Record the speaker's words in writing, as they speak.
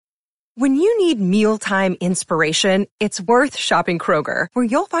When you need mealtime inspiration, it's worth shopping Kroger, where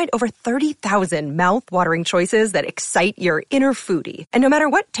you'll find over 30,000 mouth-watering choices that excite your inner foodie. And no matter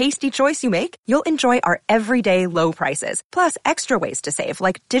what tasty choice you make, you'll enjoy our everyday low prices, plus extra ways to save,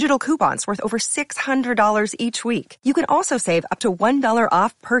 like digital coupons worth over $600 each week. You can also save up to $1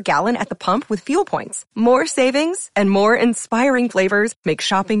 off per gallon at the pump with fuel points. More savings and more inspiring flavors make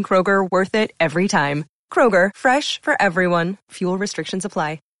shopping Kroger worth it every time. Kroger, fresh for everyone. Fuel restrictions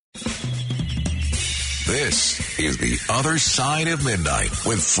apply. This is The Other Side of Midnight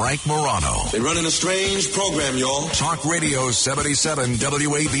with Frank Morano. They're running a strange program, y'all. Talk Radio 77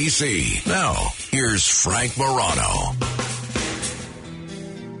 WABC. Now, here's Frank Morano.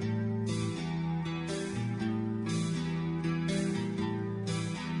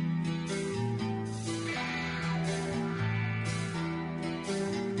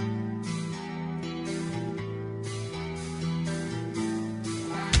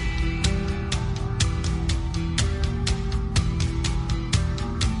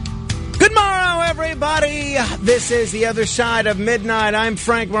 Everybody, this is The Other Side of Midnight. I'm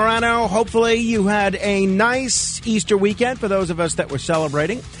Frank Morano. Hopefully you had a nice Easter weekend for those of us that were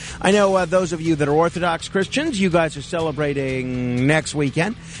celebrating. I know those of you that are Orthodox Christians, you guys are celebrating next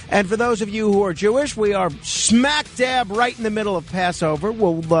weekend. And for those of you who are Jewish, we are smack dab right in the middle of Passover.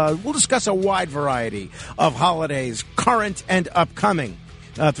 We'll discuss a wide variety of holidays, current and upcoming.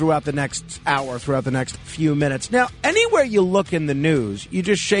 Throughout the next hour, throughout the next few minutes. Now, anywhere you look in the news, you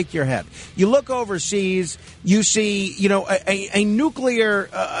just shake your head. You look overseas, you see, a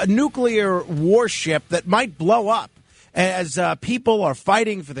nuclear warship that might blow up as people are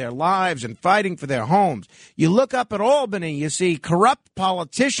fighting for their lives and fighting for their homes. You look up at Albany, you see corrupt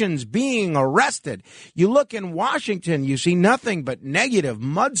politicians being arrested. You look in Washington, you see nothing but negative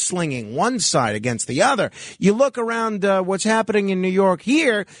mudslinging one side against the other. You look around what's happening in New York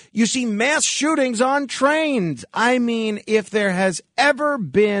here, you see mass shootings on trains. I mean, if there has ever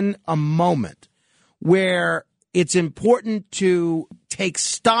been a moment where it's important to take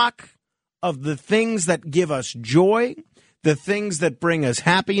stock of the things that give us joy, the things that bring us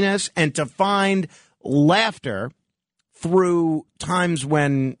happiness, and to find laughter through times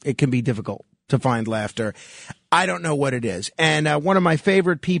when it can be difficult to find laughter. I don't know what it is. And one of my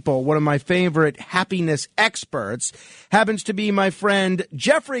favorite people, one of my favorite happiness experts happens to be my friend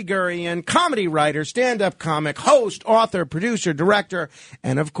Jeffrey Gurian, comedy writer, stand-up comic, host, author, producer, director,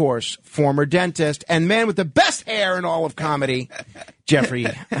 and, of course, former dentist and man with the best hair in all of comedy. Jeffrey,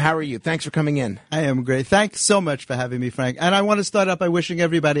 how are you? Thanks for coming in. I am great. Thanks so much for having me, Frank. And I want to start out by wishing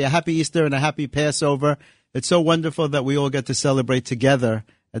everybody a happy Easter and a happy Passover. It's so wonderful that we all get to celebrate together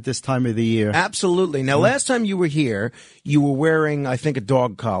at this time of the year. Absolutely. Now, last time you were here, you were wearing, I think, a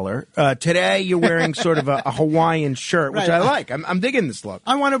dog collar. Today, you're wearing sort of a Hawaiian shirt, which I like. I'm digging this look.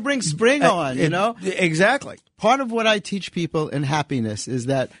 I want to bring spring on, you know? Exactly. Part of what I teach people in happiness is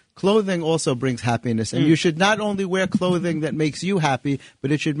that clothing also brings happiness. And you should not only wear clothing that makes you happy,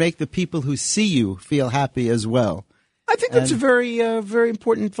 but it should make the people who see you feel happy as well. I think that's a very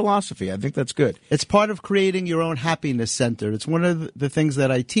important philosophy. I think that's good. It's part of creating your own happiness center. It's one of the things that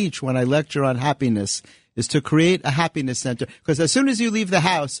I teach when I lecture on happiness is to create a happiness center. Because as soon as you leave the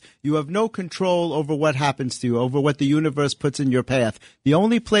house, you have no control over what happens to you, over what the universe puts in your path. The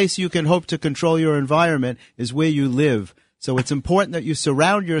only place you can hope to control your environment is where you live. So it's important that you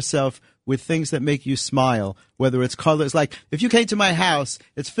surround yourself with things that make you smile, whether it's colors. Like if you came to my house,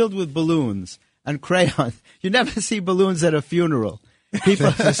 it's filled with balloons and crayons. You never see balloons at a funeral.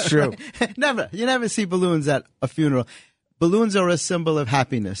 People, that's true. Never. You never see balloons at a funeral. Balloons are a symbol of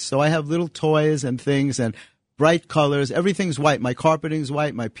happiness. So I have little toys and things and bright colors. Everything's white. My carpeting's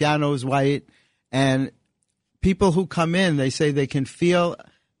white. My piano's white. And people who come in, they say they can feel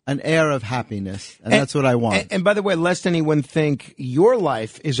an air of happiness, and that's what I want. And by the way, lest anyone think your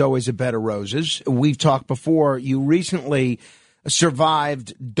life is always a bed of roses, we've talked before, you recently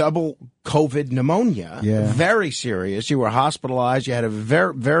survived double COVID pneumonia. Yeah. Very serious. You were hospitalized. You had a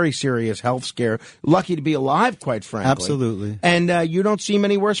very, very serious health scare. Lucky to be alive, quite frankly. Absolutely. And you don't seem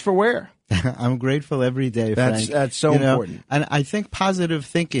any worse for wear. I'm grateful every day, Frank. That's so important. And I think positive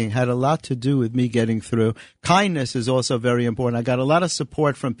thinking had a lot to do with me getting through. Kindness is also very important. I got a lot of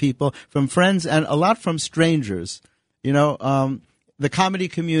support from people, from friends, and a lot from strangers. You know, the comedy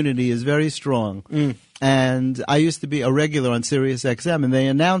community is very strong. And I used to be a regular on Sirius XM, and they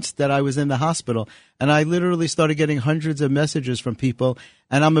announced that I was in the hospital. And I literally started getting hundreds of messages from people.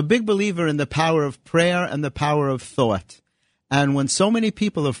 And I'm a big believer in the power of prayer and the power of thought. And when so many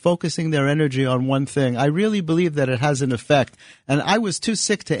people are focusing their energy on one thing, I really believe that it has an effect. And I was too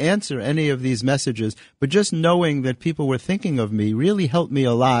sick to answer any of these messages, but just knowing that people were thinking of me really helped me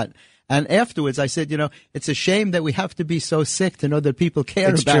a lot. And afterwards, I said, it's a shame that we have to be so sick to know that people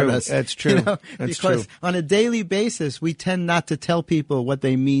care It's about true. us. That's true. That's because true. on a daily basis, we tend not to tell people what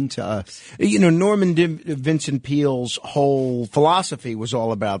they mean to us. Norman Vincent Peale's whole philosophy was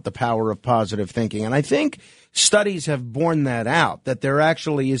all about the power of positive thinking. And I think studies have borne that out, that there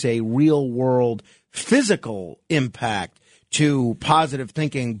actually is a real-world physical impact to positive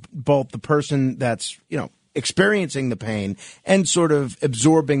thinking, both the person that's, experiencing the pain and sort of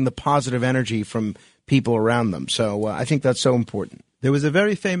absorbing the positive energy from people around them. So I think that's so important. There was a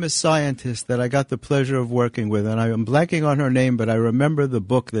very famous scientist that I got the pleasure of working with, and I'm blanking on her name, but I remember the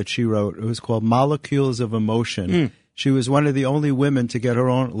book that she wrote. It was called Molecules of Emotion. She was one of the only women to get her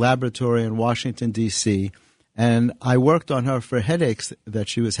own laboratory in Washington, D.C., and I worked on her for headaches that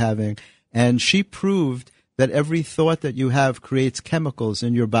she was having, and she proved that every thought that you have creates chemicals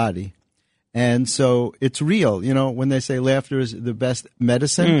in your body. And so it's real. When they say laughter is the best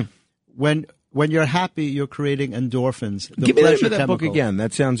medicine, when you're happy, you're creating endorphins. Give me the name of that book again.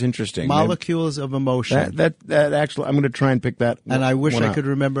 That sounds interesting. Molecules of Emotion. That actually, I'm going to try and pick that one. And I wish I could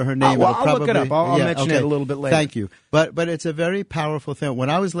remember her name. I'll look it up. I'll mention it a little bit later. Thank you. But it's a very powerful thing. When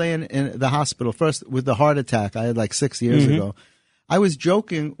I was laying in the hospital, first with the heart attack I had like 6 years ago, I was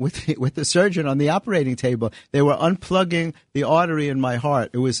joking with the surgeon on the operating table. They were unplugging the artery in my heart.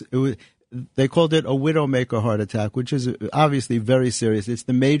 It was. They called it a widowmaker heart attack, which is obviously very serious. It's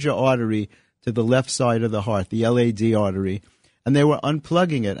the major artery to the left side of the heart, the LAD artery. And they were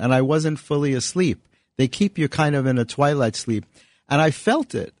unplugging it, and I wasn't fully asleep. They keep you kind of in a twilight sleep. And I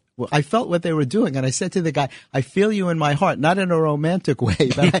felt it. I felt what they were doing, and I said to the guy, I feel you in my heart, not in a romantic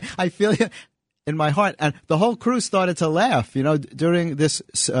way, but I feel you in my heart. And the whole crew started to laugh, during this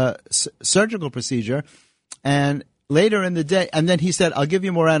surgical procedure. And later in the day, and then he said, I'll give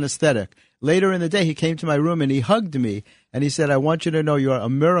you more anesthetic. Later in the day, he came to my room and he hugged me and he said, I want you to know you're a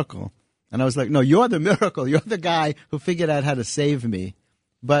miracle. And I was like, no, you're the miracle. You're the guy who figured out how to save me.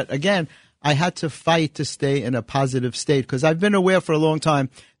 But again, I had to fight to stay in a positive state because I've been aware for a long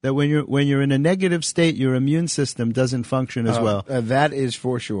time that when you're in a negative state, your immune system doesn't function as well. That is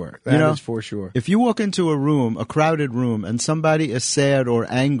for sure. That is for sure. If you walk into a room, a crowded room, and somebody is sad or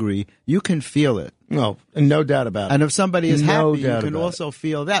angry, you can feel it. No, no doubt about it. And if somebody is No happy, you doubt can about also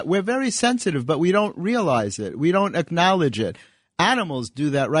feel that. We're very sensitive, but we don't realize it. We don't acknowledge it. Animals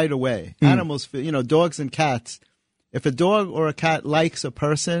do that right away. Animals feel, dogs and cats. If a dog or a cat likes a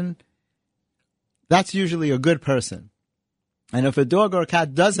person, that's usually a good person. And if a dog or a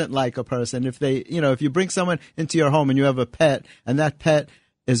cat doesn't like a person, if you bring someone into your home and you have a pet and that pet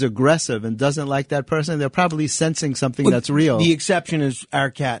is aggressive and doesn't like that person, they're probably sensing something that's real. The exception is our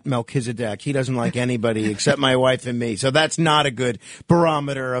cat, Melchizedek. He doesn't like anybody except my wife and me. So that's not a good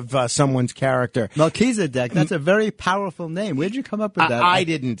barometer of someone's character. Melchizedek, that's a very powerful name. Where'd you come up with that? I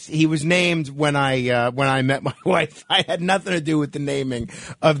didn't. He was named when I met my wife. I had nothing to do with the naming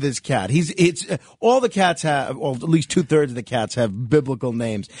of this cat. All the cats have, or at least 2/3 of the cats have biblical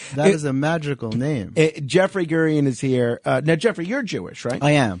names. That is a magical name. Jeffrey Gurian is here. Now, Jeffrey, you're Jewish, right?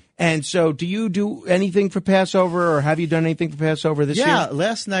 I am. And so do you do anything for Passover, or have you done anything for Passover this year? Yeah,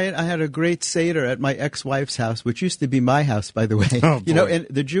 last night I had a great Seder at my ex-wife's house, which used to be my house, by the way. Oh, boy. In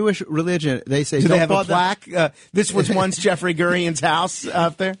the Jewish religion, they say... Do they have a plaque? This was once Jeffrey Gurian's house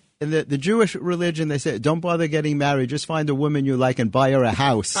out there? In the Jewish religion, they say, don't bother getting married. Just find a woman you like and buy her a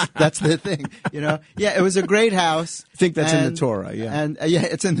house. That's the thing, Yeah, it was a great house. I think that's in the Torah, yeah. And yeah,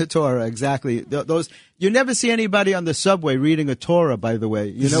 it's in the Torah, exactly. You never see anybody on the subway reading a Torah, by the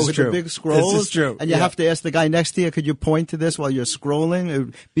way. With true. the big scrolls. This is true. And you have to ask the guy next to you, could you point to this while you're scrolling? It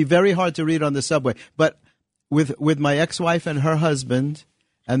would be very hard to read on the subway. But with my ex-wife and her husband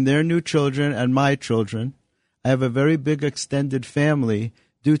and their new children and my children, I have a very big extended family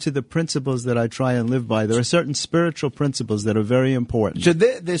due to the principles that I try and live by. There are certain spiritual principles that are very important. So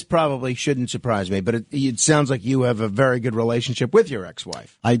this probably shouldn't surprise me, but it sounds like you have a very good relationship with your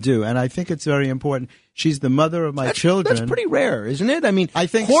ex-wife. I do, and I think it's very important. She's the mother of my children. That's pretty rare, isn't it? I mean, I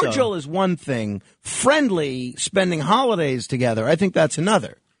think cordial so. is one thing. Friendly, spending holidays together, I think that's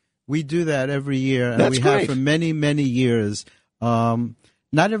another. We do that every year, and That's we great. have for many, many years.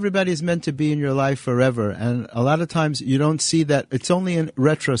 Not everybody is meant to be in your life forever, and a lot of times you don't see that. It's only in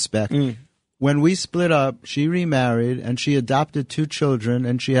retrospect. When we split up, she remarried, and she adopted 2 children,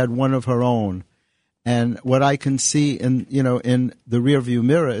 and she had one of her own. And what I can see in the rearview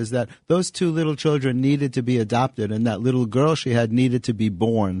mirror is that those 2 little children needed to be adopted, and that little girl she had needed to be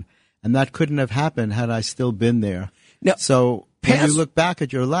born, and that couldn't have happened had I still been there. Now, so when you look back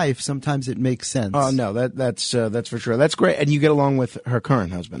at your life, sometimes it makes sense. Oh no, that's for sure. That's great, and you get along with her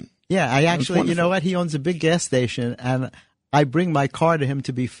current husband. Yeah, I actually, you know what? He owns a big gas station, and I bring my car to him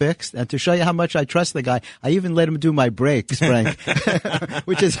to be fixed, and to show you how much I trust the guy, I even let him do my brakes, Frank,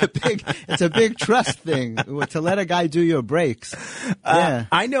 which is it's a big trust thing to let a guy do your brakes. Yeah.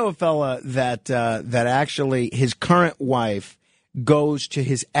 I know a fella that actually his current wife goes to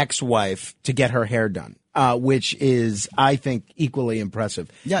his ex-wife to get her hair done, which is, I think, equally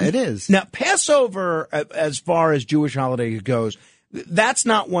impressive. Yeah, it is. Now, Passover, as far as Jewish holidays goes, that's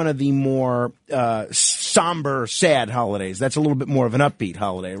not one of the more somber, sad holidays. That's a little bit more of an upbeat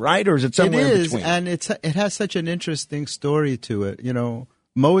holiday, right? Or is it somewhere in between? And it has such an interesting story to it. You know,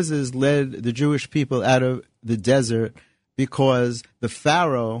 Moses led the Jewish people out of the desert because the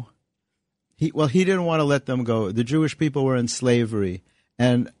Pharaoh, he didn't want to let them go. The Jewish people were in slavery.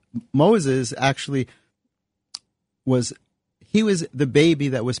 And Moses actually was the baby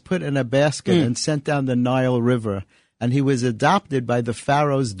that was put in a basket and sent down the Nile River. And he was adopted by the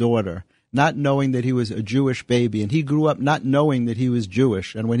Pharaoh's daughter, not knowing that he was a Jewish baby. And he grew up not knowing that he was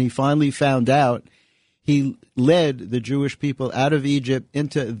Jewish. And when he finally found out, he led the Jewish people out of Egypt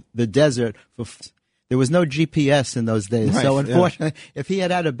into the desert. There was no GPS in those days. Right, so unfortunately, if he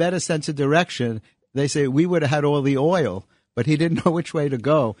had a better sense of direction, they say we would have had all the oil. But he didn't know which way to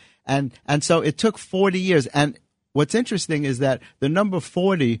go. And so it took 40 years. And what's interesting is that the number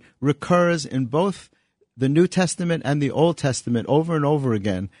 40 recurs in both the New Testament and the Old Testament over and over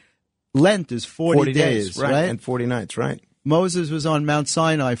again. Lent is 40 days, right? And 40 nights, right? Moses was on Mount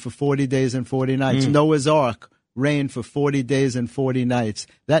Sinai for 40 days and 40 nights. Noah's Ark reigned for 40 days and 40 nights.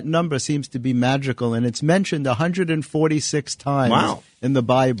 That number seems to be magical, and it's mentioned 146 times in the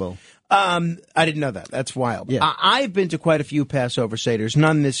Bible. I didn't know that. That's wild. Yeah. I've been to quite a few Passover Seders,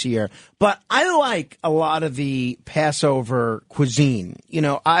 none this year, but I like a lot of the Passover cuisine. You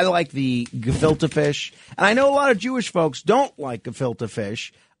know, I like the gefilte fish, and I know a lot of Jewish folks don't like gefilte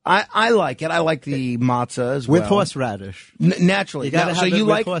fish. I like it. I like the matzah as well. With horseradish. Naturally. You gotta have it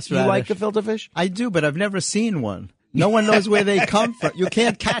with horseradish. You like gefilte fish? I do, but I've never seen one. No one knows where they come from. You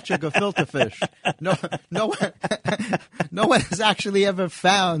can't catch a gefilte fish. No one has actually ever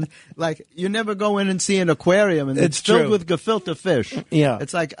found, like, you never go in and see an aquarium and it's filled with gefilte fish. Yeah.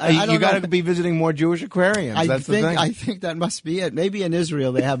 It's like, you got to be visiting more Jewish aquariums. That's the thing. I think that must be it. Maybe in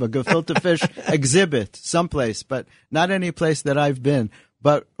Israel they have a gefilte fish exhibit someplace, but not any place that I've been.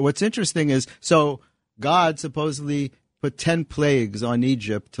 But what's interesting is, so God supposedly put 10 plagues on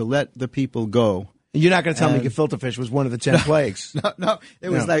Egypt to let the people go. You're not going to tell me gefilte fish was one of the 10 plagues. No. It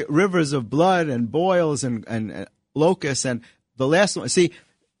was like rivers of blood and boils and locusts. And the last one, see,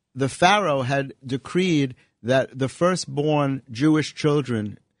 the Pharaoh had decreed that the firstborn Jewish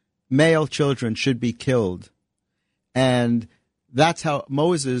children, male children, should be killed. And that's how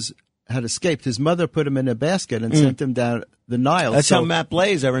Moses had escaped. His mother put him in a basket and sent him down the Nile. That's how Matt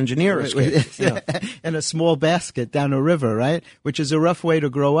Blaze, our engineer, escaped. In a small basket down a river, right? Which is a rough way to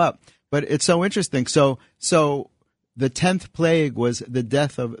grow up. But it's so interesting. So the 10th plague was the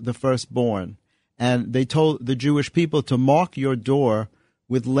death of the firstborn. And they told the Jewish people to mark your door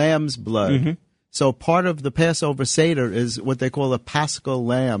with lamb's blood. Mm-hmm. So part of the Passover Seder is what they call a paschal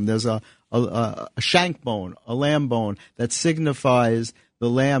lamb. There's a shank bone, a lamb bone, that signifies the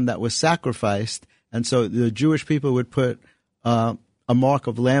lamb that was sacrificed. And so the Jewish people would put a mark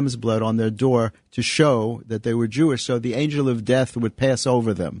of lamb's blood on their door to show that they were Jewish. So the angel of death would pass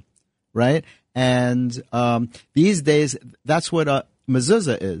over them. Right? And these days, that's what a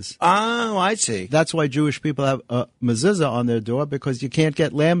mezuzah is. Oh, I see. That's why Jewish people have a mezuzah on their door, because you can't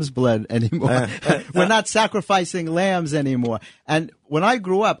get lamb's blood anymore. We're not sacrificing lambs anymore. And when I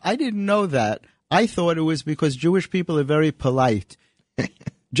grew up, I didn't know that. I thought it was because Jewish people are very polite.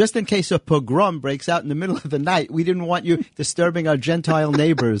 Just in case a pogrom breaks out in the middle of the night, we didn't want you disturbing our Gentile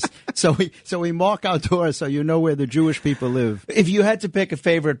neighbors. So we mark our doors so you know where the Jewish people live. If you had to pick a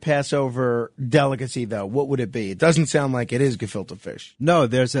favorite Passover delicacy, though, what would it be? It doesn't sound like it is gefilte fish. No,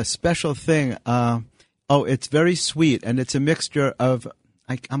 there's a special thing. It's very sweet, and it's a mixture of,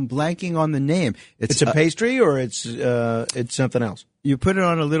 I'm blanking on the name. It's a pastry, or it's something else? You put it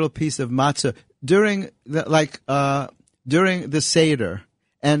on a little piece of matzah during the Seder.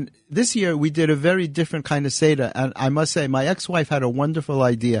 And this year we did a very different kind of Seder. And I must say, my ex-wife had a wonderful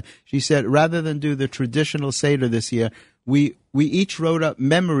idea. She said, rather than do the traditional Seder this year, we each wrote up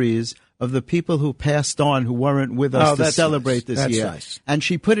memories of the people who passed on who weren't with us to celebrate this year. Nice. And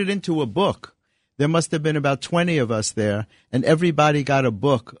she put it into a book. There must have been about 20 of us there, and everybody got a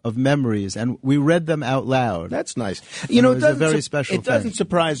book of memories, and we read them out loud. That's nice. You know, it was a very special thing. It doesn't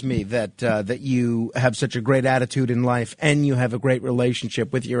surprise me that you have such a great attitude in life, and you have a great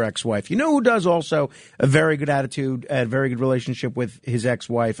relationship with your ex-wife. You know who does also a very good attitude, a very good relationship with his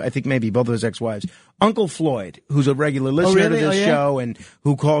ex-wife? I think maybe both of his ex-wives Uncle Floyd, who's a regular listener to this yeah? show and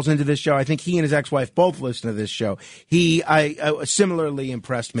who calls into this show. I think he and his ex-wife both listen to this show. I similarly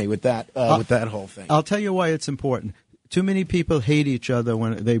impressed me with that whole thing. I'll tell you why it's important. Too many people hate each other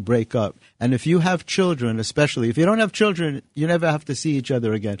when they break up. And if you have children, especially, if you don't have children, you never have to see each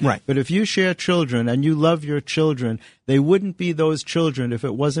other again. Right. But if you share children and you love your children, they wouldn't be those children if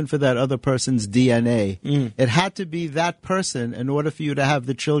it wasn't for that other person's DNA. It had to be that person in order for you to have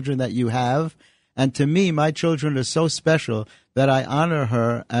the children that you have. And to me, my children are so special that I honor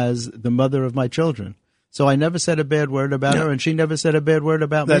her as the mother of my children. So I never said a bad word about her, and she never said a bad word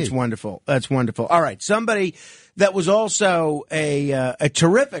about me. That's wonderful. That's wonderful. All right, somebody that was also a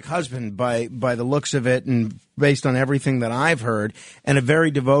terrific husband by the looks of it, and based on everything that I've heard, and a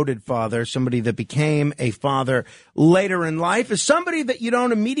very devoted father, somebody that became a father later in life, is somebody that you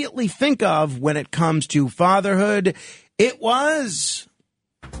don't immediately think of when it comes to fatherhood. It was...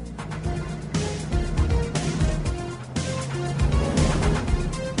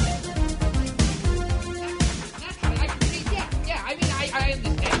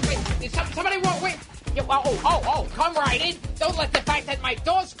 Somebody won't wait. Come right in. Don't let the fact that my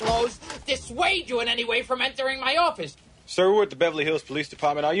door's closed dissuade you in any way from entering my office. Sir, we're at the Beverly Hills Police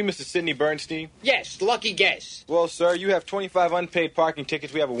Department. Are you Mr. Sidney Bernstein? Yes, lucky guess. Well, sir, you have 25 unpaid parking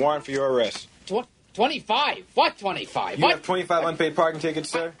tickets. We have a warrant for your arrest. 25? What 25? You have 25 unpaid parking tickets,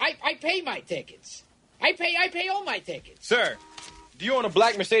 sir? I pay my tickets. I pay all my tickets. Sir, do you own a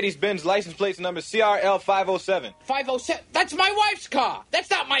black Mercedes-Benz license plate number CRL 507? 507? That's my wife's car.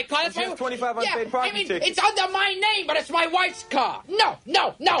 That's not my car. That's You have 25 unpaid parking tickets. It's under my name, but it's my wife's car. No.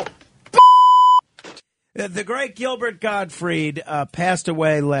 The great Gilbert Gottfried passed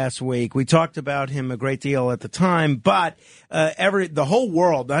away last week. We talked about him a great deal at the time, but the whole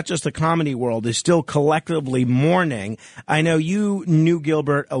world, not just the comedy world, is still collectively mourning. I know you knew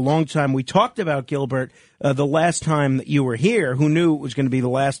Gilbert a long time. We talked about Gilbert the last time that you were here. Who knew it was going to be the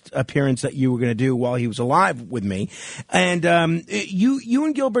last appearance that you were going to do while he was alive with me? And you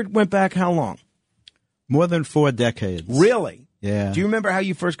and Gilbert went back how long? More than 4 decades. Really? Yeah. Do you remember how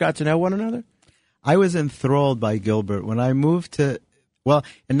you first got to know one another? I was enthralled by Gilbert. When I moved in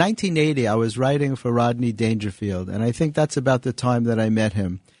 1980, I was writing for Rodney Dangerfield, and I think that's about the time that I met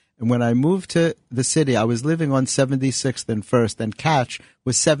him. And when I moved to the city, I was living on 76th and 1st, and Catch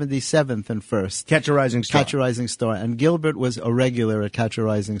was 77th and 1st. Catch a Rising Star. Catch a Rising Star. And Gilbert was a regular at Catch a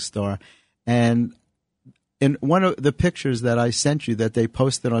Rising Star. And in one of the pictures that I sent you that they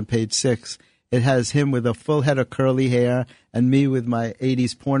posted on page 6, it has him with a full head of curly hair and me with my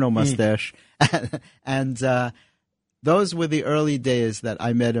 80s porno mustache. And those were the early days that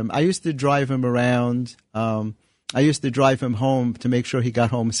I met him. I used to drive him around. I used to drive him home to make sure he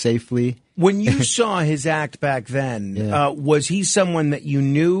got home safely. When you saw his act back then, was he someone that you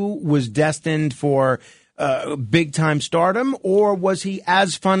knew was destined for big-time stardom, or was he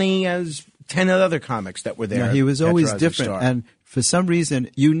as funny as 10 other comics that were there? No, he was always different. Star? And for some reason,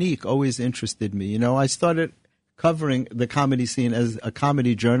 unique always interested me. You know, I started covering the comedy scene as a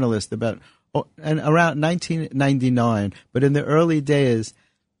comedy journalist around 1999. But in the early days,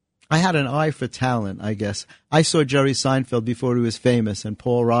 I had an eye for talent, I guess. I saw Jerry Seinfeld before he was famous and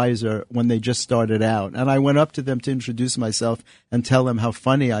Paul Reiser when they just started out. And I went up to them to introduce myself and tell them how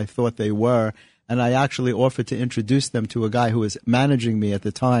funny I thought they were. And I actually offered to introduce them to a guy who was managing me at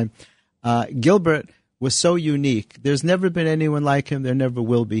the time. Gilbert was so unique. There's never been anyone like him. There never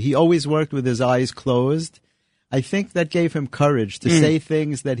will be. He always worked with his eyes closed. I think that gave him courage to say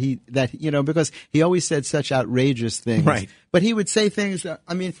things that because he always said such outrageous things. Right. But he would say things that,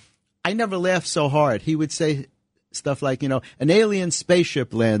 I never laughed so hard. He would say stuff like, an alien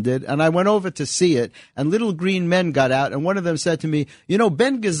spaceship landed, and I went over to see it, and little green men got out, and one of them said to me,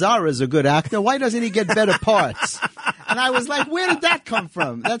 Ben Gazzara is a good actor. Why doesn't he get better parts? And I was like, where did that come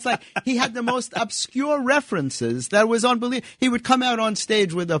from? That's like, he had the most obscure references that was unbelievable. He would come out on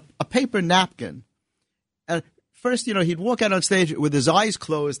stage with a paper napkin. And first, he'd walk out on stage with his eyes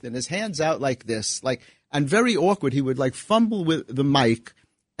closed and his hands out like this, and very awkward. He would fumble with the mic.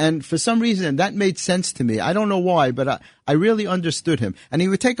 And for some reason, that made sense to me. I don't know why, but I really understood him. And he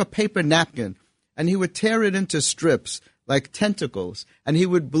would take a paper napkin, and he would tear it into strips, like tentacles, and he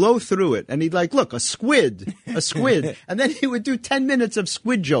would blow through it. And he'd look, a squid. And then he would do 10 minutes of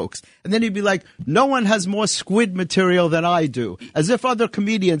squid jokes. And then he'd be like, no one has more squid material than I do. As if other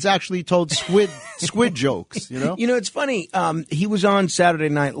comedians actually told squid jokes, It's funny. He was on Saturday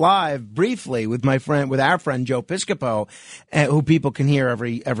Night Live briefly with our friend Joe Piscopo, who people can hear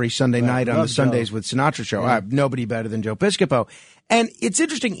every Sunday night on the Sundays with Sinatra show. Yeah. Nobody better than Joe Piscopo. And it's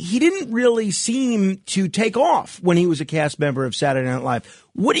interesting. He didn't really seem to take off when he was a cast member of Saturday Night Live. life.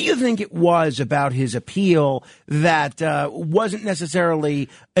 What do you think it was about his appeal that wasn't necessarily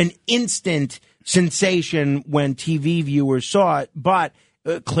an instant sensation when TV viewers saw it, but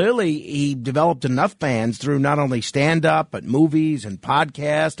clearly he developed enough fans through not only stand-up, but movies and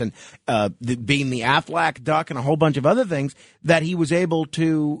podcast and being the Aflac Duck and a whole bunch of other things that he was able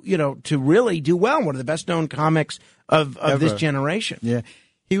to, to really do well. One of the best-known comics of this generation. Yeah.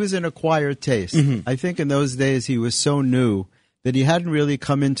 He was an acquired taste. Mm-hmm. I think in those days he was so new that he hadn't really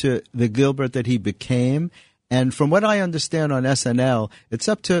come into the Gilbert that he became. And from what I understand on SNL, it's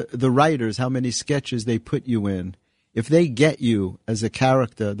up to the writers how many sketches they put you in. If they get you as a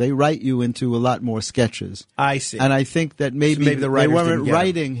character, they write you into a lot more sketches. I see. And I think that maybe the writers they weren't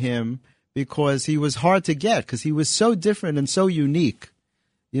writing him because he was hard to get, because he was so different and so unique.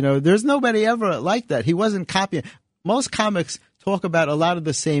 There's nobody ever like that. He wasn't copying. Most comics talk about a lot of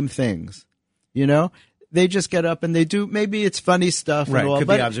the same things. They just get up and they do, maybe it's funny stuff. Right, and all, could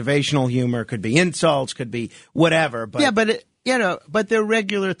be observational humor, could be insults, could be whatever. But yeah, but they're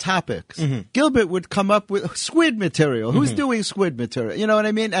regular topics. Mm-hmm. Gilbert would come up with squid material. Mm-hmm. Who's doing squid material? You know what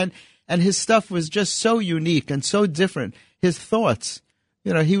I mean? And his stuff was just so unique and so different. His thoughts,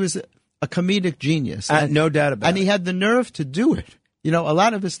 he was a comedic genius. No doubt about it. And he had the nerve to do it. A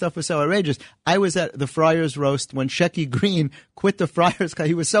lot of his stuff was so outrageous. I was at the Friars Roast when Shecky Green quit the Friars.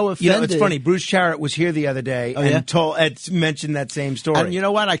 He was so offended. It's funny. Bruce Charrett was here the other day and mentioned that same story. And you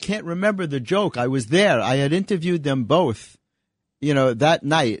know what? I can't remember the joke. I was there. I had interviewed them both. That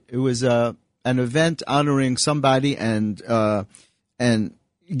night it was an event honoring somebody, and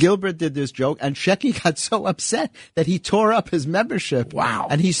Gilbert did this joke, and Shecky got so upset that he tore up his membership. Wow!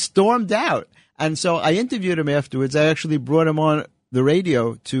 And he stormed out. And so I interviewed him afterwards. I actually brought him on the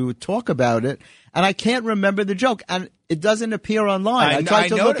radio to talk about it, and I can't remember the joke, and it doesn't appear online. I tried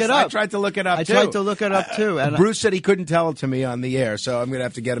to look it up. I tried to look it up too. And Bruce said he couldn't tell it to me on the air, so I'm going to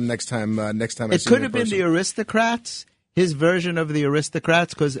have to get him next time. It could have been the Aristocrats. His version of the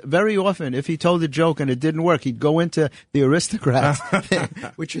Aristocrats, because very often, if he told a joke and it didn't work, he'd go into the Aristocrats,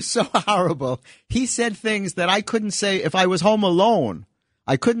 which is so horrible. He said things that I couldn't say if I was home alone.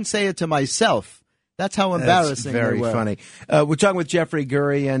 I couldn't say it to myself. That's how embarrassing they were. Very funny. We're talking with Jeffrey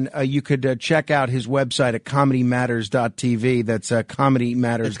Gurian. You could check out his website at comedymatters.tv. That's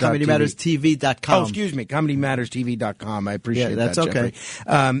comedymatters.tv. comedymatterstv.com. Oh, excuse me, comedymatterstv.com. I appreciate that, okay.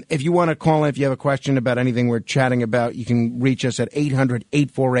 Jeffrey. If you want to call in, if you have a question about anything we're chatting about, you can reach us at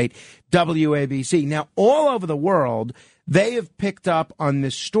 800-848-WABC. Now, all over the world, they have picked up on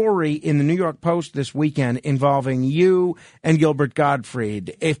this story in the New York Post this weekend involving you and Gilbert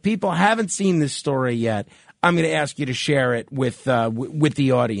Gottfried. If people haven't seen this story yet, I'm going to ask you to share it with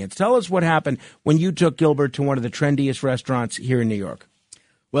the audience. Tell us what happened when you took Gilbert to one of the trendiest restaurants here in New York.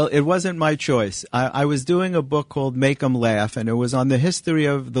 Well, it wasn't my choice. I was doing a book called Make 'em Laugh, and it was on the history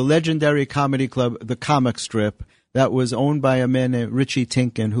of the legendary comedy club, The Comic Strip, that was owned by a man named Richie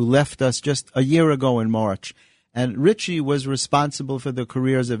Tinkin, who left us just a year ago in March. And Richie was responsible for the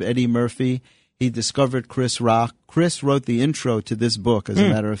careers of Eddie Murphy. He discovered Chris Rock. Chris wrote the intro to this book, as a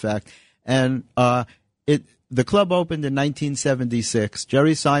matter of fact. And the club opened in 1976.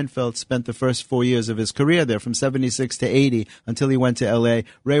 Jerry Seinfeld spent the first 4 years of his career there, from 76 to 80, until he went to L.A.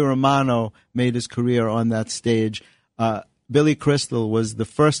 Ray Romano made his career on that stage. Billy Crystal was the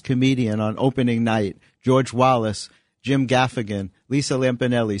first comedian on opening night. George Wallace, Jim Gaffigan, Lisa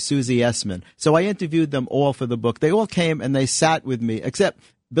Lampanelli, Susie Essman. So I interviewed them all for the book. They all came and they sat with me, except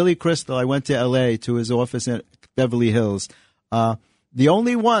Billy Crystal. I went to L.A. to his office in Beverly Hills. The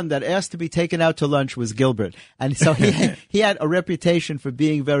only one that asked to be taken out to lunch was Gilbert. And so he had a reputation for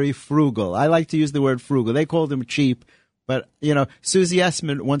being very frugal. I like to use the word frugal. They called him cheap. But, Susie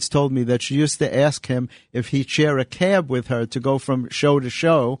Essman once told me that she used to ask him if he'd share a cab with her to go from show to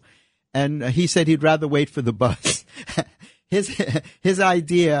show. And he said he'd rather wait for the bus. His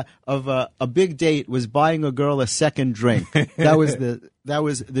idea of a big date was buying a girl a second drink. That was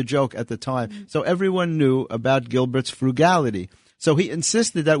the joke at the time. So everyone knew about Gilbert's frugality. So he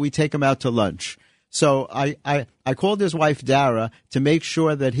insisted that we take him out to lunch. So I called his wife Dara to make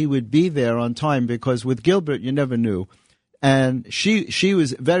sure that he would be there on time, because with Gilbert you never knew. And she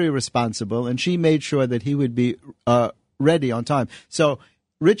was very responsible, and she made sure that he would be ready on time. So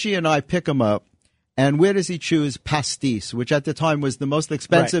Richie and I pick him up, and where does he choose? Pastis, which at the time was the most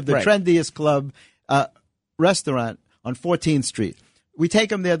expensive, trendiest club restaurant on 14th Street. We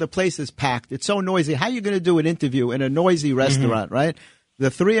take him there. The place is packed. It's so noisy. How are you going to do an interview in a noisy restaurant, right? The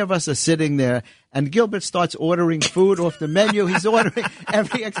three of us are sitting there, and Gilbert starts ordering food off the menu. He's ordering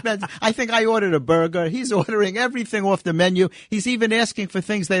every expense. I think I ordered a burger. He's ordering everything off the menu. He's even asking for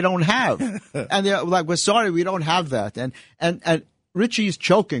things they don't have. And they're like, we're sorry, we don't have that. And Richie's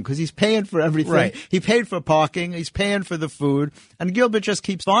choking because he's paying for everything. Right. He paid for parking. He's paying for the food. And Gilbert just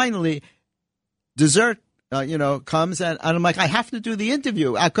keeps finally dessert, comes. And I'm like, I have to do the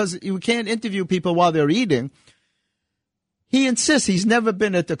interview because you can't interview people while they're eating. He insists he's never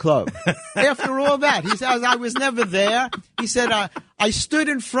been at the club. After all that, he says, I was never there. He said, I stood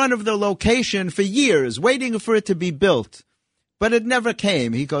in front of the location for years waiting for it to be built. But it never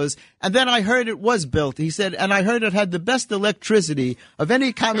came, he goes. And then I heard it was built, he said, and I heard it had the best electricity of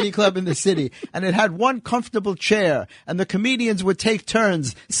any comedy club in the city. And it had one comfortable chair, and the comedians would take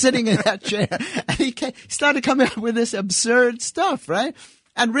turns sitting in that chair. And he started coming up with this absurd stuff, right?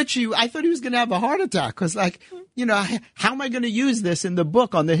 And Richie, I thought he was going to have a heart attack because, how am I going to use this in the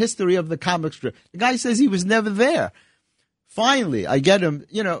book on the history of the comic strip? The guy says he was never there. Finally, I get him,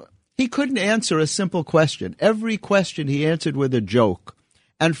 he couldn't answer a simple question. Every question he answered with a joke.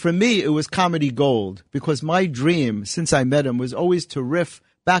 And for me, it was comedy gold because my dream, since I met him, was always to riff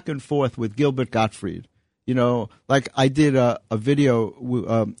back and forth with Gilbert Gottfried. Like I did a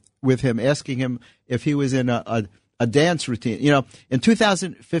video with him asking him if he was in a dance routine. In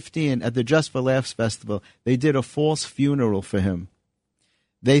 2015 at the Just for Laughs Festival, they did a false funeral for him.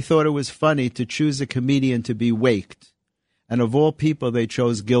 They thought it was funny to choose a comedian to be waked. And of all people, they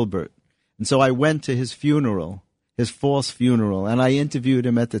chose Gilbert. And so I went to his funeral, his false funeral, and I interviewed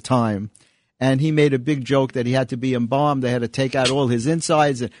him at the time. And he made a big joke that he had to be embalmed. They had to take out all his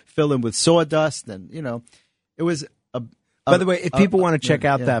insides and fill him with sawdust. And, it was By the way, if people want to check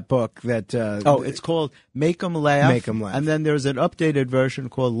out that book, it's called Make 'em Laugh. Make 'em Laugh. And then there's an updated version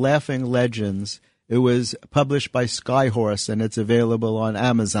called Laughing Legends. It was published by Skyhorse, and it's available on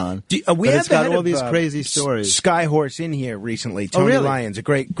Amazon. It's got all these crazy stories. Skyhorse in here recently. Tony really? Lyons, a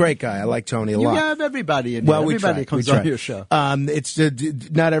great guy. I like Tony a lot. You have everybody in here. Well, everybody comes on your show. It's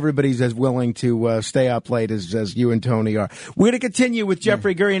not everybody's as willing to stay up late as you and Tony are. We're going to continue with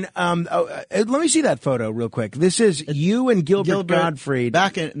Jeffrey Gurian. Let me see that photo real quick. This is you and Gilbert Gottfried.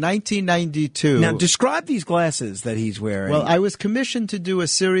 Back in 1992. Now, describe these glasses that he's wearing. Well, I was commissioned to do a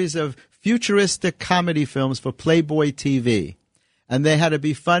series of futuristic comedy films for Playboy TV. And they had to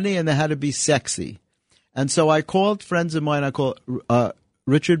be funny and they had to be sexy. And so I called friends of mine. I called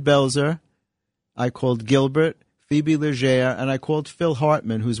Richard Belzer. I called Gilbert, Phoebe Legere, and I called Phil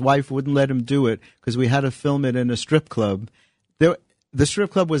Hartman, whose wife wouldn't let him do it because we had to film it in a strip club. The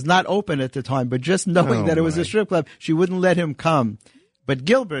strip club was not open at the time, but just knowing that it was a strip club, she wouldn't let him come. But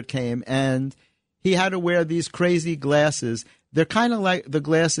Gilbert came, and he had to wear these crazy glasses. They're kind of like the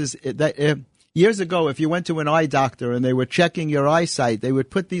glasses that years ago, if you went to an eye doctor and they were checking your eyesight, they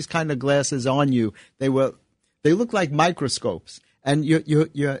would put these kind of glasses on you. They look like microscopes, and you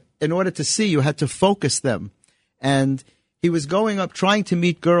in order to see, you had to focus them. And he was going up trying to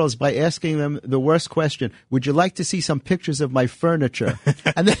meet girls by asking them the worst question: would you like to see some pictures of my furniture?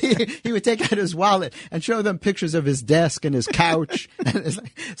 And then he would take out his wallet and show them pictures of his desk and his couch.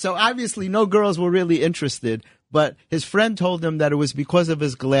 So obviously no girls were really interested. But his friend told him that it was because of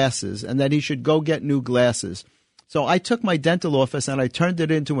his glasses and that he should go get new glasses. So I took my dental office and I turned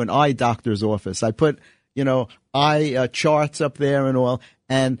it into an eye doctor's office. I put, eye charts up there and all.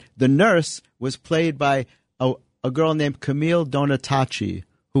 And the nurse was played by a girl named Camille Donatacci,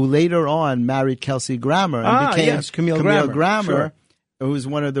 who later on married Kelsey Grammer and became Camille Grammer. Sure. Who was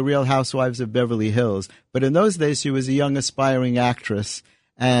one of the Real Housewives of Beverly Hills. But in those days, she was a young aspiring actress.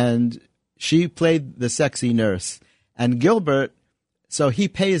 And she played the sexy nurse. And Gilbert, so he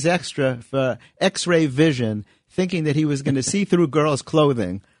pays extra for X-ray vision, thinking that he was going to see through girls'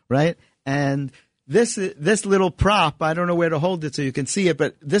 clothing, right? And this little prop, I don't know where to hold it so you can see it,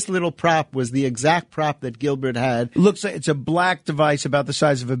 but this little prop was the exact prop that Gilbert had. It looks like it's a black device about the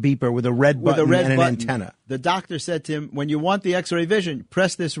size of a beeper with a red button and an antenna. The doctor said to him, when you want the X-ray vision,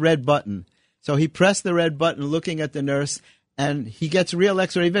 press this red button. So he pressed the red button looking at the nurse, and he gets real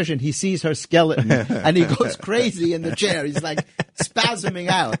X-ray vision. He sees her skeleton, and he goes crazy in the chair. He's like spasming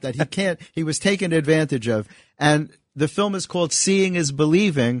out that he was taken advantage of. And the film is called Seeing is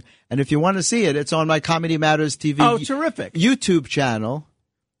Believing. And if you want to see it, it's on my Comedy Matters TV terrific YouTube channel.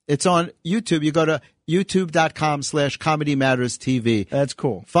 It's on YouTube. You go to youtube.com/Comedy Matters TV. That's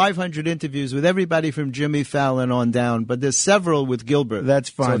cool. 500 interviews with everybody from Jimmy Fallon on down, but there's several with Gilbert. That's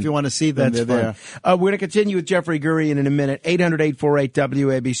fun. So if you want to see them, they're there. We're going to continue with Jeffrey Gurian in a minute.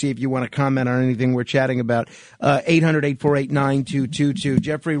 800-848-WABC if you want to comment on anything we're chatting about. 800-848-9222.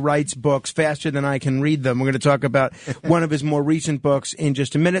 Jeffrey writes books faster than I can read them. We're going to talk about one of his more recent books in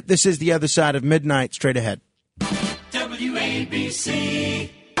just a minute. This is The Other Side of Midnight. Straight ahead. WABC.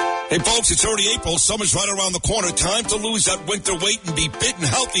 Hey, folks, it's already April. Summer's right around the corner. Time to lose that winter weight and be fit and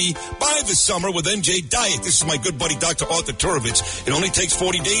healthy by the summer with NJ Diet. This is my good buddy, Dr. Arthur Turovitz. It only takes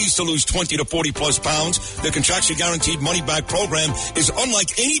 40 days to lose 20 to 40-plus pounds. The contractually guaranteed money-back program is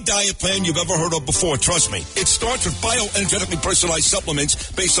unlike any diet plan you've ever heard of before. Trust me. It starts with bioenergetically personalized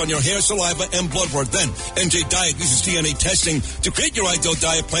supplements based on your hair, saliva, and blood work. Then, NJ Diet uses DNA testing to create your ideal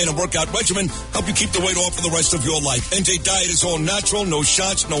diet plan and workout regimen, help you keep the weight off for the rest of your life. NJ Diet is all natural, no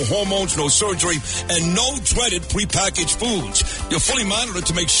shots, no hormones, no surgery, and no dreaded prepackaged foods. You're fully monitored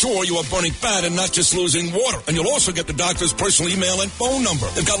to make sure you are burning fat and not just losing water. And you'll also get the doctor's personal email and phone number.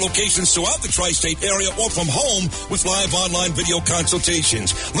 They've got locations throughout the tri-state area or from home with live online video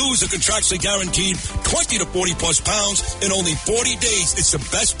consultations. Lose a contractually guaranteed 20 to 40-plus pounds in only 40 days. It's the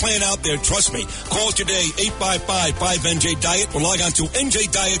best plan out there. Trust me. Call today, 855-5NJ-DIET, or log on to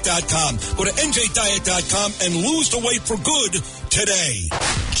NJDiet.com. Go to NJDiet.com and lose the weight for good today.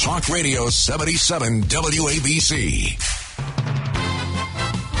 Talk Radio 77 WABC.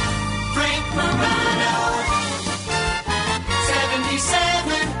 Frank Morano,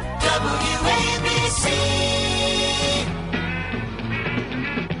 77 WABC.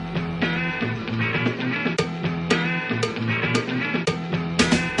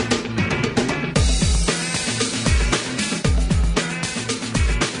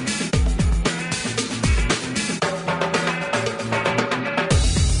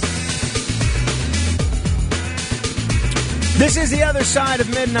 This is The Other Side of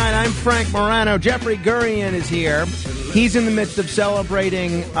Midnight. I'm Frank Morano. Jeffrey Gurian is here. He's in the midst of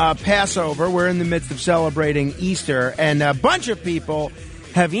celebrating Passover. We're in the midst of celebrating Easter. And a bunch of people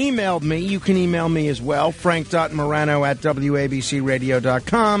have emailed me. You can email me as well,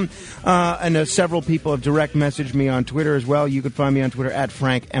 frank.morano@wabcradio.com. And several people have direct messaged me on Twitter as well. You can find me on Twitter at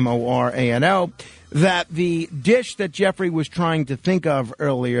Frank, Morano. That the dish that Jeffrey was trying to think of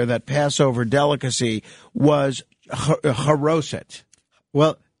earlier, that Passover delicacy, was haroset.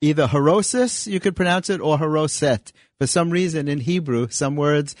 Well, either harosis, you could pronounce it, or haroset. For some reason, in Hebrew, some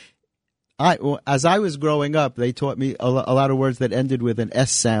words, as I was growing up, they taught me a lot of words that ended with an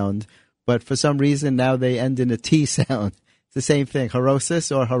S sound, but for some reason, now they end in a T sound. It's the same thing,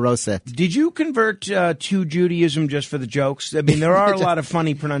 harosis or haroset. Did you convert to Judaism just for the jokes? I mean, there are a lot of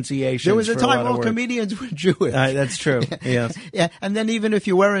funny pronunciations. There was a time all words. Comedians were Jewish. That's true, yes. Yeah, and then even if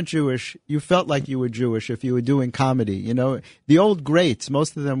you weren't Jewish, you felt like you were Jewish if you were doing comedy. You know, the old greats,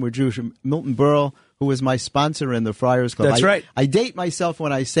 most of them were Jewish. Milton Berle, who was my sponsor in the Friars Club. That's right. I date myself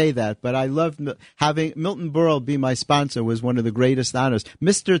when I say that, but I loved having Milton Berle be my sponsor was one of the greatest honors.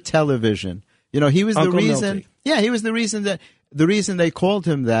 Mr. Television. You know, he was Uncle the reason. Milty. Yeah, he was the reason that. The reason they called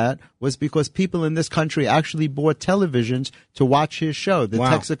him that was because people in this country actually bought televisions to watch his show, the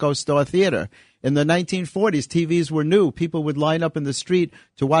Texaco Star Theater. In the 1940s, TVs were new. People would line up in the street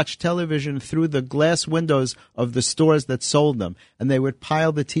to watch television through the glass windows of the stores that sold them. And they would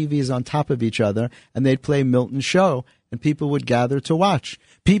pile the TVs on top of each other, and they'd play Milton's show, and people would gather to watch.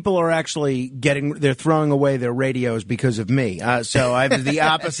 People are actually they're throwing away their radios because of me. So I'm the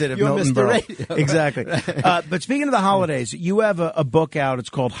opposite of You're Milton Mr. Berle. Radio. Exactly. But speaking of the holidays, you have a book out.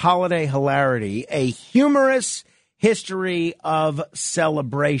 It's called Holiday Hilarity, a humorous history of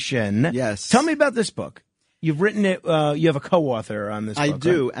celebration. Yes. Tell me about this book. You've written it. You have a co-author on this book. I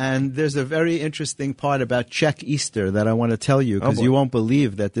do, right? and there's a very interesting part about Czech Easter that I want to tell you because you won't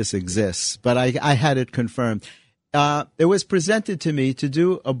believe that this exists. But I had it confirmed. It was presented to me to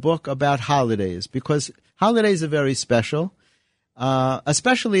do a book about holidays because holidays are very special,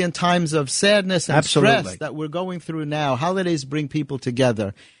 especially in times of sadness and stress that we're going through now. Holidays bring people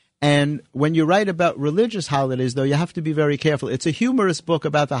together. And when you write about religious holidays, though, you have to be very careful. It's a humorous book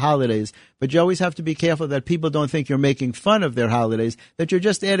about the holidays, but you always have to be careful that people don't think you're making fun of their holidays, that you're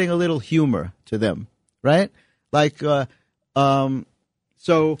just adding a little humor to them, right? Like, Well,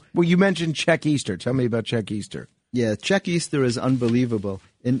 you mentioned Czech Easter. Tell me about Czech Easter. Yeah, Czech Easter is unbelievable.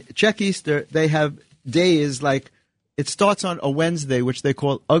 In Czech Easter, they have days like it starts on a Wednesday, which they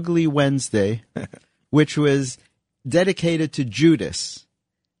call Ugly Wednesday, which was dedicated to Judas.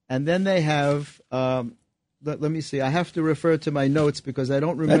 And then they have, let me see, I have to refer to my notes because I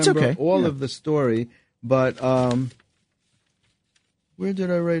don't remember all of the story. But where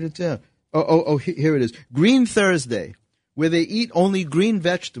did I write it down? Oh, here it is. Green Thursday, where they eat only green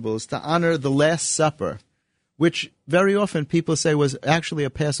vegetables to honor the Last Supper, which very often people say was actually a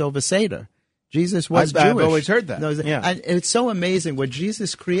Passover Seder. Jesus was Jewish. I've always heard that. And it's so amazing what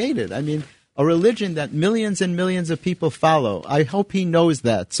Jesus created. I mean, a religion that millions and millions of people follow. I hope he knows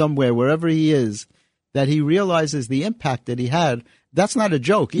that somewhere, wherever he is, that he realizes the impact that he had. That's not a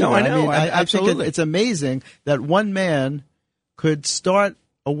joke either. No, I know. I absolutely. think it's amazing that one man could start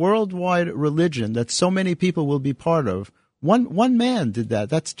a worldwide religion that so many people will be part of. One man did that.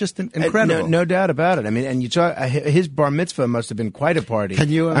 That's just incredible. No doubt about it. I mean, and you saw his bar mitzvah must have been quite a party. Can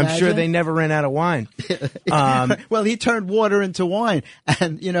you imagine? I'm sure they never ran out of wine. Well, he turned water into wine,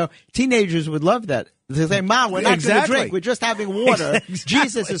 and teenagers would love that. They say, "Mom, we're not going to drink. We're just having water. Exactly.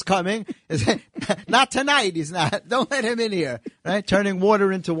 Jesus is coming. Not tonight. He's not. Don't let him in here." Right? Turning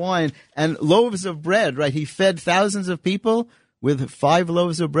water into wine and loaves of bread. Right? He fed thousands of people with 5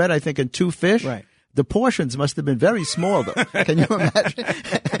 loaves of bread, I think, and 2 fish. Right. The portions must have been very small, though. Can you imagine?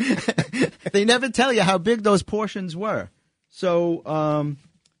 They never tell you how big those portions were. So,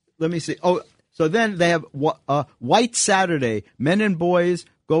 let me see. Oh, so then they have White Saturday. Men and boys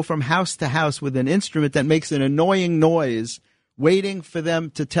go from house to house with an instrument that makes an annoying noise, waiting for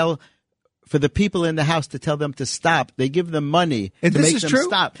them to for the people in the house to tell them to stop. They give them money to make them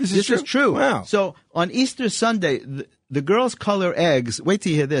stop. This is true. Wow. So on Easter Sunday, the girls color eggs. Wait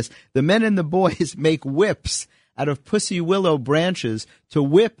till you hear this. The men and the boys make whips out of pussy willow branches to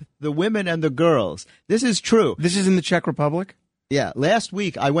whip the women and the girls. This is true. This is in the Czech Republic? Yeah. Last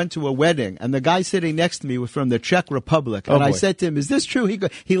week, I went to a wedding, and the guy sitting next to me was from the Czech Republic. And I said to him, "Is this true?"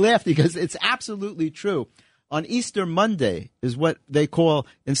 He laughed because it's absolutely true. On Easter Monday is what they call,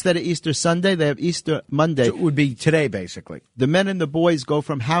 instead of Easter Sunday, they have Easter Monday. So it would be today, basically. The men and the boys go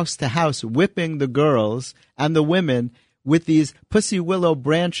from house to house whipping the girls and the women with these pussy willow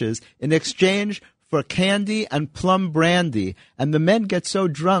branches in exchange for candy and plum brandy. And the men get so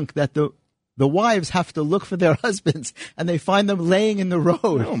drunk that the wives have to look for their husbands, and they find them laying in the road.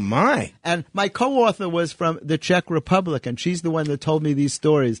 Oh, my. And my co-author was from the Czech Republic, and she's the one that told me these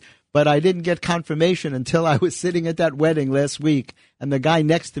stories. But I didn't get confirmation until I was sitting at that wedding last week, and the guy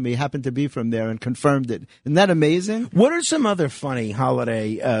next to me happened to be from there and confirmed it. Isn't that amazing? What are some other funny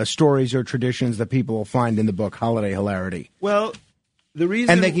holiday stories or traditions that people will find in the book, Holiday Hilarity? Well, the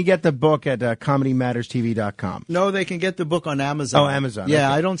reason... And they can get the book at ComedyMattersTV.com. No, they can get the book on Amazon. Oh, Amazon. Yeah,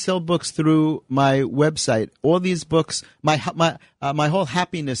 okay. I don't sell books through my website. All these books, my whole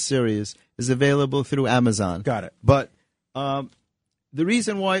happiness series is available through Amazon. Got it. But... the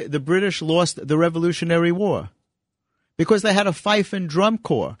reason why the British lost the Revolutionary War, because they had a fife and drum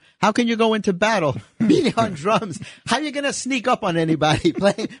corps. How can you go into battle beating on drums? How are you going to sneak up on anybody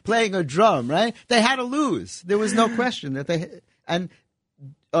playing a drum, right? They had to lose. There was no question that they... And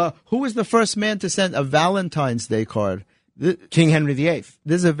who was the first man to send a Valentine's Day card? King Henry VIII.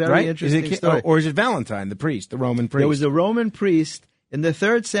 This is a very interesting story. Or is it Valentine, the priest, the Roman priest? There was a Roman priest in the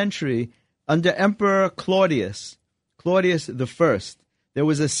 3rd century under Emperor Claudius I. There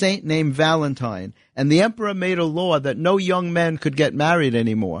was a saint named Valentine, and the emperor made a law that no young men could get married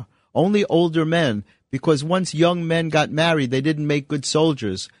anymore, only older men, because once young men got married, they didn't make good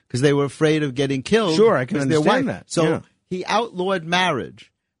soldiers because they were afraid of getting killed. Sure, I can understand that. So he outlawed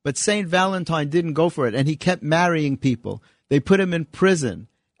marriage, but Saint Valentine didn't go for it, and he kept marrying people. They put him in prison,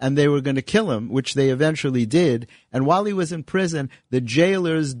 and they were going to kill him, which they eventually did. And while he was in prison, the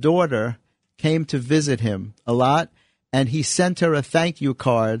jailer's daughter came to visit him a lot, and he sent her a thank you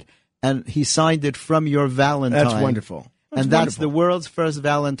card, and he signed it from your Valentine. That's wonderful. That's the world's first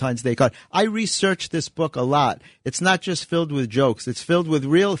Valentine's Day card. I researched this book a lot. It's not just filled with jokes. It's filled with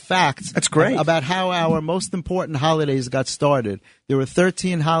real facts. That's great. About how our most important holidays got started. There were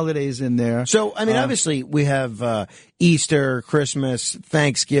 13 holidays in there. So, I mean, obviously, we have Easter, Christmas,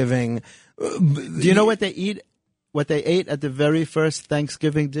 Thanksgiving. Do you know what they eat? What they ate at the very first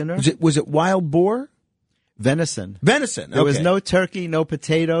Thanksgiving dinner? Was it wild boar? Venison. Venison. There was no turkey, no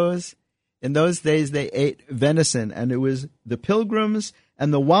potatoes. In those days, they ate venison, and it was the Pilgrims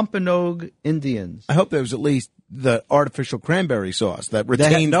and the Wampanoag Indians. I hope there was at least the artificial cranberry sauce that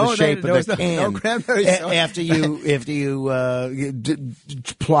retains the shape of the can no cranberry sauce. after you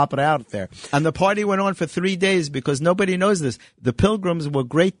plop it out there. And the party went on for 3 days because nobody knows this. The Pilgrims were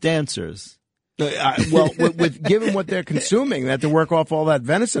great dancers. With given what they're consuming, that to work off all that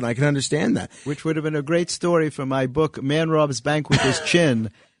venison, I can understand that. Which would have been a great story for my book, Man Robs Bank with His Chin,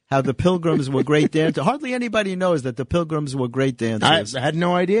 how the Pilgrims were great dancers. Hardly anybody knows that the Pilgrims were great dancers. I had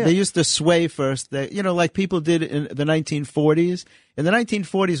no idea. They used to sway first, like people did in the 1940s. In the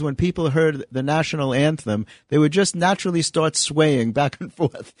 1940s, when people heard the national anthem, they would just naturally start swaying back and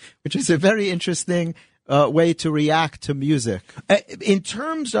forth, which is a very interesting way to react to music. In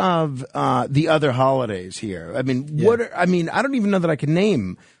terms of the other holidays here, I mean, I don't even know that I can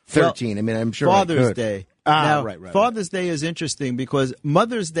name 13. I'm sure Father's Day. Now, right. Father's Day is interesting because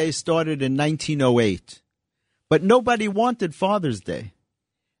Mother's Day started in 1908, but nobody wanted Father's Day.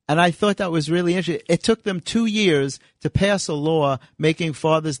 And I thought that was really interesting. It took them 2 years to pass a law making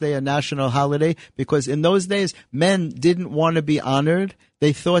Father's Day a national holiday because in those days, men didn't want to be honored.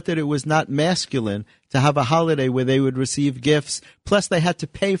 They thought that it was not masculine to have a holiday where they would receive gifts. Plus, they had to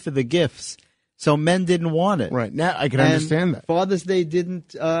pay for the gifts. So men didn't want it. Right. Now I can understand that. Father's Day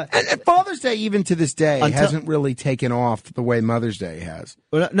didn't. And Father's Day, even to this day, hasn't really taken off the way Mother's Day has.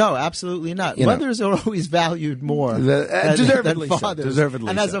 No, absolutely not. Mothers are always valued more deservedly than so. fathers.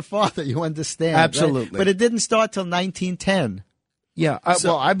 Deservedly and so. as a father, you understand. Absolutely. Right? But it didn't start till 1910. Yeah.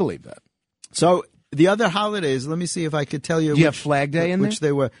 Well, I believe that. So the other holidays, let me see if I could tell you. Do you have Flag Day in which there?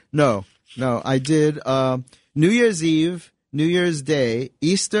 They were. No. I did New Year's Eve, New Year's Day,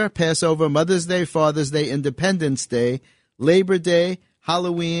 Easter, Passover, Mother's Day, Father's Day, Independence Day, Labor Day,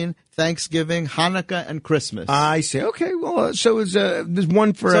 Halloween, Thanksgiving, Hanukkah, and Christmas. I see. Okay, well, so there's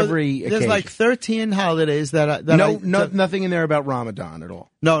one for every occasion. There's like 13 holidays nothing in there about Ramadan at all.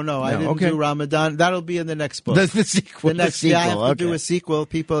 No, I didn't do Ramadan. That'll be in the next book. The sequel. I have to do a sequel.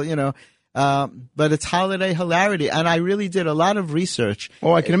 People, but it's holiday hilarity, and I really did a lot of research.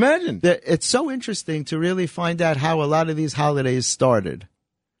 Oh, I can imagine. It's so interesting to really find out how a lot of these holidays started,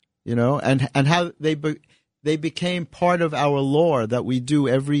 and how they became part of our lore that we do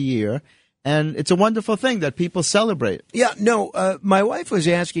every year. And it's a wonderful thing that people celebrate. Yeah, no, my wife was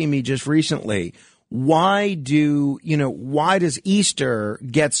asking me just recently, why does Easter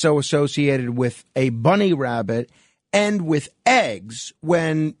get so associated with a bunny rabbit and with eggs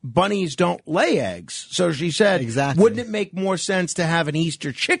when bunnies don't lay eggs? So she said, exactly. Wouldn't it make more sense to have an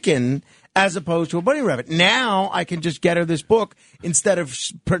Easter chicken as opposed to a bunny rabbit? Now I can just get her this book instead of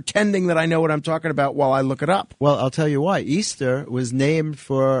pretending that I know what I'm talking about while I look it up. Well, I'll tell you why. Easter was named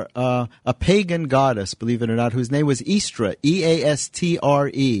for a pagan goddess, believe it or not, whose name was Eastre,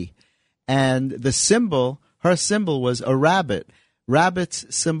 E-A-S-T-R-E. And her symbol was a rabbit. Rabbits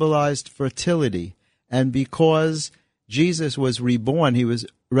symbolized fertility. And because Jesus was reborn, he was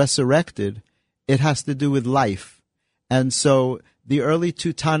resurrected, it has to do with life. And so the early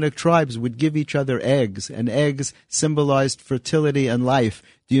Teutonic tribes would give each other eggs, and eggs symbolized fertility and life.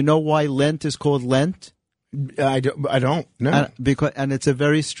 Do you know why Lent is called Lent? I don't. No. And it's a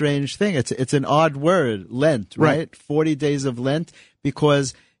very strange thing. It's an odd word, Lent, right? 40 days of Lent,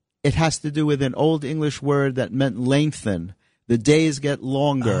 because it has to do with an Old English word that meant lengthen. The days get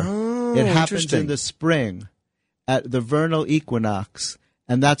longer. It happens in the spring at the vernal equinox,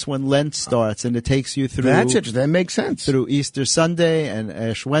 and that's when Lent starts, and it takes you through. That's interesting. That makes sense. Through Easter Sunday and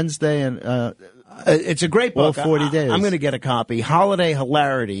Ash Wednesday, and it's a great book. All 40 days. I'm going to get a copy. Holiday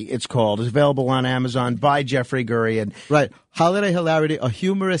Hilarity, it's called. It's available on Amazon by Jeffrey Gurian. Right. Holiday Hilarity, A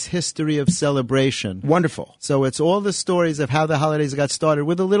Humorous History of Celebration. Wonderful. So it's all the stories of how the holidays got started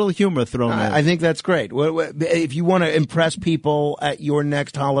with a little humor thrown in. I think that's great. If you want to impress people at your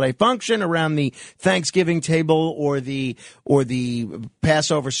next holiday function around the Thanksgiving table or the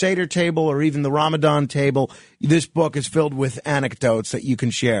Passover Seder table or even the Ramadan table, this book is filled with anecdotes that you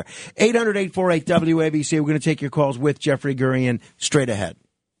can share. 800-848-WABC. We're going to take your calls with Jeffrey Gurian straight ahead.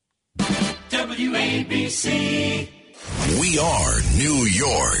 WABC. We are New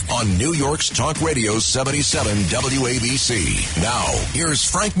York on New York's Talk Radio 77 WABC. Now, here's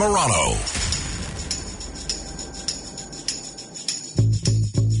Frank Morano.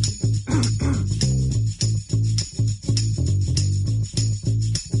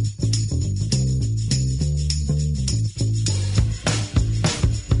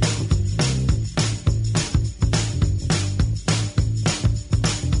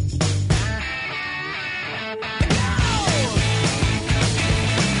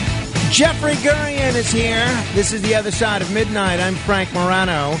 Jeffrey Gurian is here. This is The Other Side of Midnight. I'm Frank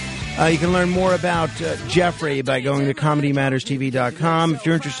Morano. You can learn more about Jeffrey by going to ComedyMattersTV.com. If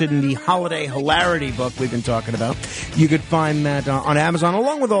you're interested in the Holiday Hilarity book we've been talking about, you could find that on Amazon,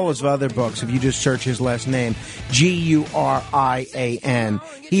 along with all his other books, if you just search his last name, Gurian.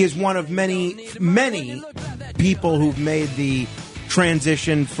 He is one of many, many people who've made the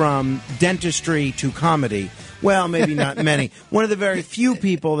transition from dentistry to comedy. Well, maybe not many. One of the very few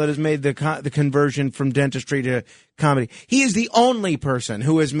people that has made the conversion from dentistry to comedy. He is the only person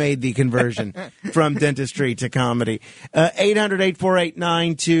who has made the conversion from dentistry to comedy.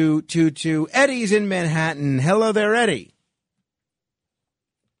 800-848-9222. Eddie's in Manhattan. Hello there, Eddie.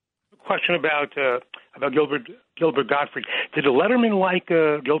 Question about Gilbert Gottfried. Did Letterman like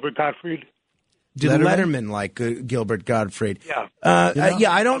Gilbert Gottfried? Did Letterman like Gilbert Gottfried? Yeah.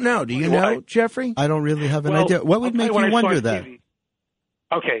 I don't know. Do you know, Jeffrey? I don't really have an idea. What would make you wonder that?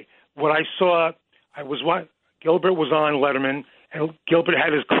 Okay. What I saw, Gilbert was on Letterman, and Gilbert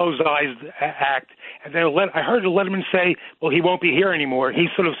had his closed eyes act, And then I heard Letterman say, well, he won't be here anymore. He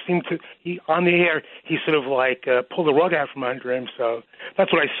sort of seemed to, on the air, he sort of like pulled the rug out from under him. So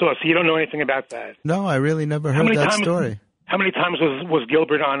that's what I saw. So you don't know anything about that. No, I really never heard that story. How many times was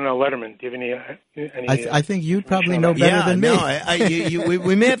Gilbert on Letterman? Do you have any I think you'd probably know better than me.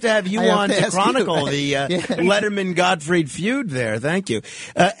 We may have to have you on to chronicle the Letterman Gottfried feud there. Thank you.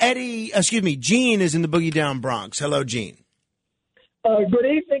 Gene is in the Boogie Down Bronx. Hello, Gene. Good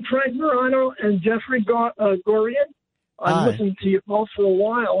evening, Frank Morano and Jeffrey Gurian. I've listened to you both for a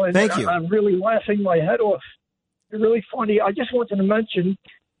while, and Thank you. I'm really laughing my head off. You're really funny. I just wanted to mention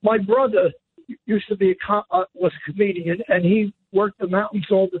my brother used to be was a comedian, and he worked the mountains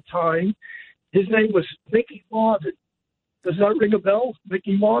all the time. His name was Mickey Marvin. Does that ring a bell,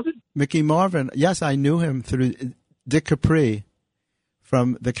 Mickey Marvin? Mickey Marvin. Yes, I knew him through Dick Capri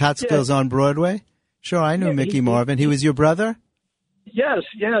from the Catskills on Broadway. Sure, I knew Mickey Marvin. He was your brother? Yes.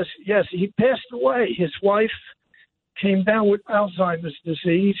 He passed away. His wife came down with Alzheimer's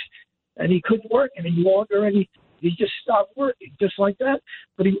disease, and he couldn't work any longer, and he just stopped working, just like that.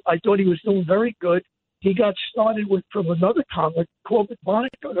 But I thought he was doing very good. He got started from another comic, Corbett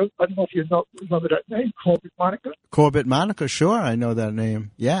Monica. I don't know if you remember that name, Corbett Monica. Corbett Monica, sure, I know that name.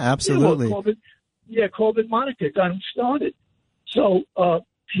 Yeah, absolutely. Corbett Monica got him started. So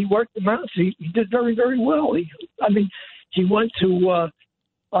he worked the mountains. He did very, very well. He went to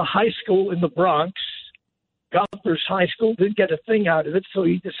a high school in the Bronx, Gompers High School, didn't get a thing out of it, so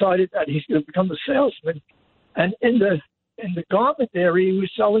he decided that he's going to become a salesman. And in the garment area, he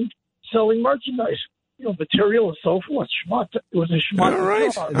was selling merchandise, material and so forth. It was a schmata. All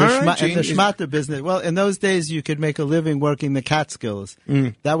right. The schmata business. Well, in those days, you could make a living working the Catskills.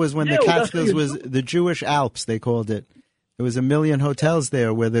 That was when the Catskills was the Jewish Alps, they called it. There was a million hotels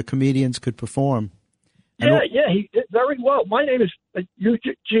there where the comedians could perform. Yeah, he did very well. My name is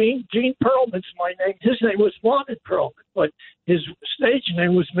Gene Perlman's my name. His name was Marvin Perlman, but his stage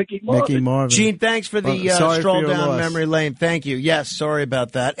name was Mickey Marvin. Gene, thanks for the stroll down memory lane. Thank you. Yes, sorry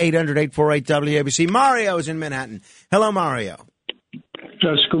about that. 800-848-WABC. Mario is in Manhattan. Hello, Mario.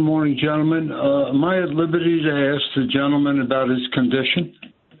 Yes, good morning, gentlemen. Am I at liberty to ask the gentleman about his condition?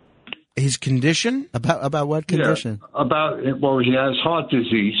 His condition? About what condition? Yeah, he has heart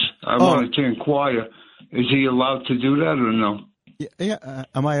disease. I wanted to inquire. Is he allowed to do that or no? Yeah.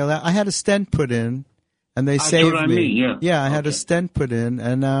 Am I allowed? I had a stent put in, and they saved me. Mean, yeah. I had a stent put in,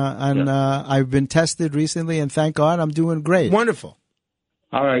 and I've been tested recently, and thank God I'm doing great. Wonderful.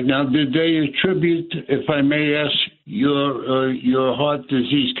 All right. Now, did they attribute, if I may ask, your heart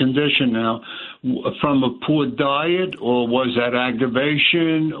disease condition now from a poor diet, or was that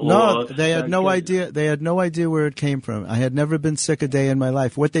aggravation? No, they had no idea. They had no idea where it came from. I had never been sick a day in my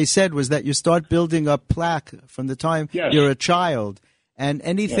life. What they said was that you start building up plaque from the time you're a child, and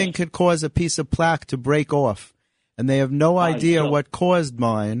anything could cause a piece of plaque to break off. And they have no idea what caused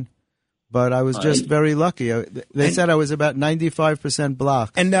mine. But I was just very lucky. They said I was about 95%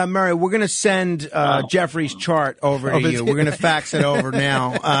 blocked. And, Murray, we're going to send Jeffrey's chart over to you. We're going to fax it over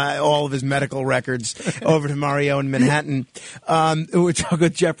now, all of his medical records over to Mario in Manhattan. We're talking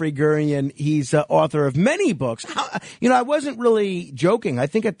with Jeffrey Gurian. He's author of many books. I wasn't really joking. I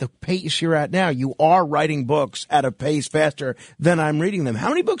think at the pace you're at now, you are writing books at a pace faster than I'm reading them. How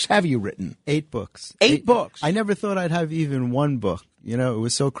many books have you written? 8 books. 8 books? I never thought I'd have even one book. It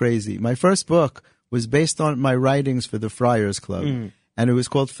was so crazy. My first book was based on my writings for the Friars Club, and it was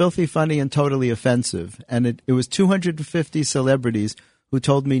called Filthy Funny and Totally Offensive. And it was 250 celebrities who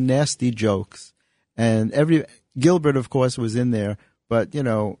told me nasty jokes. And Gilbert, of course, was in there. But,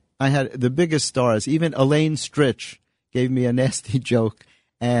 I had the biggest stars. Even Elaine Stritch gave me a nasty joke.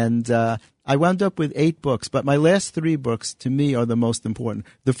 And I wound up with 8 books. But my last 3 books, to me, are the most important.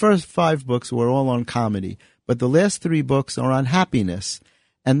 The first 5 books were all on comedy. But the last 3 books are on happiness.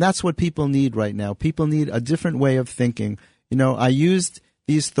 And that's what people need right now. People need a different way of thinking. I used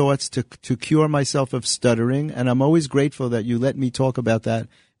these thoughts to cure myself of stuttering, and I'm always grateful that you let me talk about that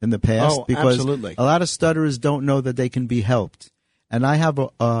in the past. Because absolutely. A lot of stutterers don't know that they can be helped. And I have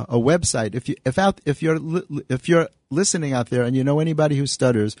a website. If you're listening out there and you know anybody who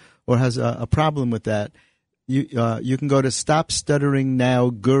stutters or has a problem with that, you can go to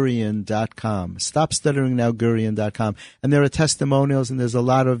StopStutteringNowGurian.com. StopStutteringNowGurian.com. And there are testimonials and there's a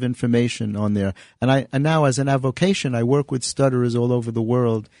lot of information on there. And now as an avocation, I work with stutterers all over the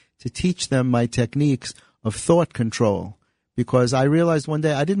world to teach them my techniques of thought control. Because I realized one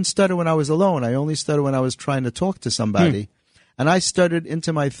day I didn't stutter when I was alone. I only stuttered when I was trying to talk to somebody. And I stuttered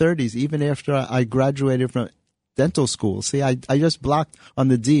into my 30s, even after I graduated from dental school. See, I just blocked on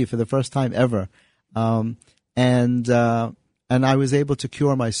the D for the first time ever. And and I was able to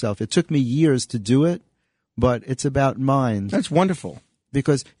cure myself. It took me years to do it, but it's about mind. That's wonderful.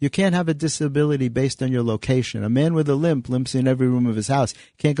 Because you can't have a disability based on your location. A man with a limp limps in every room of his house.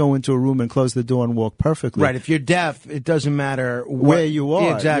 Can't go into a room and close the door and walk perfectly. Right. If you're deaf, it doesn't matter where you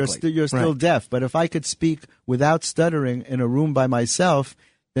are. Exactly. You're still deaf. But if I could speak without stuttering in a room by myself,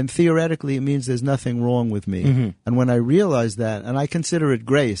 then theoretically it means there's nothing wrong with me. Mm-hmm. And when I realized that, and I consider it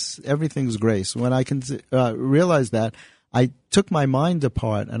grace, everything's grace. When I realized that, I took my mind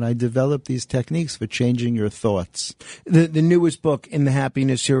apart and I developed these techniques for changing your thoughts. The newest book in the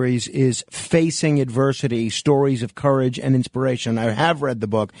Happiness series is Facing Adversity, Stories of Courage and Inspiration. I have read the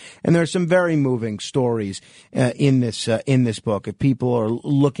book, and there are some very moving stories in this book. If people are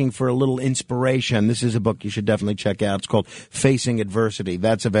looking for a little inspiration, this is a book you should definitely check out. It's called Facing Adversity.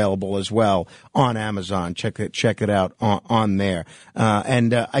 That's available as well on Amazon. Check it out on there.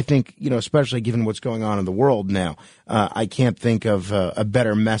 And I think, especially given what's going on in the world now, I can't think of a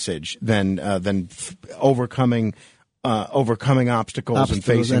better message than overcoming obstacles and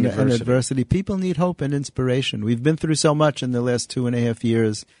facing adversity. People need hope and inspiration. We've been through so much in the last 2.5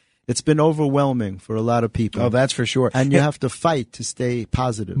 years. It's been overwhelming for a lot of people. Oh, that's for sure. And you have to fight to stay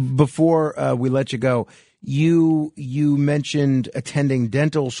positive. Before we let you go, you mentioned attending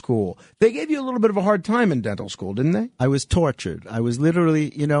dental school. They gave you a little bit of a hard time in dental school, didn't they? I was tortured. I was literally,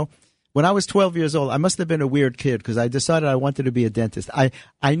 when I was 12 years old, I must have been a weird kid because I decided I wanted to be a dentist.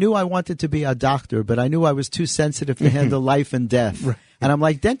 I knew I wanted to be a doctor, but I knew I was too sensitive to handle life and death. Right. And I'm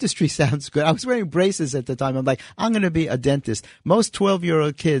like, dentistry sounds good. I was wearing braces at the time. I'm like, I'm going to be a dentist. Most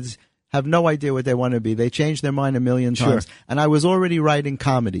 12-year-old kids have no idea what they want to be. They change their mind a million times. Sure. And I was already writing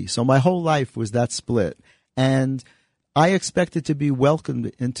comedy. So my whole life was that split. And I expected to be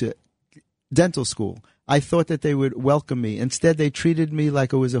welcomed into dental school. I thought that they would welcome me. Instead, they treated me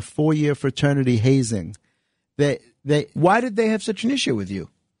like it was a 4-year fraternity hazing. Why did they have such an issue with you?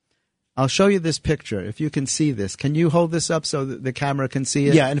 I'll show you this picture, if you can see this. Can you hold this up so that the camera can see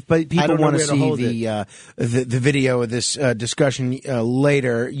it? Yeah, and if people want to see the video of this discussion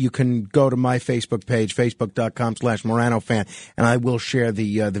later, you can go to my Facebook page, facebook.com/Morano fan, and I will share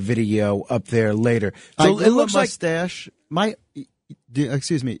the video up there later. So it looks like mustache.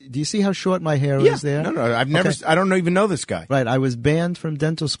 Excuse me. Do you see how short my hair is there? No. I've never. Okay. I don't even know this guy. Right. I was banned from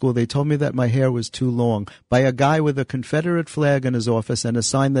dental school. They told me that my hair was too long by a guy with a Confederate flag in his office and a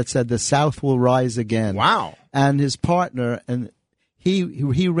sign that said "The South will rise again." Wow. And his partner, and he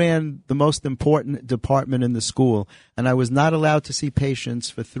ran the most important department in the school, and I was not allowed to see patients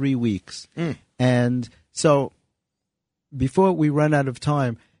for 3 weeks. And so, before we run out of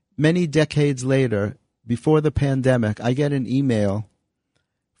time, many decades later, before the pandemic, I get an email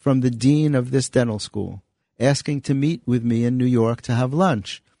from the dean of this dental school asking to meet with me in New York to have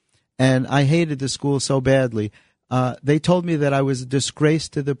lunch. And I hated the school so badly. They told me that I was a disgrace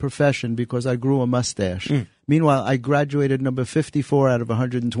to the profession because I grew a mustache. Meanwhile, I graduated number 54 out of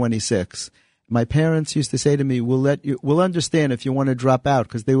 126. My parents used to say to me, we'll understand if you want to drop out,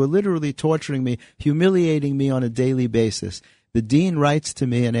 because they were literally torturing me, humiliating me on a daily basis. The dean writes to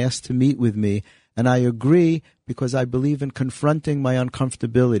me and asks to meet with me. And I agree because I believe in confronting my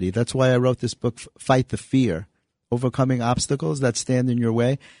uncomfortability. That's why I wrote this book, Fight the Fear, Overcoming Obstacles That Stand in Your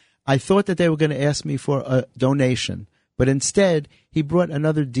Way. I thought that they were going to ask me for a donation, but instead he brought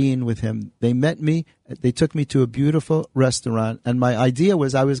another dean with him. They met me. They took me to a beautiful restaurant, and my idea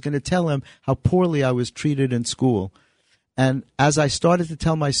was I was going to tell him how poorly I was treated in school. And as I started to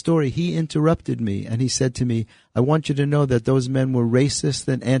tell my story, he interrupted me, and he said to me, I want you to know that those men were racist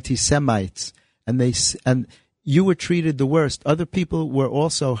and anti-Semites. And you were treated the worst. Other people were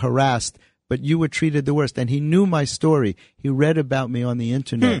also harassed, but you were treated the worst. And he knew my story. He read about me on the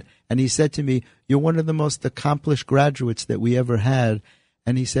internet. And he said to me, you're one of the most accomplished graduates that we ever had.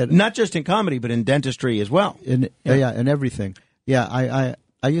 And he said, not just in comedy, but in dentistry as well. In everything. Yeah,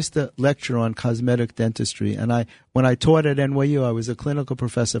 I used to lecture on cosmetic dentistry. And when I taught at NYU, I was a clinical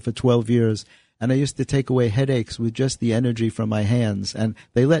professor for 12 years. And I used to take away headaches with just the energy from my hands. And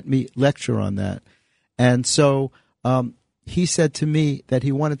they let me lecture on that. And so he said to me that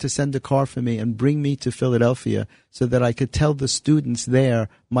he wanted to send a car for me and bring me to Philadelphia so that I could tell the students there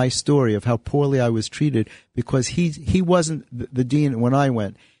my story of how poorly I was treated, because he wasn't the dean when I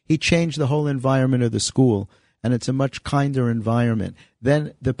went. He changed the whole environment of the school, and it's a much kinder environment.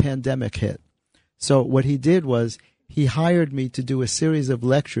 Then the pandemic hit. So what he did was, he hired me to do a series of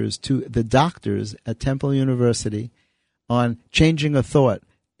lectures to the doctors at Temple University on changing a thought.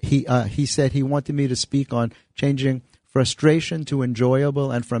 He said he wanted me to speak on changing frustration to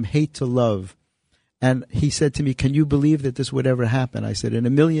enjoyable and from hate to love. And he said to me, can you believe that this would ever happen? I said, in a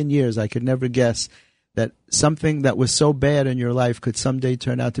million years, I could never guess that something that was so bad in your life could someday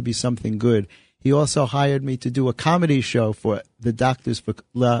turn out to be something good. He also hired me to do a comedy show for the doctors for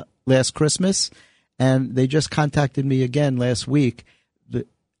last Christmas, and they just contacted me again last week.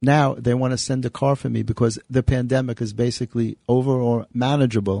 Now they want to send a car for me because the pandemic is basically over or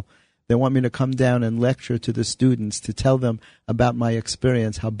manageable. They want me to come down and lecture to the students to tell them about my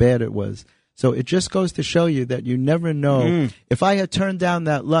experience, how bad it was. So it just goes to show you that you never know. If I had turned down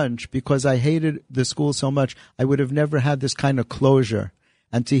that lunch because I hated the school so much, I would have never had this kind of closure.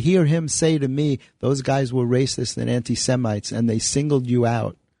 And to hear him say to me, those guys were racist and anti-Semites, and they singled you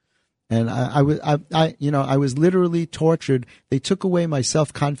out. And I was literally tortured. They took away my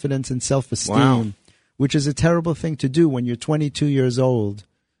self-confidence and self-esteem, which is a terrible thing to do when you're 22 years old,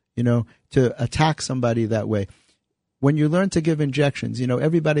 to attack somebody that way. When you learn to give injections,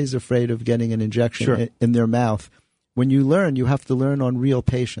 everybody's afraid of getting an injection in their mouth. When you learn, you have to learn on real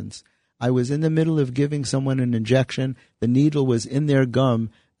patients. I was in the middle of giving someone an injection. The needle was in their gum,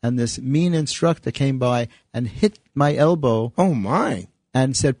 and this mean instructor came by and hit my elbow. Oh, my.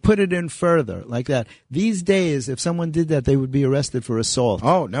 And said, put it in further, like that. These days, if someone did that, they would be arrested for assault.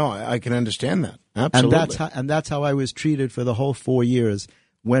 Oh, no, I can understand that. Absolutely. And that's how I was treated for the whole 4 years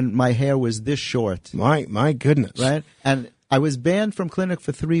when my hair was this short. My goodness. Right? And I was banned from clinic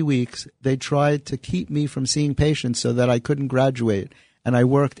for 3 weeks. They tried to keep me from seeing patients so that I couldn't graduate. And I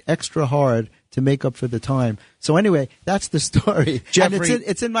worked extra hard to make up for the time. So anyway, that's the story. Jeffrey, and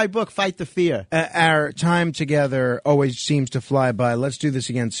it's in my book, Fight the Fear. Our time together always seems to fly by. Let's do this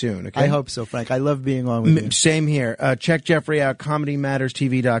again soon, okay? I hope so, Frank. I love being on with you. Same here. Check Jeffrey out,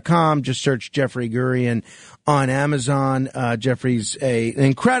 ComedyMattersTV.com. Just search Jeffrey Gurian on Amazon. Jeffrey's an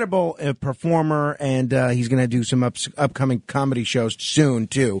incredible performer, and he's going to do some upcoming comedy shows soon,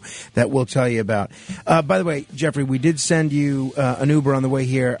 too, that we'll tell you about. By the way, Jeffrey, we did send you an Uber on the way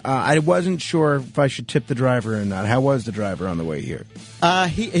here. I wasn't sure if I should tip the driver or not. How was the driver on the way here?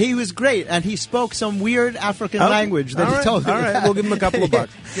 He was great, and he spoke some weird African language that he told me. All right, we'll give him a couple of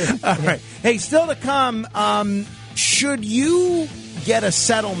bucks. All right. Hey, still to come, should you get a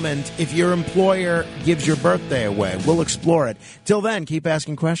settlement if your employer gives your birthday away? We'll explore it. Till then, keep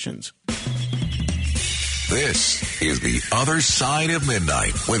asking questions. This is The Other Side of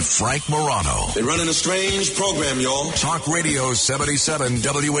Midnight with Frank Morano. They're running a strange program, y'all. Talk Radio 77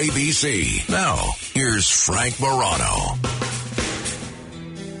 WABC. Now, here's Frank Morano.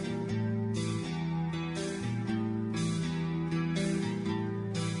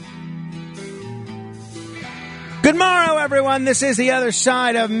 Good morrow, everyone. This is The Other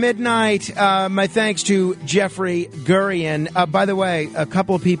Side of Midnight. My thanks to Jeffrey Gurian. By the way, a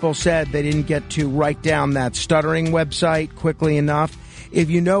couple of people said they didn't get to write down that stuttering website quickly enough. If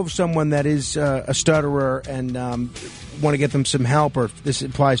you know someone that is a stutterer and want to get them some help, or if this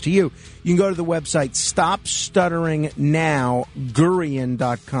applies to you, you can go to the website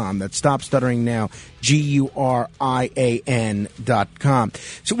StopStutteringNow.Gurian.com. That's StopStutteringNow, Gurian.com.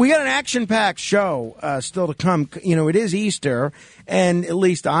 So we got an action-packed show still to come. It is Easter, and at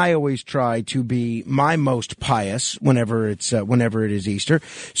least I always try to be my most pious whenever it is Easter.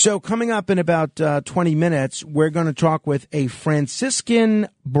 So coming up in about 20 minutes, we're going to talk with a Franciscan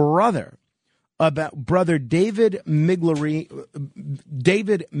brother about Brother David Migliorino.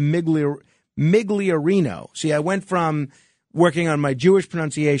 See, I went from working on my Jewish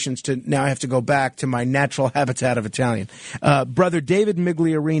pronunciations to now I have to go back to my natural habitat of Italian. Brother David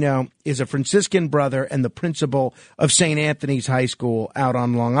Migliorino is a Franciscan brother and the principal of St. Anthony's High School out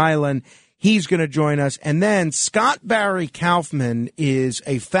on Long Island. He's going to join us. And then Scott Barry Kaufman is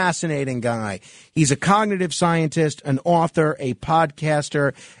a fascinating guy. He's a cognitive scientist, an author, a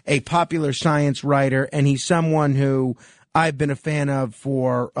podcaster, a popular science writer, and he's someone who I've been a fan of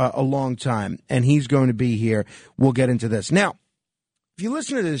for a long time. And he's going to be here. We'll get into this. Now, if you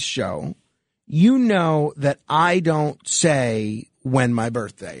listen to this show, you know that I don't say when my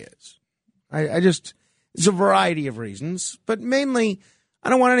birthday is. It's a variety of reasons, but mainly I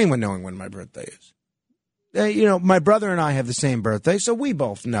don't want anyone knowing when my birthday is. My brother and I have the same birthday, so we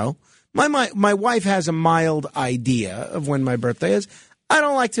both know. My wife has a mild idea of when my birthday is. I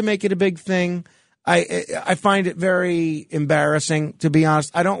don't like to make it a big thing. I find it very embarrassing, to be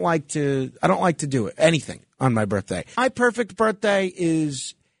honest. I don't like to do anything on my birthday. My perfect birthday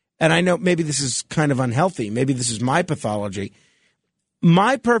is, and I know maybe this is kind of unhealthy. Maybe this is my pathology.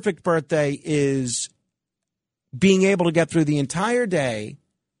 My perfect birthday is being able to get through the entire day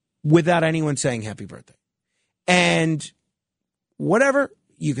without anyone saying happy birthday. And whatever,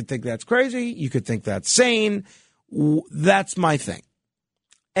 you could think that's crazy. You could think that's sane. That's my thing.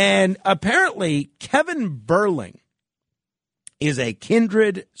 And apparently Kevin Burling is a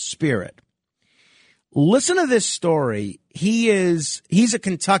kindred spirit. Listen to this story. He's a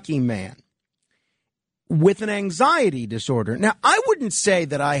Kentucky man with an anxiety disorder. Now, I wouldn't say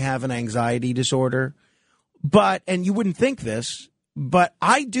that I have an anxiety disorder, and you wouldn't think this, but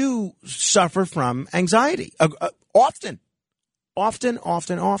I do suffer from anxiety often.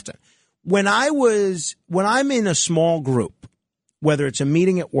 When I'm in a small group, whether it's a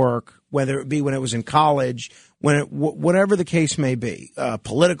meeting at work, whether it be when it was in college, whatever the case may be,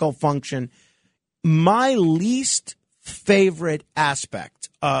 political function, my least favorite aspect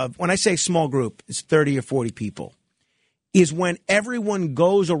of, when I say small group, it's 30 or 40 people, is when everyone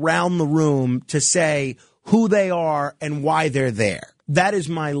goes around the room to say who they are and why they're there. That is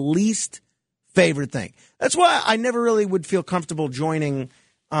my least favorite thing. That's why I never really would feel comfortable joining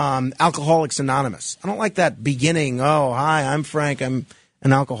Alcoholics Anonymous. I don't like that beginning, oh, hi, I'm Frank, I'm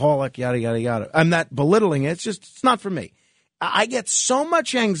an alcoholic, yada, yada, yada. I'm not belittling it. It's not for me. I get so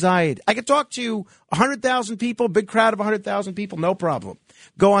much anxiety. I could talk to 100,000 people, big crowd of 100,000 people, no problem.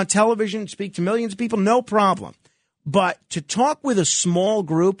 Go on television, speak to millions of people, no problem. But to talk with a small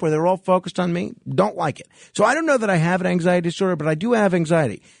group where they're all focused on me, don't like it. So I don't know that I have an anxiety disorder, but I do have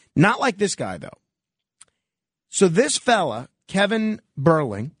anxiety. Not like this guy, though. So this fella, Kevin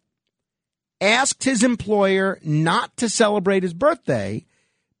Burling, asked his employer not to celebrate his birthday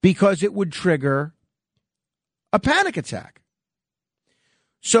because it would trigger a panic attack.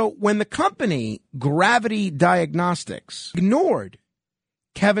 So when the company, Gravity Diagnostics, ignored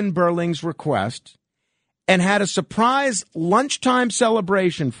Kevin Burling's request and had a surprise lunchtime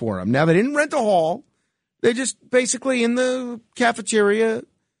celebration for him. Now, they didn't rent a hall. They just basically in the cafeteria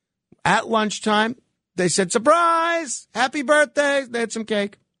at lunchtime, they said, surprise, happy birthday. They had some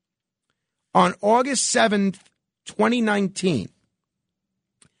cake. On August 7th, 2019,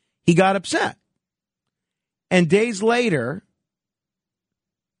 he got upset. And days later,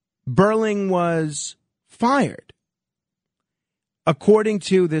 Burling was fired, according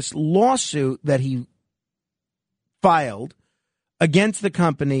to this lawsuit that he filed against the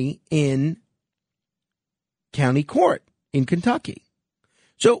company in county court in Kentucky.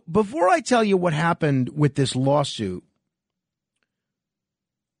 So before I tell you what happened with this lawsuit,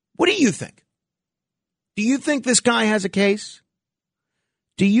 what do you think? Do you think this guy has a case?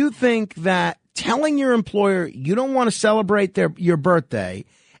 Do you think that telling your employer you don't want to celebrate your birthday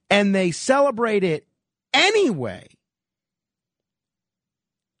and they celebrate it anyway,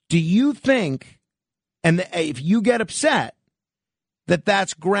 do you think, and if you get upset, that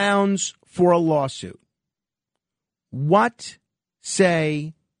that's grounds for a lawsuit? What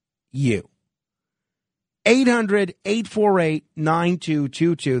say you?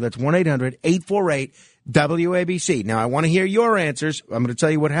 800-848-9222. That's 1-800-848-WABC. Now, I want to hear your answers. I'm going to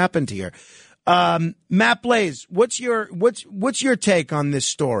tell you what happened here. Matt Blaze, what's your take on this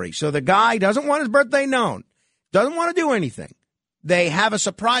story? So the guy doesn't want his birthday known, doesn't want to do anything. They have a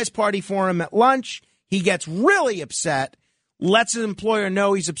surprise party for him at lunch. He gets really upset, lets his employer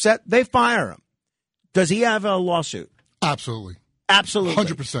know he's upset. They fire him. Does he have a lawsuit? Absolutely.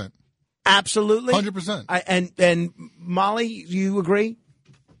 100%. Absolutely. 100%. And Molly, you agree?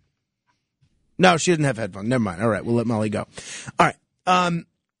 No, she didn't have headphones. Never mind. All right, we'll let Molly go. All right.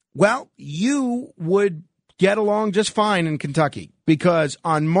 Well, you would get along just fine in Kentucky because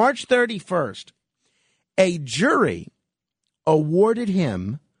on March 31st, a jury awarded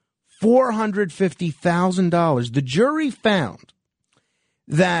him $450,000. The jury found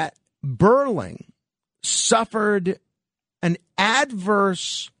that Burling suffered an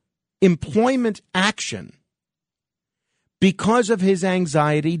adverse employment action because of his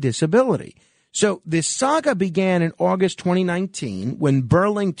anxiety disability. So this saga began in August 2019 when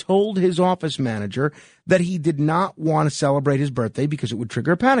Burling told his office manager that he did not want to celebrate his birthday because it would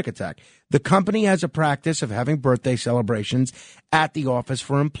trigger a panic attack. The company has a practice of having birthday celebrations at the office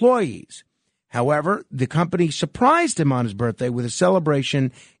for employees. However, the company surprised him on his birthday with a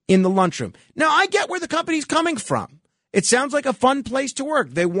celebration in the lunchroom. Now, I get where the company's coming from. It sounds like a fun place to work.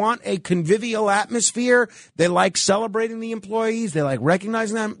 They want a convivial atmosphere. They like celebrating the employees. They like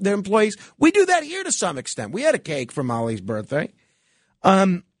recognizing their employees. We do that here to some extent. We had a cake for Molly's birthday.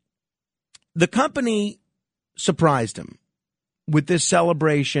 The company surprised him with this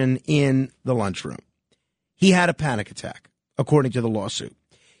celebration in the lunchroom. He had a panic attack, according to the lawsuit.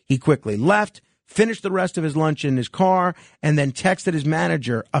 He quickly left, finished the rest of his lunch in his car, and then texted his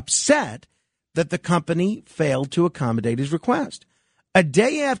manager, upset that the company failed to accommodate his request. A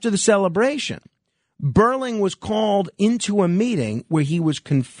day after the celebration, Burling was called into a meeting where he was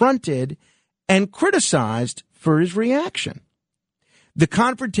confronted and criticized for his reaction. The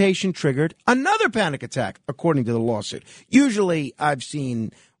confrontation triggered another panic attack, according to the lawsuit. Usually, I've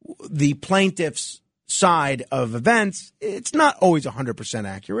seen the plaintiffs side of events, it's not always 100%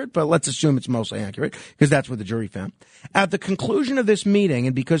 accurate, but let's assume it's mostly accurate because that's what the jury found. At the conclusion of this meeting,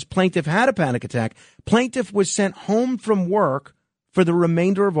 and because plaintiff had a panic attack, plaintiff was sent home from work for the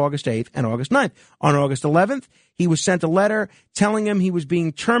remainder of August 8th and August 9th. On August 11th, he was sent a letter telling him he was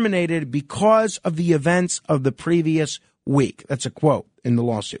being terminated because of the events of the previous week. That's a quote in the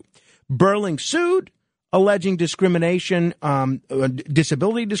lawsuit. Burling sued, alleging discrimination,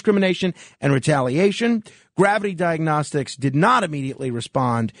 disability discrimination and retaliation. Gravity Diagnostics did not immediately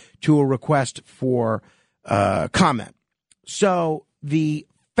respond to a request for comment. So the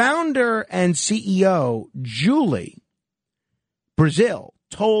founder and CEO, Julie Brazil,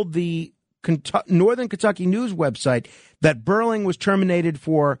 told the Northern Kentucky News website that Burling was terminated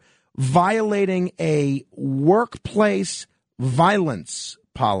for violating a workplace violence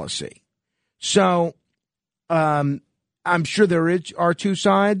policy. So I'm sure there are two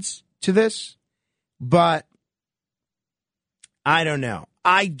sides to this, but I don't know.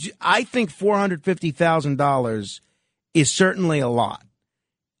 I think $450,000 is certainly a lot.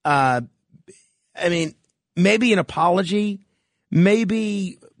 I mean, maybe an apology,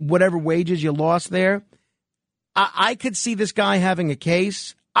 maybe whatever wages you lost there. I could see this guy having a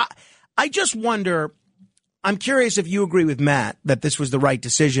case. I just wonder, I'm curious if you agree with Matt that this was the right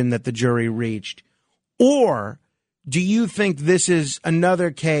decision that the jury reached, or do you think this is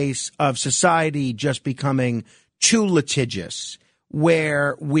another case of society just becoming too litigious,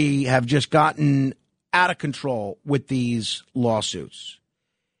 where we have just gotten out of control with these lawsuits?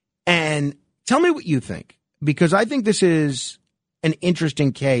 And tell me what you think, because I think this is an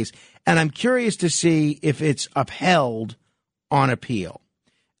interesting case, and I'm curious to see if it's upheld on appeal.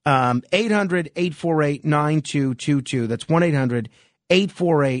 800-848-9222. That's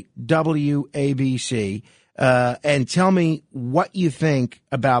 1-800-848-WABC. And tell me what you think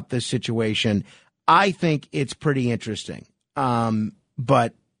about this situation. I think it's pretty interesting.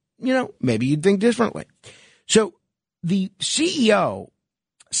 But, maybe you'd think differently. So the CEO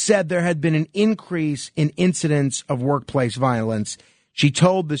said there had been an increase in incidents of workplace violence. She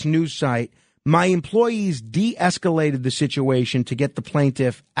told this news site, "My employees de-escalated the situation to get the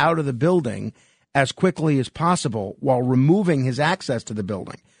plaintiff out of the building as quickly as possible while removing his access to the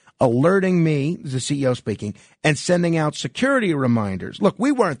building, alerting me," the CEO speaking, "and sending out security reminders." Look,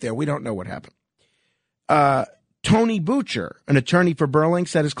 we weren't there. We don't know what happened. Tony Butcher, an attorney for Burling,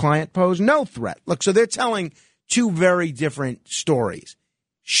 said his client posed no threat. Look, so they're telling two very different stories.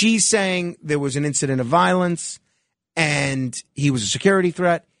 She's saying there was an incident of violence and he was a security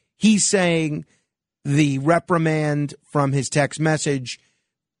threat. He's saying the reprimand from his text message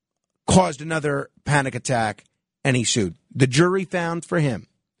caused another panic attack and he sued. The jury found for him.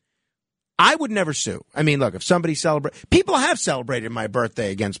 I would never sue. I mean, look, if somebody people have celebrated my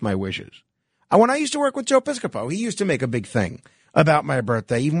birthday against my wishes. When I used to work with Joe Piscopo, he used to make a big thing about my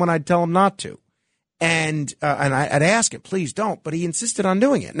birthday, even when I'd tell him not to. And I'd ask him, please don't, but he insisted on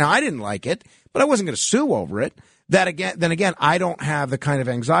doing it. Now, I didn't like it, but I wasn't going to sue over it. Then again, I don't have the kind of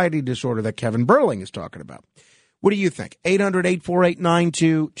anxiety disorder that Kevin Burling is talking about. What do you think?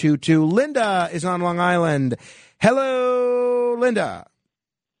 800-848-9222. Linda is on Long Island. Hello, Linda.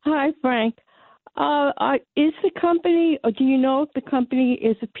 Hi, Frank. Is the company, or do you know if the company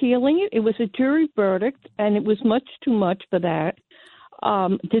is appealing it? It was a jury verdict, and it was much too much for that.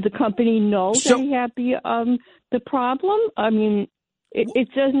 Did the company know that he had the problem? I mean, it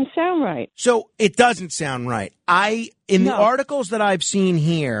doesn't sound right. So it doesn't sound right. The articles that I've seen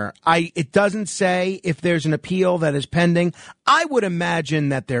here, it doesn't say if there's an appeal that is pending. I would imagine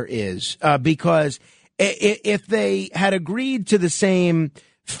that there is, because if they had agreed to the same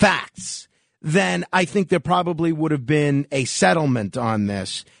facts, then I think there probably would have been a settlement on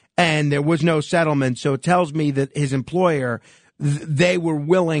this, and there was no settlement. So it tells me that his employer, they were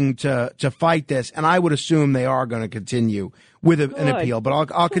willing to fight this, and I would assume they are going to continue with an appeal.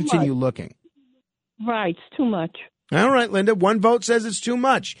 But I'll continue looking. Right, it's too much. All right, Linda. One vote says it's too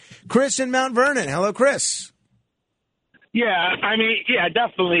much. Chris in Mount Vernon. Hello, Chris. Yeah,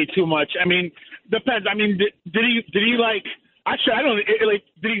 definitely too much. I mean, depends. I mean, did he like? Actually, I don't.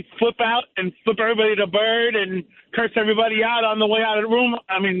 Did he flip out and flip everybody to bird and curse everybody out on the way out of the room?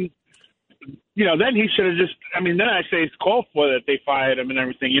 I mean, then he should have just. I mean, then I say it's called for that they fired him and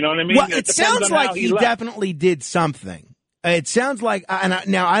everything. You know what I mean? Well, it sounds like he definitely did something. It sounds like,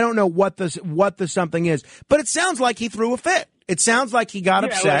 now I don't know what the something is, but it sounds like he threw a fit. It sounds like he got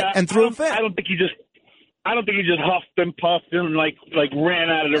upset and threw a fit. I don't think he just huffed and puffed and like ran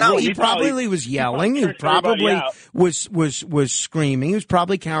out of the room. No, he probably was yelling. He probably was screaming. He was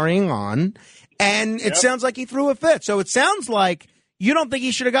probably carrying on, and it sounds like he threw a fit. So it sounds like you don't think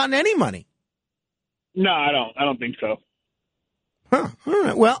he should have gotten any money. No, I don't. I don't think so. Huh. All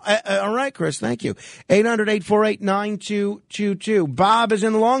right. Well, all right, Chris. Thank you. 800-848-9222. Bob is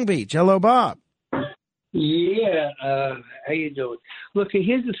in Long Beach. Hello, Bob. Yeah, how you doing? Look,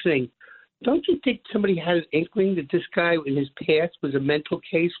 here's the thing. Don't you think somebody had an inkling that this guy in his past was a mental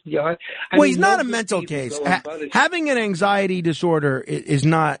case? Well, he's not a mental case. Having an anxiety disorder is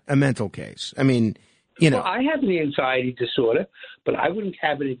not a mental case. I mean, you know. Well, I have an anxiety disorder, but I wouldn't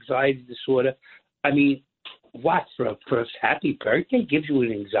have an anxiety disorder. I mean, what, for a happy birthday gives you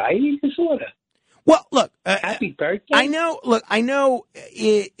an anxiety disorder? Well, look, happy birthday. I know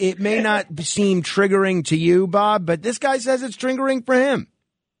it may not seem triggering to you, Bob, but this guy says it's triggering for him.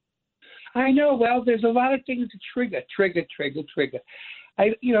 I know. Well, there's a lot of things that trigger.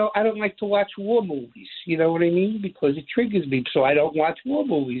 I don't like to watch war movies. You know what I mean? Because it triggers me, so I don't watch war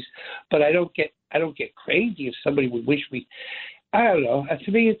movies. But I don't get crazy if somebody would wish me. I don't know.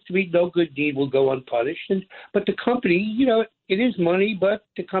 To me, no good deed will go unpunished. But the company, it is money, but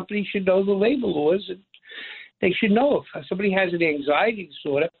the company should know the labor laws, and they should know if somebody has an anxiety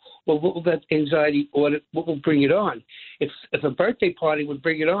disorder. Well, what will that anxiety order? What will bring it on? If a birthday party would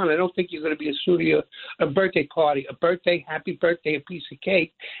bring it on, I don't think you're going to be assuming a birthday party, a birthday, happy birthday, a piece of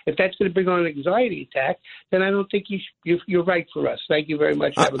cake. If that's going to bring on an anxiety attack, then I don't think you're right for us. Thank you very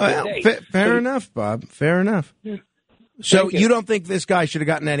much. Have a good day. Fair enough, Bob. Fair enough. Yeah. So you don't think this guy should have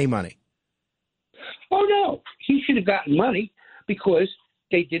gotten any money? Oh no, he should have gotten money because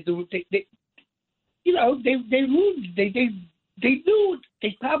they did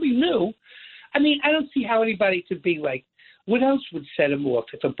they probably knew. I mean, I don't see how anybody could be like, what else would set him off?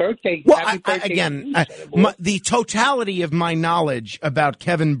 If a birthday, happy birthday, the totality of my knowledge about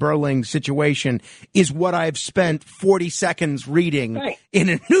Kevin Burling's situation is what I've spent 40 seconds reading in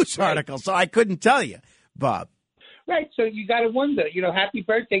a news article, so I couldn't tell you, Bob. Right, so you got to wonder, happy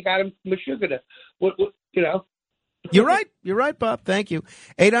birthday got him Meshuggah. What. You're right, Bob. Thank you.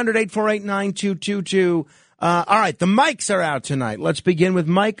 800-848-9222. All right, the mics are out tonight. Let's begin with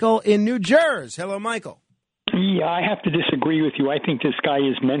Michael in New Jersey. Hello, Michael. Yeah, I have to disagree with you. I think this guy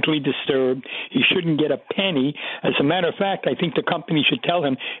is mentally disturbed. He shouldn't get a penny. As a matter of fact, I think the company should tell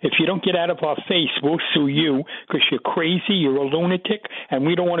him, if you don't get out of our face, we'll sue you because you're crazy, you're a lunatic, and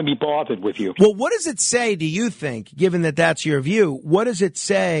we don't want to be bothered with you. Well, what does it say, do you think, given that that's your view, what does it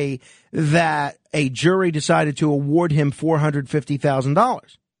say that a jury decided to award him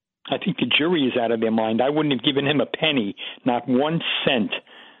 $450,000? I think the jury is out of their mind. I wouldn't have given him a penny, not 1 cent.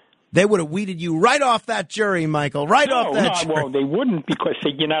 They would have weeded you right off that jury, Michael, jury. Well, they wouldn't because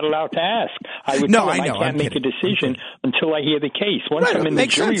you're not allowed to ask. I would tell them I can't make a decision until I hear the case. Once I'm in the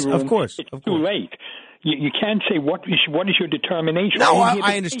jury room, of course. It's too late. You can't say, what is your determination? No,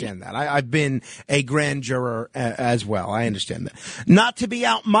 I understand that. I've been a grand juror as well. I understand that. Not to be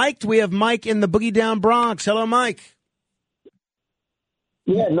out-mic'd, we have Mike in the Boogie Down Bronx. Hello, Mike.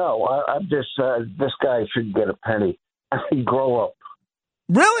 Yeah, no, I'm just, this guy shouldn't get a penny. He grow up.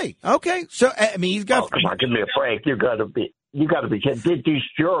 Really? Okay. So, I mean, he's got... Oh, come on, give me a break. You got to be kidding. These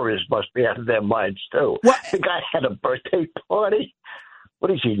jurors must be out of their minds, too. What? The guy had a birthday party.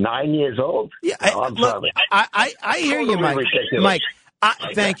 What is he, 9 years old? Yeah, I'm sorry. I hear you, Mike. Ridiculous. Mike,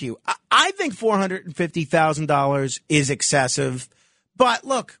 thank you. I think $450,000 is excessive. But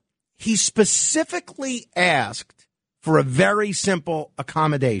look, he specifically asked for a very simple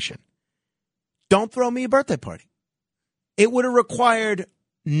accommodation. Don't throw me a birthday party. It would have required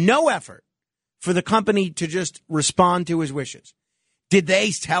no effort for the company to just respond to his wishes. Did they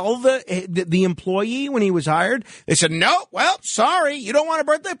tell the employee when he was hired? They said, no, well, sorry, you don't want a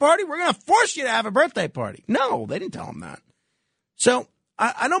birthday party? We're going to force you to have a birthday party. No, they didn't tell him that. So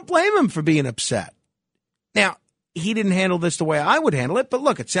I don't blame him for being upset. Now, he didn't handle this the way I would handle it, but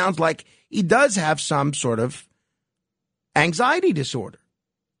look, it sounds like he does have some sort of anxiety disorder.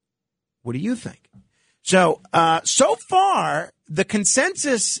 What do you think? So, so far, the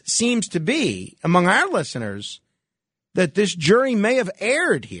consensus seems to be, among our listeners, that this jury may have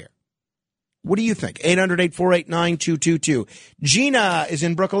erred here. What do you think? 800-848-9222. Gina is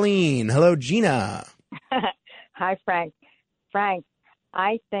in Brooklyn. Hello, Gina. Hi, Frank. Frank,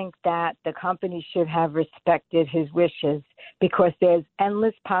 I think that the company should have respected his wishes because there's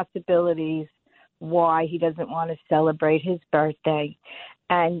endless possibilities why he doesn't want to celebrate his birthday.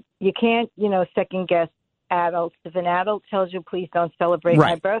 And you can't, second guess adults. If an adult tells you, please don't celebrate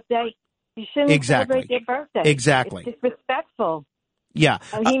my birthday, you shouldn't celebrate their birthday. Exactly. It's disrespectful. Yeah.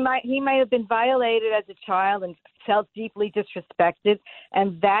 And he might have been violated as a child and felt deeply disrespected.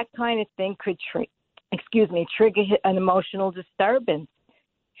 And that kind of thing could trigger an emotional disturbance.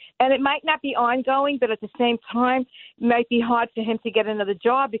 And it might not be ongoing, but at the same time, it might be hard for him to get another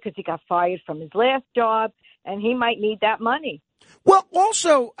job because he got fired from his last job, and he might need that money. Well,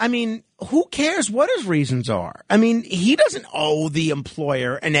 also, I mean, who cares what his reasons are? I mean, he doesn't owe the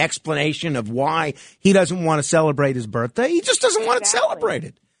employer an explanation of why he doesn't want to celebrate his birthday. He just doesn't want it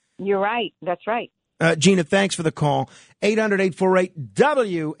celebrated. You're right. That's right. Gina, thanks for the call.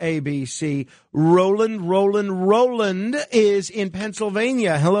 800-848-WABC. Roland is in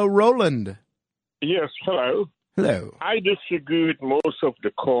Pennsylvania. Hello, Roland. Yes, hello. Hello. I disagree with most of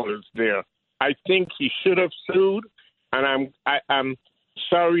the callers there. I think he should have sued, and I'm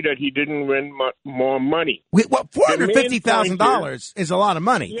sorry that he didn't win more money. Well, $450,000 is a lot of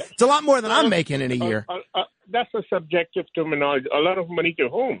money. Yeah. It's a lot more than I'm making in a year. That's a subjective terminology. A lot of money to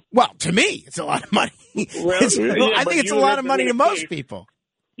whom? Well, to me, it's a lot of money. Well, I think it's a lot of money to most people.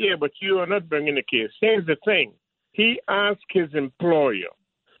 Yeah, but you are not bringing the case. Here's the thing. He asked his employer,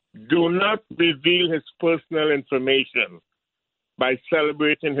 do not reveal his personal information by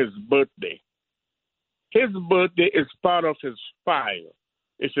celebrating his birthday. His birthday is part of his file.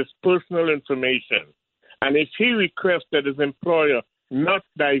 It's his personal information. And if he requests that his employer not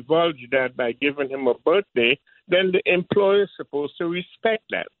divulge that by giving him a birthday, then the employer is supposed to respect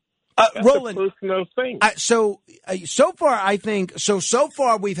that. That's Roland, a personal thing. So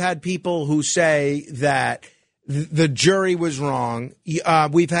far we've had people who say that the jury was wrong.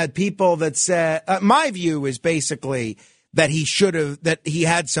 We've had people that said, my view is basically that he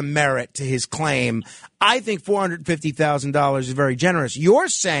had some merit to his claim. I think $450,000 is very generous. You're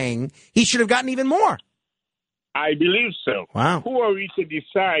saying he should have gotten even more. I believe so. Wow. Who are we to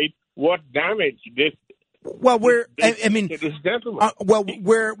decide what damage this? Well, we're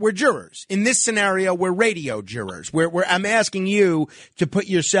jurors. In this scenario, we're radio jurors. I'm asking you to put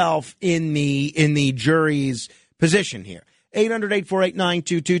yourself in the jury's position here.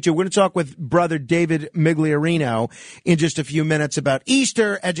 800-848-9222. We're going to talk with Brother David Migliorino in just a few minutes about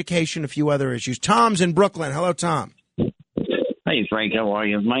Easter, education, a few other issues. Tom's in Brooklyn. Hello, Tom. Hey, Frank. How are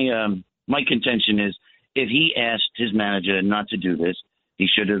you? My contention is if he asked his manager not to do this, they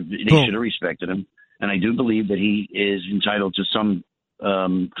should have respected him. And I do believe that he is entitled to some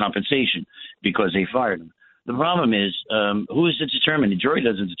compensation because they fired him. The problem is, who is to determine? The jury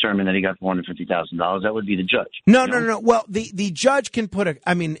doesn't determine that he got $450,000. That would be the judge. No. Well, the judge can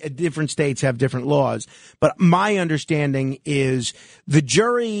different states have different laws, but my understanding is the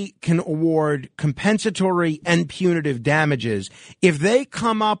jury can award compensatory and punitive damages. If they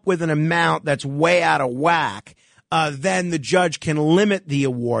come up with an amount that's way out of whack, then the judge can limit the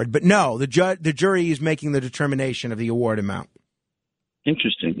award. But no, the jury is making the determination of the award amount.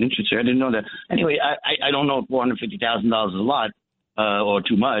 Interesting. I didn't know that. Anyway, I don't know if $450,000 is a lot or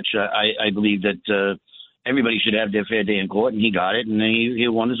too much. I believe that everybody should have their fair day in court, and he got it, and he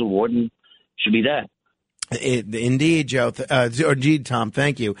won his award, and should be that. Indeed, Joe. Indeed, Tom.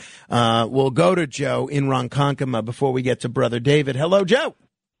 Thank you. We'll go to Joe in Ronkonkoma before we get to Brother David. Hello, Joe.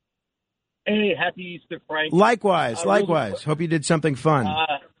 Hey, happy Easter, Frank. Likewise. Hope you did something fun.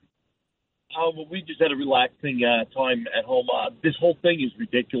 We just had a relaxing time at home. This whole thing is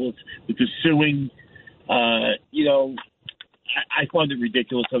ridiculous with the suing. I find it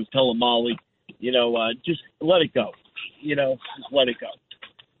ridiculous. I was telling Molly, just let it go. Just let it go.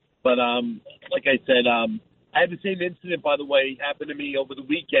 But like I said, I had the same incident, by the way, happened to me over the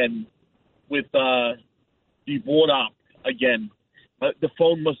weekend with the board op again. The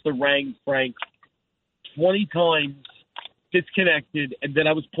phone must have rang, Frank, 20 times, disconnected, and then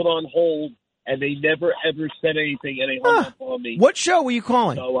I was put on hold. And they never, ever said anything, and they hung up on me. What show were you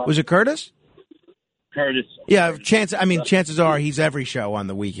calling? So, was it Curtis? Curtis. Yeah, chances are he's every show on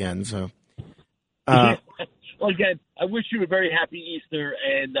the weekend. So, well, again, I wish you a very happy Easter,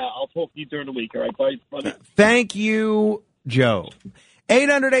 and I'll talk to you during the week. All right, bye, buddy. Thank you, Joe.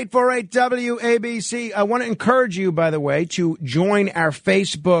 800-848-WABC. I want to encourage you, by the way, to join our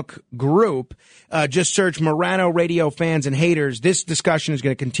Facebook group. Just search Morano Radio Fans and Haters. This discussion is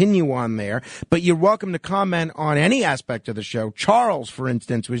going to continue on there, but you're welcome to comment on any aspect of the show. Charles, for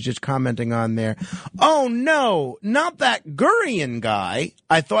instance, was just commenting on there. Oh, no, not that Gurian guy,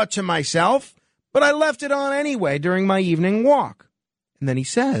 I thought to myself, but I left it on anyway during my evening walk. And then he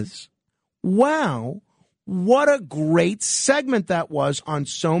says, wow. What a great segment that was on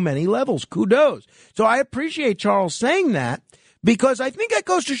so many levels. Kudos. So I appreciate Charles saying that because I think that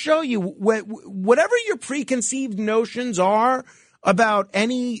goes to show you whatever your preconceived notions are about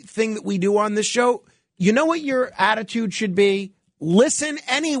anything that we do on this show, you know what your attitude should be? Listen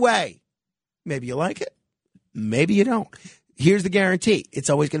anyway. Maybe you like it. Maybe you don't. here's the guarantee. It's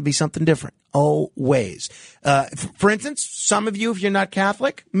always going to be something different. Always. For instance, some of you, if you're not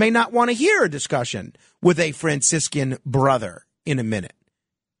Catholic, may not want to hear a discussion with a Franciscan brother in a minute.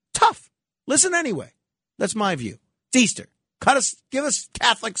 Tough. Listen anyway. That's my view. It's Easter. Give us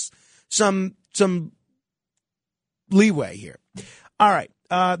Catholics some leeway here. All right.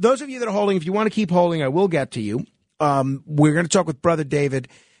 Those of you that are holding, if you want to keep holding, I will get to you. We're going to talk with Brother David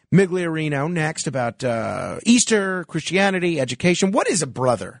Migliorino next about Easter, Christianity, education. What is a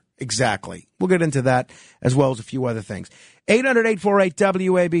brother exactly? We'll get into that as well as a few other things.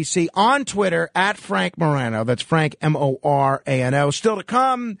 800-848-WABC on Twitter at Frank Morano. That's Frank Morano. Still to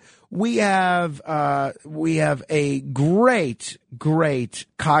come, we have a great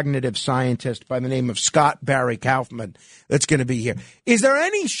cognitive scientist by the name of Scott Barry Kaufman that's going to be here. Is there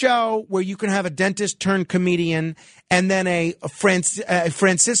any show where you can have a dentist turned comedian and then a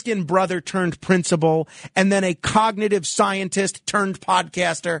Franciscan brother turned principal and then a cognitive scientist turned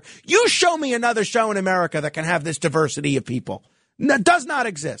podcaster? You show me another show in America that can have this diversity of people. No, it does not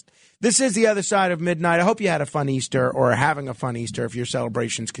exist. This is The Other Side of Midnight. I hope you had a fun Easter or are having a fun Easter if your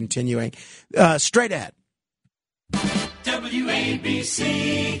celebration's continuing. Straight ahead.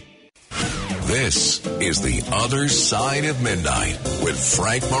 WABC. This is The Other Side of Midnight with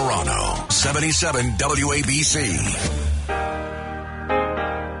Frank Morano, 77 WABC.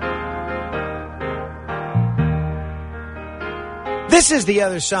 This is The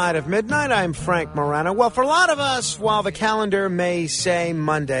Other Side of Midnight. I'm Frank Morano. Well, for a lot of us, while the calendar may say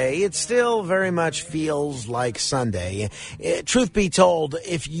Monday, it still very much feels like Sunday. Truth be told,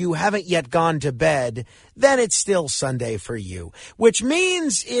 if you haven't yet gone to bed, then it's still Sunday for you, which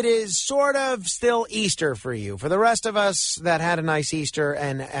means it is sort of still Easter for you. For the rest of us that had a nice Easter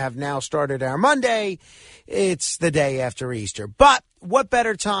and have now started our Monday, it's the day after Easter. But what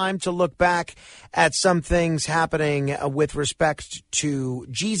better time to look back at some things happening with respect to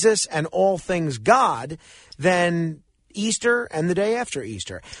Jesus and all things God than Easter and the day after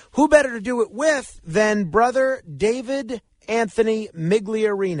Easter? Who better to do it with than Brother David Anthony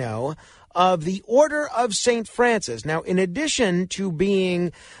Migliorino of the Order of St. Francis. Now, in addition to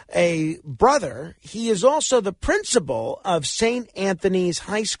being a brother, he is also the principal of St. Anthony's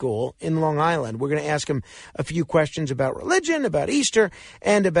High School in Long Island. We're going to ask him a few questions about religion, about Easter,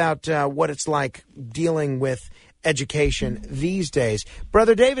 and about what it's like dealing with education these days.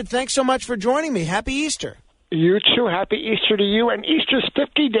 Brother David, thanks so much for joining me. Happy Easter. You too. Happy Easter to you. And Easter's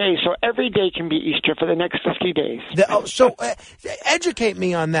 50 days, so every day can be Easter for the next 50 days. Educate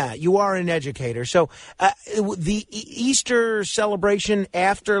me on that. You are an educator. So the Easter celebration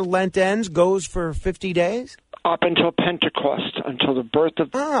after Lent ends goes for 50 days? Up until Pentecost, until the birth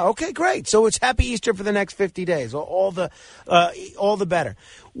of... okay, great. So it's Happy Easter for the next 50 days. All the better.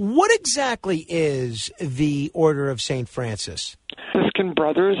 What exactly is the Order of St. Francis? Franciscan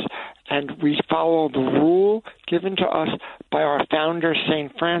brothers, and we follow the rule given to us by our founder,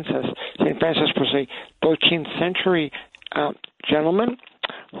 St. Francis. St. Francis was a 13th century gentleman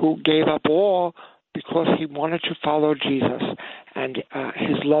who gave up all because he wanted to follow Jesus. And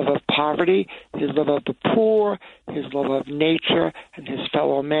his love of poverty, his love of the poor, his love of nature and his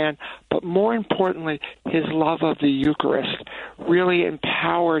fellow man, but more importantly, his love of the Eucharist really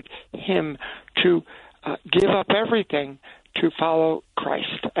empowered him to give up everything to follow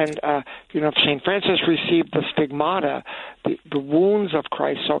Christ. And, St. Francis received the stigmata, the wounds of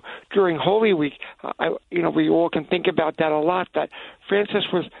Christ. So during Holy Week, we all can think about that a lot, that Francis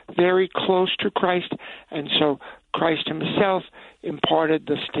was very close to Christ, and so Christ himself imparted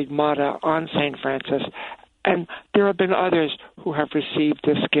the stigmata on St. Francis. And there have been others who have received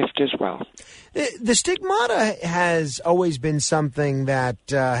this gift as well. The stigmata has always been something that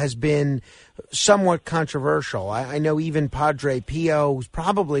has been somewhat controversial. I know even Padre Pio, who's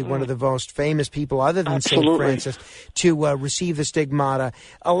probably one of the most famous people other than St. Francis, to receive the stigmata.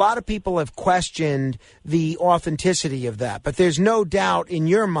 A lot of people have questioned the authenticity of that, but there's no doubt in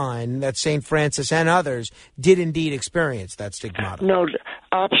your mind that St. Francis and others did indeed experience that stigmata. No,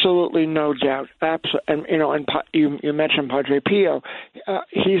 absolutely no doubt. And you mentioned Padre Pio.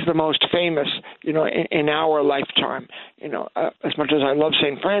 He's the most famous, in our lifetime. As much as I love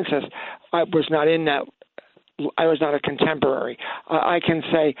St. Francis, I was not in that. I was not a contemporary. I can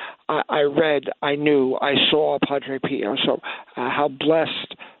say I read, I knew, I saw Padre Pio. So how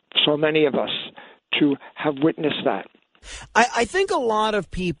blessed so many of us to have witnessed that. I think a lot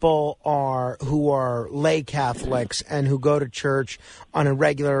of people who are lay Catholics and who go to church on a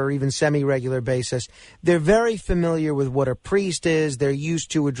regular or even semi-regular basis, they're very familiar with what a priest is. They're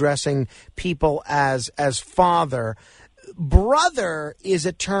used to addressing people as father. brother is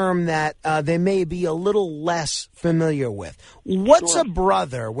a term that they may be a little less familiar with. What's a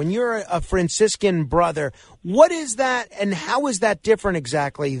brother? When you're a Franciscan brother, what is that, and how is that different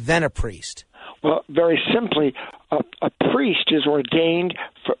exactly than a priest? Well, very simply, a priest is ordained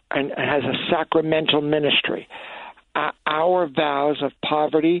and has a sacramental ministry. Our vows of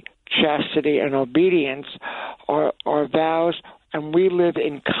poverty, chastity, and obedience are vows, and we live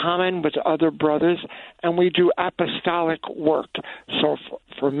in common with other brothers, and we do apostolic work. So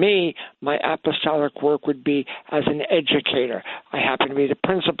for me, my apostolic work would be as an educator. I happen to be the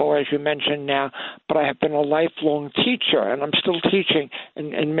principal, as you mentioned now, but I have been a lifelong teacher, and I'm still teaching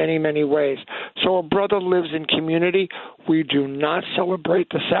in many, many ways. So a brother lives in community. We do not celebrate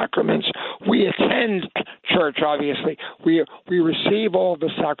the sacraments. We attend church, obviously. We receive all the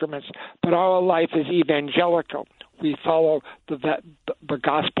sacraments, but our life is evangelical. We follow the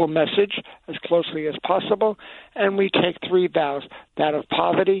gospel message as closely as possible, and we take 3 vows, that of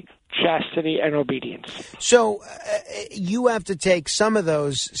poverty, chastity, and obedience. So you have to take some of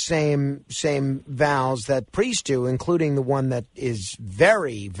those same vows that priests do, including the one that is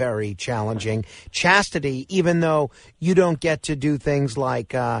very, very challenging, chastity, even though you don't get to do things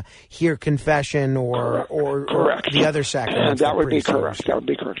like hear confession or the other sacraments. That would be correct. That would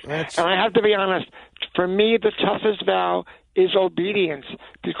be correct. And I have to be honest, for me, the toughest vow is obedience,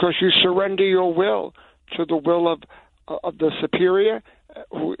 because you surrender your will to the will of the superior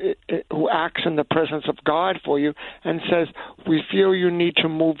who acts in the presence of God for you and says, we feel you need to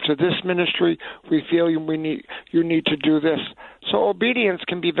move to this ministry, we feel you need to do this. So obedience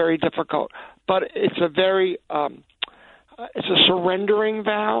can be very difficult, but it's a very it's a surrendering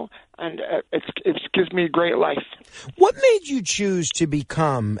vow, and it gives me great life. What made you choose to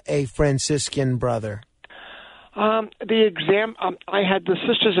become a Franciscan brother? The exam, I had the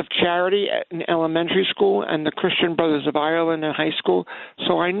Sisters of Charity in elementary school and the Christian Brothers of Ireland in high school,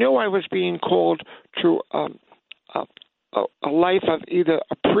 so I knew I was being called to a life of either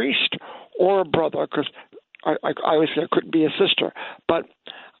a priest or a brother, because I obviously I couldn't be a sister. But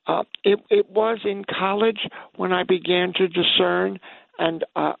it was in college when I began to discern, and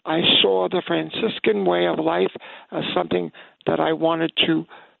I saw the Franciscan way of life as something that I wanted to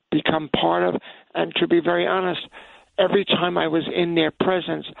become part of. And to be very honest, every time I was in their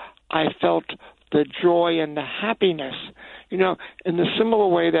presence, I felt the joy and the happiness. You know, in the similar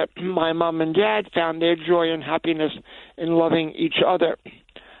way that my mom and dad found their joy and happiness in loving each other,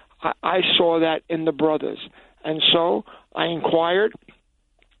 I saw that in the brothers. And so I inquired,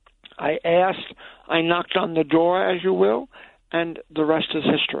 I asked, I knocked on the door, as you will, and the rest is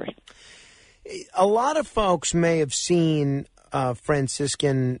history. A lot of folks may have seen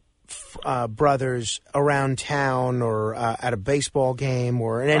Franciscan brothers around town or at a baseball game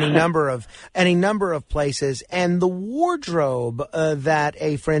or in any number of places, and the wardrobe that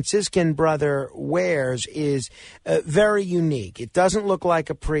a Franciscan brother wears is very unique. It doesn't look like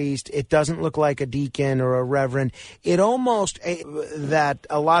a priest. It doesn't look like a deacon or a reverend. It almost that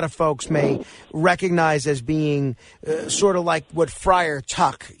a lot of folks may recognize as being sort of like what Friar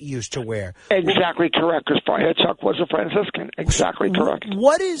Tuck used to wear. Exactly correct, because Friar Tuck was a Franciscan. Exactly correct.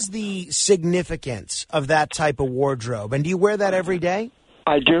 What is the significance of that type of wardrobe, and do you wear that every day?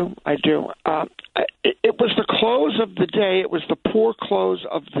 I do. It was the clothes of the day. It was the poor clothes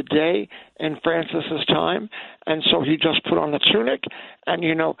of the day in Francis's time, and so he just put on a tunic, and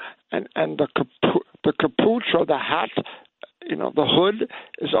and the capuch or the hat, the hood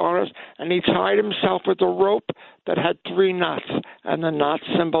is on us, and he tied himself with a rope that had 3 knots, and the knots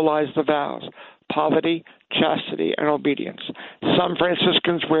symbolized the vows: poverty, chastity, and obedience. Some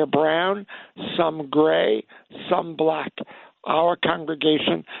Franciscans wear brown, some gray, some black. Our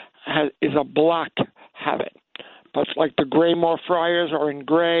congregation is a black habit. But like the Graymore Friars are in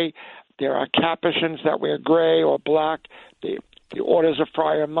gray, there are Capuchins that wear gray or black. The Orders of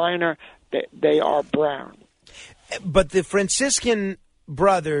Friar Minor, they are brown. But the Franciscan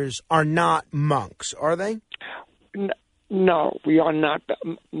brothers are not monks, are they? No, we are not.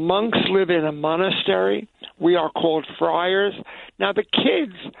 Monks live in a monastery. We are called friars. Now, the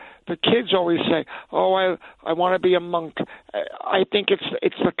kids always say, "Oh, I want to be a monk." I think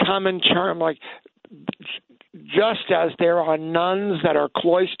it's the common term. Like, just as there are nuns that are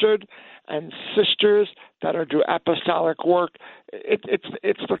cloistered and sisters that are do apostolic work,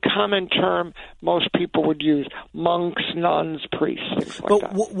 it's the common term most people would use: monks, nuns, priests, things like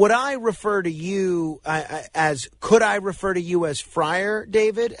that. But would I refer to you could I refer to you as Friar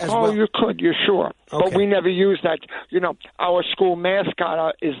David as well? Oh, you could, you're sure. Okay. But we never use that. Our school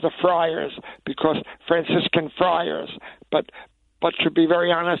mascot is the Friars, because Franciscan friars. But to be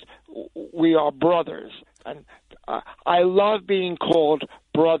very honest, we are brothers. And I love being called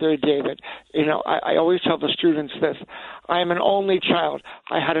Brother David. You know, I always tell the students this. I am an only child.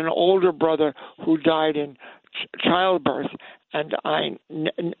 I had an older brother who died in childbirth, and I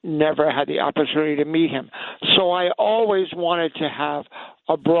never had the opportunity to meet him. So I always wanted to have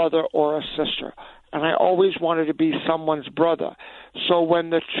a brother or a sister, and I always wanted to be someone's brother. So when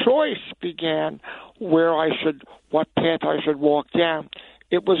the choice began what path I should walk down,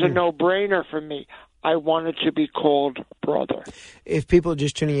 it was a no-brainer for me. I wanted to be called brother. If people are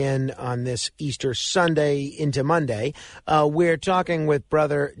just tuning in on this Easter Sunday into Monday, we're talking with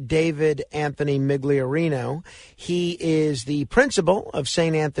Brother David Anthony Migliorino. He is the principal of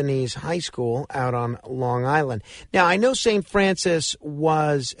St. Anthony's High School out on Long Island. Now, I know St. Francis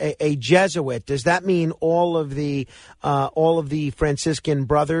was a Jesuit. Does that mean all of the Franciscan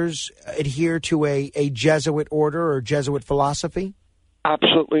brothers adhere to a Jesuit order or Jesuit philosophy?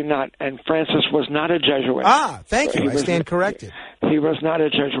 Absolutely not. And Francis was not a Jesuit. Thank you. I stand corrected. He was not a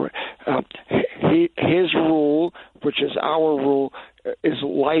Jesuit. His rule, which is our rule, is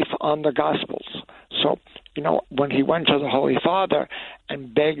life on the Gospels. So, you know, when he went to the Holy Father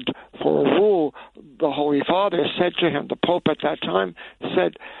and begged for a rule, the Holy Father said to him, the Pope at that time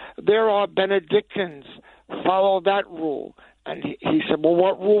said, there are Benedictines, follow that rule. And he said, well,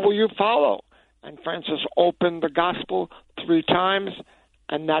 what rule will you follow? And Francis opened the Gospel 3 times,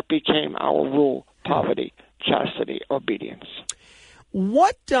 and that became our rule: poverty, chastity, obedience.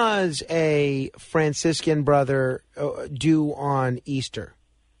 What does a Franciscan brother do on Easter?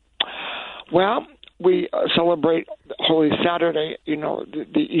 Well, we celebrate Holy Saturday, you know,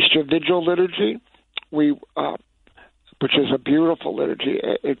 the Easter Vigil liturgy, which is a beautiful liturgy.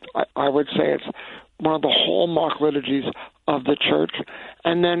 I would say it's one of the hallmark liturgies of the church.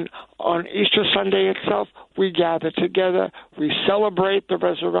 And then on Easter Sunday itself, we gather together. We celebrate the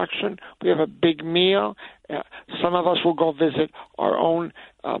resurrection. We have a big meal. Some of us will go visit our own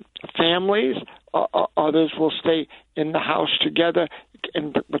families. Others will stay in the house together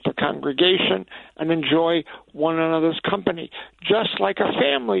with the congregation and enjoy one another's company, just like a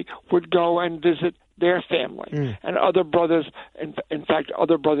family would go and visit their family. And other brothers, in fact,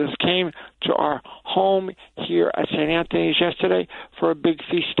 other brothers came to our home here at St. Anthony's yesterday for a big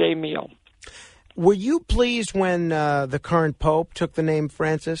feast day meal. Were you pleased when the current Pope took the name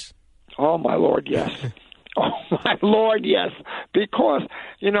Francis? Oh, my Lord, yes. Oh, my Lord, yes. Because,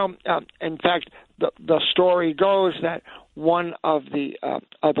 you know, in fact, the story goes that one of the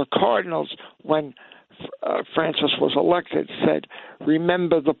cardinals, when Francis was elected, said,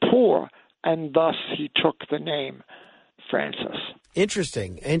 remember the poor, and thus he took the name Francis.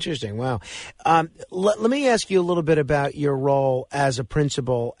 Interesting. Wow. Let me ask you a little bit about your role as a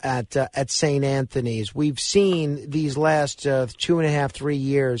principal at St. Anthony's. We've seen these last 2.5, 3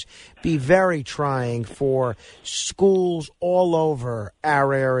 years be very trying for schools all over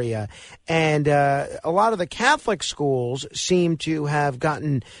our area. And a lot of the Catholic schools seem to have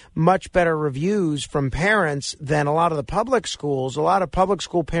gotten much better reviews from parents than a lot of the public schools. A lot of public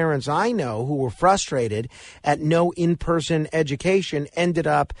school parents I know who were frustrated at no in-person education ended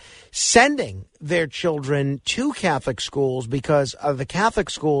up sending their children to Catholic schools because the Catholic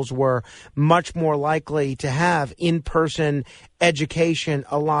schools were much more likely to have in-person education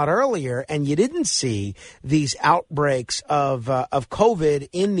a lot earlier, and you didn't see these outbreaks of COVID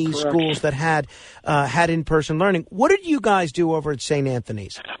in these schools that had in-person learning. What did you guys do over at St.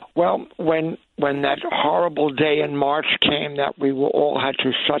 Anthony's? Well, when that horrible day in March came that we all had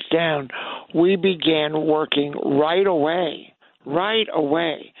to shut down, we began working right away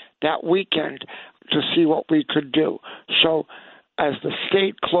that weekend to see what we could do. So as the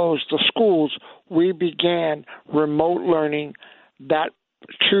state closed the schools, we began remote learning that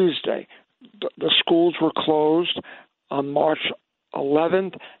Tuesday. The schools were closed on March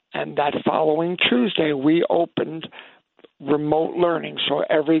 11th, and that following Tuesday, we opened remote learning. So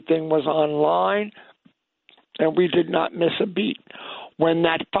everything was online, and we did not miss a beat. When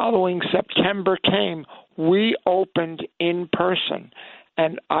that following September came, we opened in person,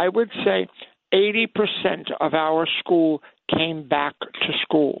 and I would say 80% of our school came back to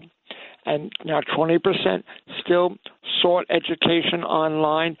school. And now 20% still sought education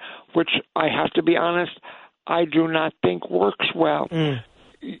online, which I have to be honest, I do not think works well.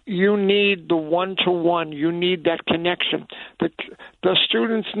 You need the one-to-one. You need that connection. The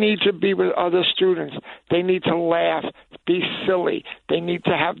students need to be with other students. They need to laugh, be silly. They need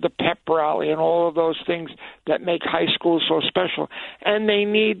to have the pep rally and all of those things that make high school so special. And they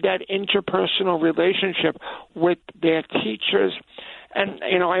need that interpersonal relationship with their teachers. And,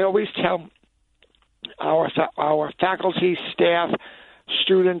 you know, I always tell our faculty, staff,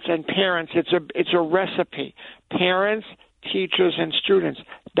 students, and parents. It's a recipe. Parents, teachers, and students.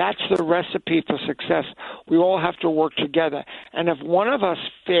 That's the recipe for success. We all have to work together. And if one of us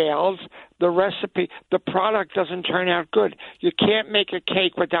fails, the product doesn't turn out good. You can't make a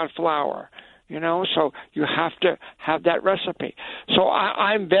cake without flour. So you have to have that recipe. So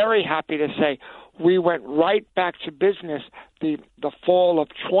I'm very happy to say we went right back to business the fall of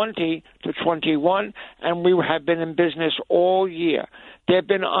 20 to 21, and we have been in business all year. They've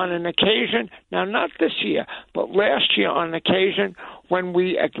been on an occasion, now not this year, but last year on an occasion when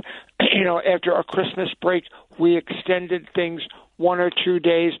we, after a Christmas break, we extended things 1 or 2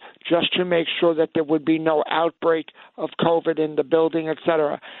 days just to make sure that there would be no outbreak of COVID in the building, et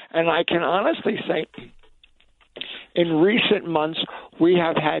cetera. And I can honestly say in recent months we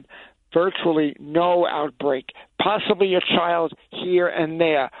have had virtually no outbreak, possibly a child here and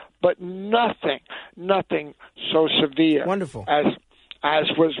there, but nothing so severe. Wonderful. As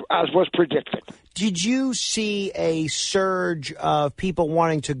was predicted. Did you see a surge of people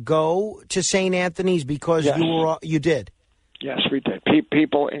wanting to go to St. Anthony's because you did? Yes, we did.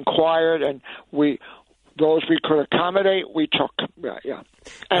 People inquired, and those we could accommodate, we took. Yeah.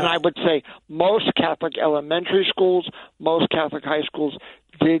 And I would say most Catholic elementary schools, most Catholic high schools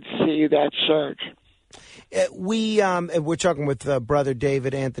did see that surge. We're talking with Brother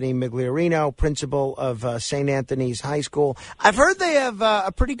David Anthony Migliorino, principal of St. Anthony's High School. I've heard they have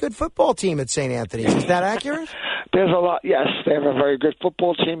a pretty good football team at St. Anthony's. Is that accurate? There's a lot. Yes, they have a very good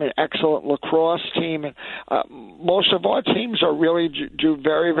football team, an excellent lacrosse team, and most of our teams are really do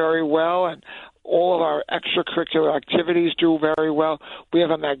very, very well, and all of our extracurricular activities do very well. We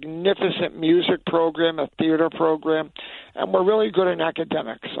have a magnificent music program, a theater program, and we're really good in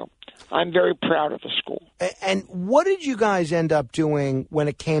academics. So I'm very proud of the school. And what did you guys end up doing when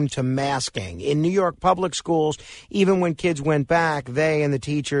it came to masking? In New York public schools, even when kids went back, they and the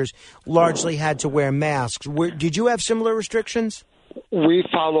teachers largely had to wear masks. Did you have similar restrictions? We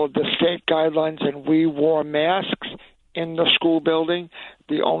followed the state guidelines, and we wore masks in the school building.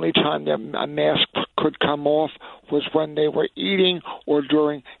 The only time that a mask could come off was when they were eating or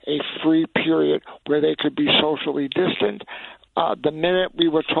during a free period where they could be socially distant. The minute we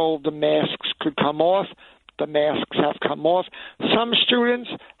were told the masks could come off, the masks have come off. Some students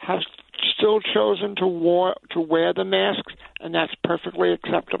have still chosen to wear the masks, and that's perfectly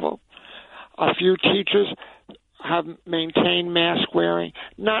acceptable. A few teachers have maintained mask wearing,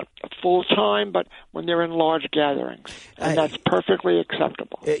 not full time, but when they're in large gatherings, and that's perfectly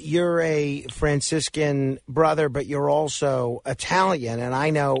acceptable. You're a Franciscan brother, but you're also Italian, and I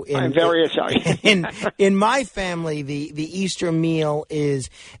know I'm very Italian. In my family, the Easter meal is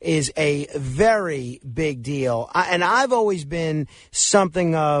a very big deal, and I've always been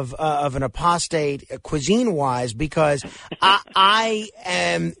something of an apostate cuisine wise because I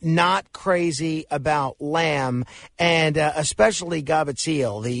am not crazy about lamb. And especially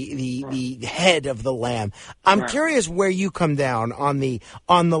gabatzil, the head of the lamb. I'm curious where you come down on the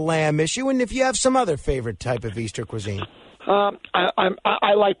lamb issue, and if you have some other favorite type of Easter cuisine.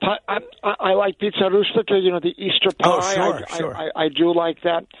 I like pizza rustica, the Easter pie. Oh, sure. I do like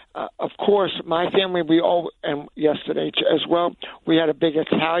that. Of course, my family, and yesterday as well, we had a big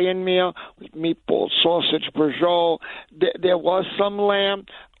Italian meal with meatballs, sausage, braciole. There was some lamb.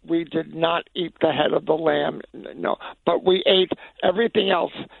 We did not eat the head of the lamb, no. But we ate everything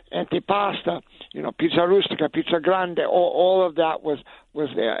else, antipasta, pizza rustica, pizza grande, all of that was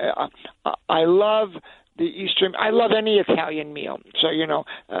there. I love the Eastern. I love any Italian meal. So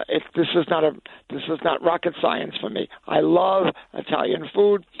this is not rocket science for me. I love Italian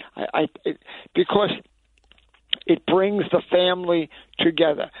food. Because it brings the family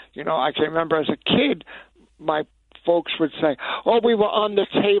together. I can remember as a kid, my folks would say, we were on the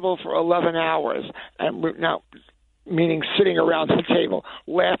table for 11 hours, and now meaning sitting around the table,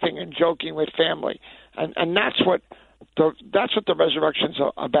 laughing and joking with family, and that's what the resurrection's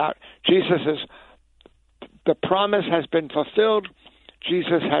about. The promise has been fulfilled.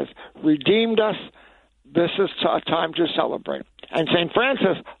 Jesus has redeemed us. This is a time to celebrate. And St.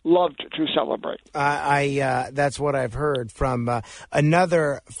 Francis loved to celebrate. That's what I've heard from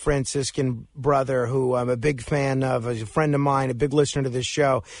another Franciscan brother who I'm a big fan of, a friend of mine, a big listener to this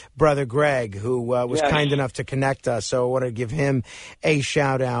show, Brother Greg, who was kind enough to connect us. So I want to give him a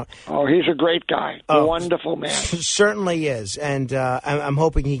shout out. Oh, he's a great guy. A wonderful man. Certainly is. And I'm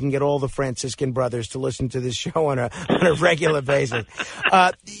hoping he can get all the Franciscan brothers to listen to this show on a regular basis.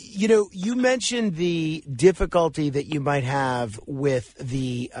 You mentioned the difficulty that you might have with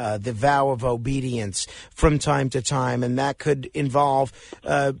the vow of obedience from time to time, and that could involve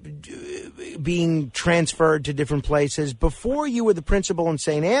being transferred to different places. Before you were the principal in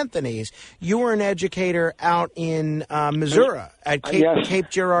St. Anthony's, you were an educator out in Missouri at Cape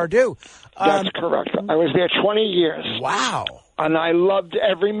Girardeau. That's correct. I was there 20 years. Wow. And I loved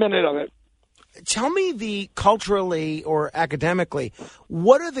every minute of it. Tell me culturally or academically,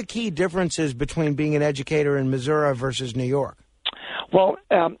 what are the key differences between being an educator in Missouri versus New York? Well,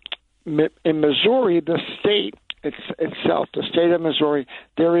 in Missouri, the state itself, the state of Missouri,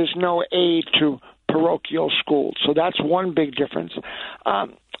 there is no aid to parochial schools. So that's one big difference.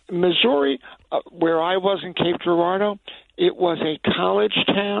 Missouri, where I was in Cape Girardeau, it was a college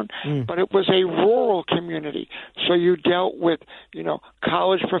town, but it was a rural community. So you dealt with,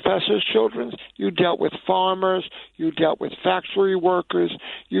 college professors' children. You dealt with farmers. You dealt with factory workers.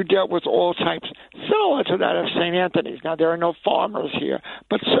 You dealt with all types, similar to that of St. Anthony's. Now, there are no farmers here,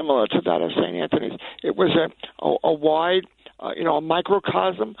 but similar to that of St. Anthony's. It was a wide, a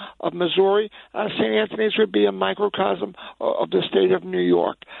microcosm of Missouri. St. Anthony's would be a microcosm of the state of New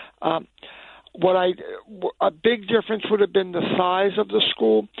York. A big difference would have been the size of the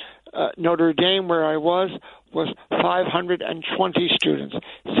school. Notre Dame, where I was 520 students.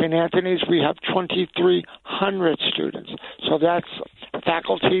 St. Anthony's, we have 2,300 students. So that's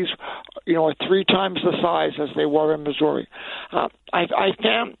faculties, are 3 times the size as they were in Missouri. I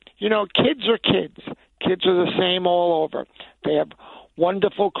found, kids are kids. Kids are the same all over. They have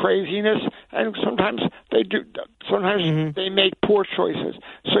wonderful craziness, and sometimes they do. Sometimes they make poor choices.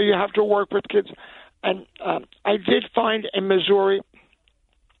 So you have to work with kids. And I did find in Missouri,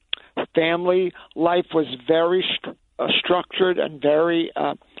 family life was very structured and very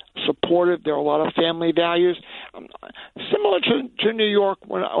supportive. There are a lot of family values, similar to New York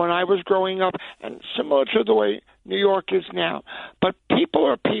when I was growing up, and similar to the way New York is now. But people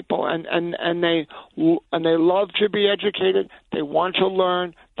are people, and they love to be educated. They want to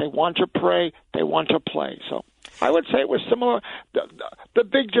learn. They want to pray. They want to play. So I would say it was similar. The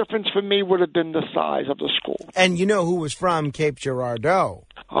big difference for me would have been the size of the school. And you know who was from Cape Girardeau?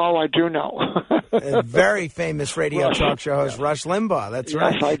 Oh, I do know. A very famous radio talk show host, Rush Limbaugh. That's Yes,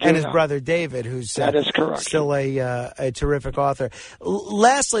 right. I do And his know. brother David, who's That is correct. still a terrific author.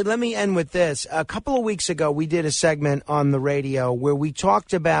 Lastly, let me end with this. A couple of weeks ago, we did a segment on the radio where we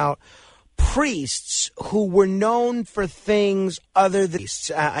talked about priests who were known for things other than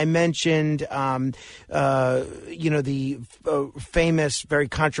priests. I mentioned, the famous, very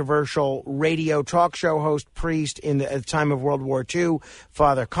controversial radio talk show host priest at the time of World War II,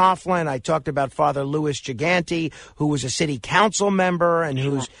 Father Coughlin. I talked about Father Louis Gigante, who was a city council member and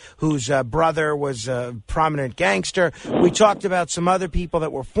whose brother was a prominent gangster. We talked about some other people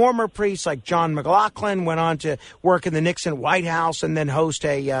that were former priests, like John McLaughlin, went on to work in the Nixon White House and then host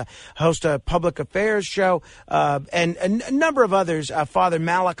a public affairs show, and a number of others, Father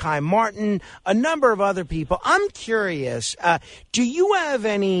Malachi Martin, a number of other people. I'm curious, do you have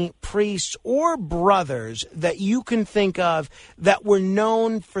any priests or brothers that you can think of that were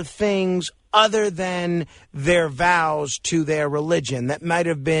known for things other than their vows to their religion, that might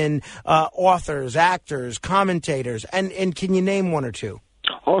have been authors, actors, commentators, and can you name one or two?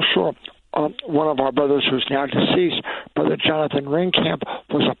 Oh, sure. One of our brothers who's now deceased, Brother Jonathan Ringkamp,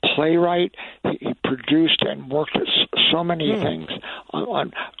 was a playwright. He produced and worked at so many things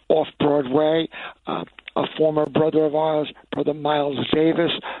on off-Broadway. A former brother of ours, Brother Miles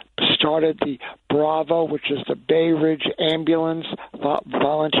Davis, started the Bravo, which is the Bay Ridge Ambulance,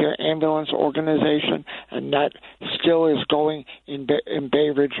 volunteer ambulance organization, and that still is going in Bay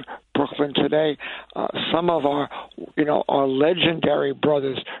Ridge, Brooklyn today. Some of our legendary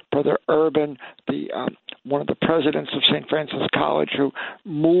brothers, Brother Urban, one of the presidents of St. Francis College, who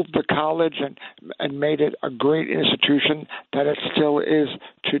moved the college and made it a great institution that it still is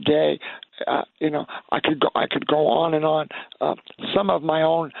today. I could go on and on. Some of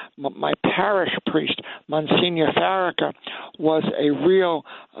my parish priest, Monsignor Farrakha, was a real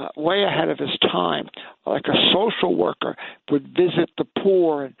way ahead of his time, like a social worker, would visit the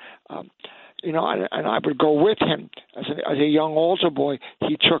poor and and I would go with him as a young altar boy.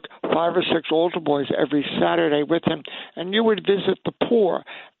 He took 5 or 6 altar boys every Saturday with him, and you would visit the poor.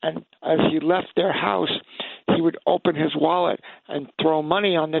 And as he left their house, he would open his wallet and throw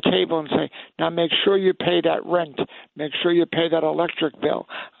money on the table and say, "Now make sure you pay that rent. Make sure you pay that electric bill."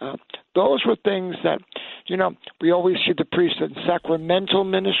 Those were things that, we always see the priest in sacramental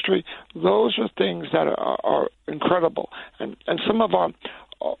ministry. Those are things that are incredible. And some of our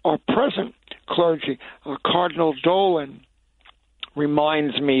present clergy, Cardinal Dolan,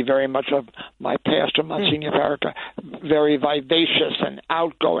 reminds me very much of my pastor, Monsignor Farrakha, very vivacious and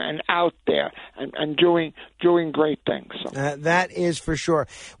outgoing and out there and doing great things. So. That is for sure.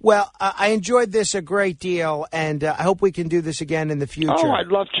 Well, I enjoyed this a great deal, and I hope we can do this again in the future. Oh, I'd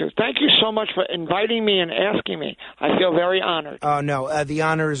love to. Thank you so much for inviting me and asking me. I feel very honored. Oh, no, the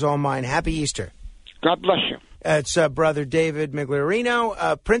honor is all mine. Happy Easter. God bless you. It's Brother David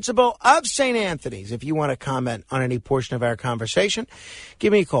Migliorino, principal of St. Anthony's. If you want to comment on any portion of our conversation,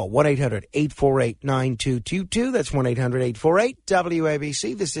 give me a call, 1-800-848-9222. That's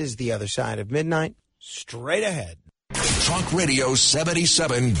 1-800-848-WABC. This is The Other Side of Midnight. Straight ahead. Talk Radio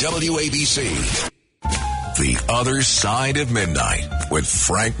 77 WABC. The Other Side of Midnight with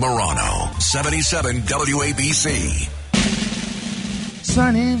Frank Morano. 77 WABC.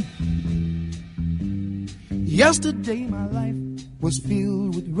 Sonny, yesterday my life was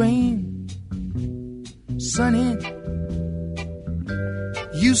filled with rain. Sonny,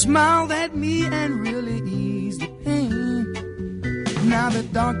 you smiled at me and really eased the pain. Now the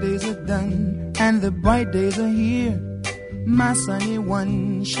dark days are done and the bright days are here. My sunny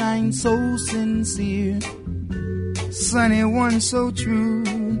one shines so sincere. Sunny one so true,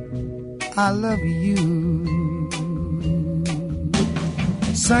 I love you.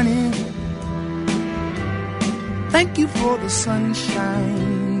 Sunny, thank you for the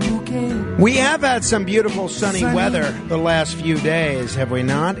sunshine bouquet. We have had some beautiful sunny weather the last few days, have we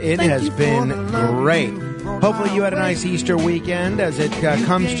not? It has been great. Hopefully you had a nice Easter weekend as it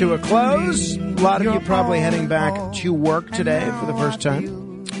comes to a close. A lot of you probably heading back to work today for the first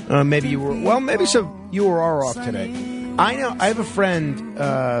time. Maybe you were, well, maybe some you are off today. I know, I have a friend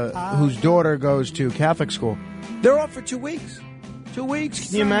whose daughter goes to Catholic school. They're off for 2 weeks. 2 weeks,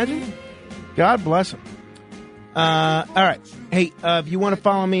 can you imagine? God bless them. All right. Hey, if you want to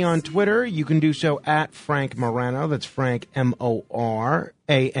follow me on Twitter, you can do so at Frank Morano. That's Frank, Morano.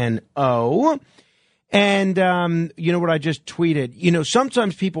 And you know what I just tweeted? You know,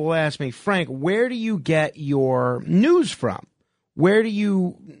 sometimes people will ask me, Frank, where do you get your news from? Where do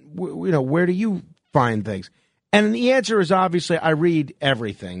you find things? And the answer is obviously I read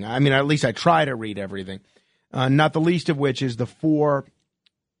everything. I mean, at least I try to read everything. Not the least of which is the 4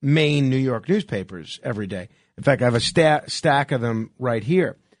 main New York newspapers every day. In fact, I have a stack of them right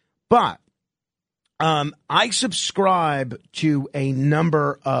here. But I subscribe to a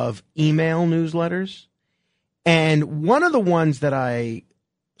number of email newsletters. And one of the ones that I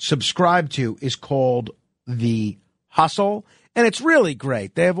subscribe to is called The Hustle. And it's really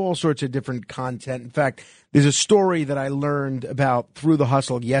great. They have all sorts of different content. In fact, there's a story that I learned about through The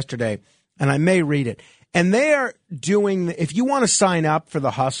Hustle yesterday, and I may read it. And they are doing, if you want to sign up for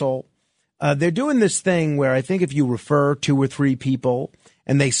The Hustle, they're doing this thing where I think if you refer 2 or 3 people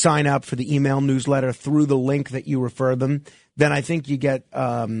and they sign up for the email newsletter through the link that you refer them, then I think you get,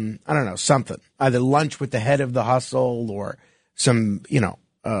 I don't know, something. Either lunch with the head of The Hustle or some,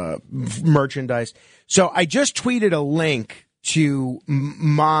 merchandise. So I just tweeted a link to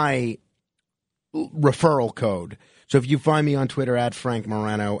my referral code. So if you find me on Twitter at Frank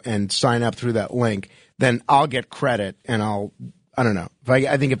Morano and sign up through that link, then I'll get credit and I don't know.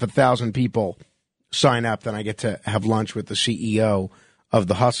 I think if 1,000 people sign up, then I get to have lunch with the CEO of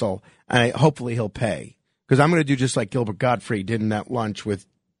The Hustle, and hopefully he'll pay. Because I'm going to do just like Gilbert Gottfried did in that lunch with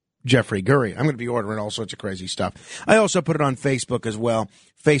Jeffrey Gurian. I'm going to be ordering all sorts of crazy stuff. I also put it on Facebook as well,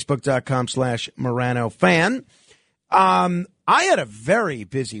 facebook.com/MoranoFan. I had a very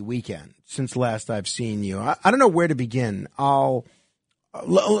busy weekend since last I've seen you. I don't know where to begin.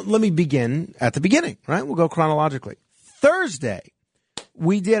 Let me begin at the beginning, right? We'll go chronologically. Thursday,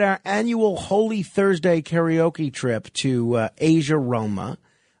 we did our annual Holy Thursday karaoke trip to Asia Roma.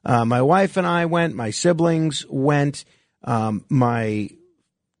 My wife and I went. My siblings went. My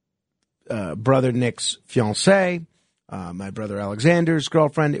brother Nick's fiancée, my brother Alexander's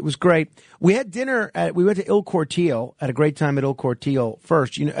girlfriend. It was great. We had dinner. We went to Il Cortile. Had a great time at Il Cortile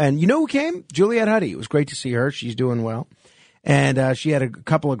first. And you know who came? Juliet Huddy. It was great to see her. She's doing well. And she had a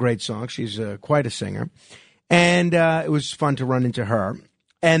couple of great songs. She's quite a singer. And it was fun to run into her.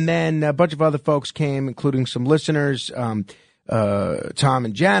 And then a bunch of other folks came, including some listeners, Tom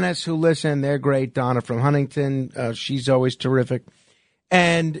and Janice, who listen. They're great. Donna from Huntington. She's always terrific.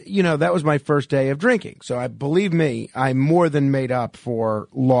 And, that was my first day of drinking. So believe me, I more than made up for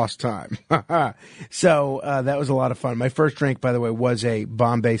lost time. So that was a lot of fun. My first drink, by the way, was a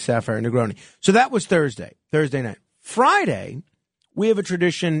Bombay Sapphire Negroni. So that was Thursday night. Friday, we have a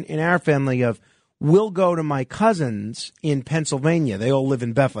tradition in our family of we'll go to my cousins in Pennsylvania. They all live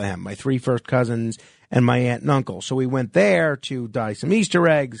in Bethlehem, my 3 first cousins and my aunt and uncle. So we went there to dye some Easter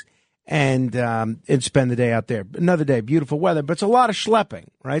eggs and spend the day out there. Another day, beautiful weather, but it's a lot of schlepping,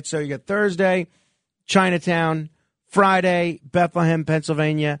 right? So you got Thursday, Chinatown, Friday, Bethlehem,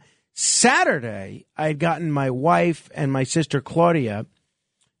 Pennsylvania. Saturday, I had gotten my wife and my sister Claudia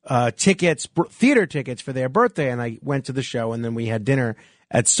theater tickets for their birthday, and I went to the show, and then we had dinner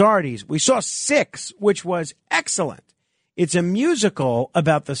at Sardi's. We saw Six, which was excellent. It's a musical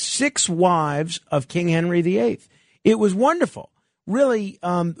about the 6 wives of King Henry VIII. It was wonderful. Really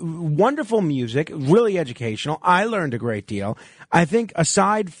wonderful music, really educational. I learned a great deal. I think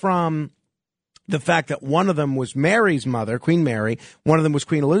aside from the fact that one of them was Mary's mother, Queen Mary, one of them was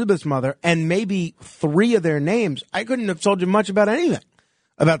Queen Elizabeth's mother, and maybe 3 of their names, I couldn't have told you much about anything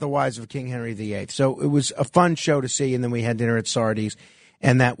about the wives of King Henry VIII. So it was a fun show to see, and then we had dinner at Sardi's,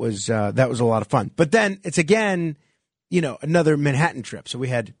 and that was a lot of fun. But then it's again, another Manhattan trip. So we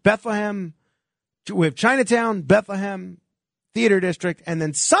had Bethlehem, we have Chinatown, Bethlehem, Theater District, and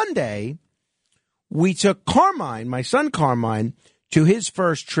then Sunday we took Carmine, my son Carmine, to his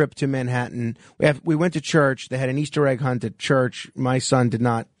first trip to Manhattan. We went to church. They had an Easter egg hunt at church. My son did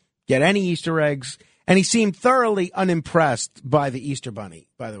not get any Easter eggs, and he seemed thoroughly unimpressed by the Easter Bunny,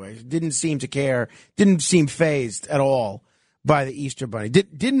 by the way. Didn't seem to care, didn't seem fazed at all by the Easter Bunny.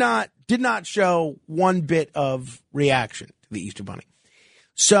 Did not show one bit of reaction to the Easter Bunny.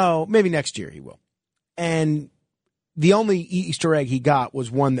 So maybe next year he will. And the only Easter egg he got was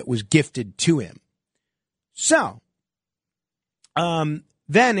one that was gifted to him. So,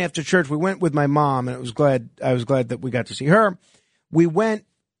 then after church, we went with my mom, and I was glad that we got to see her. We went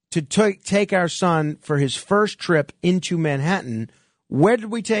to take our son for his first trip into Manhattan. Where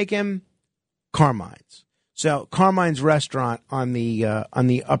did we take him? Carmine's. So Carmine's restaurant on the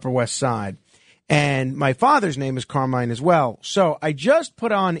Upper West Side. And my father's name is Carmine as well. So I just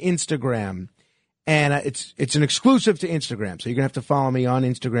put on Instagram, and it's an exclusive to Instagram. So you're going to have to follow me on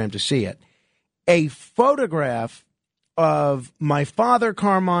Instagram to see it. A photograph of my father,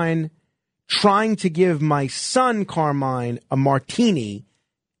 Carmine, trying to give my son, Carmine, a martini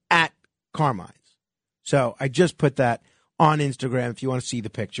at Carmine's. So I just put that on Instagram. If you want to see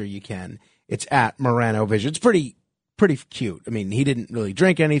the picture, you can. It's at Morano Vision. It's pretty cute. I mean, he didn't really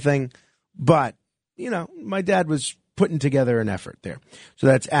drink anything, but, my dad was putting together an effort there. So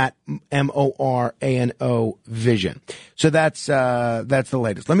that's at Morano Vision. So that's the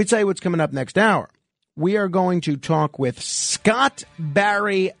latest. Let me tell you what's coming up next hour. We are going to talk with Scott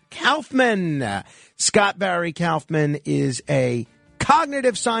Barry Kaufman. Scott Barry Kaufman is a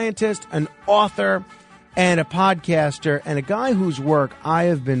cognitive scientist, an author, and a podcaster, and a guy whose work I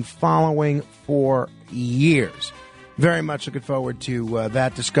have been following for years. Very much looking forward to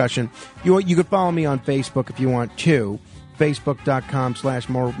that discussion. You could follow me on Facebook if you want to,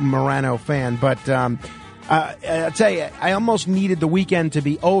 facebook.com/Morano fan. But I'll tell you, I almost needed the weekend to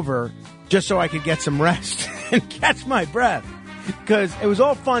be over just so I could get some rest and catch my breath, because it was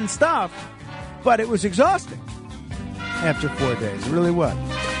all fun stuff, but it was exhausting after 4 days. It really was.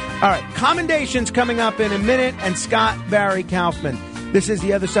 All right, commendations coming up in a minute, and Scott Barry Kaufman. This is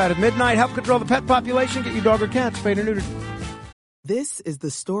The Other Side of Midnight. Help control the pet population. Get your dog or cat spayed or neutered. This is the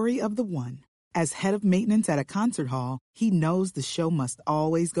story of the one. As head of maintenance at a concert hall, he knows the show must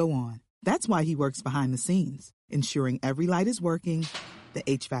always go on. That's why he works behind the scenes, ensuring every light is working, the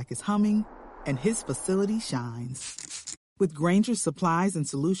HVAC is humming, and his facility shines. With Grainger's supplies and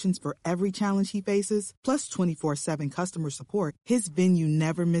solutions for every challenge he faces, plus 24/7 customer support, his venue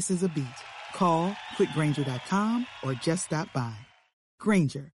never misses a beat. Call quickgrainger.com or just stop by.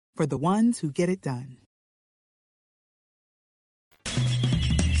 Grainger, for the ones who get it done.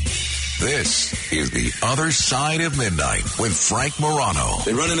 This is The Other Side of Midnight with Frank Morano.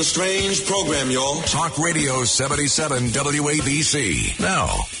 They're running a strange program, y'all. Talk Radio 77 WABC. Now,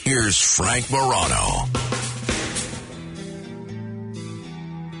 here's Frank Morano.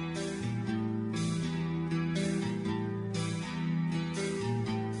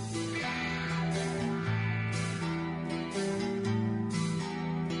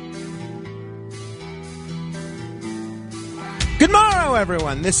 Good morrow,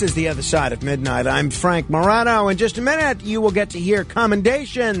 everyone. This is The Other Side of Midnight. I'm Frank Morano. In just a minute, you will get to hear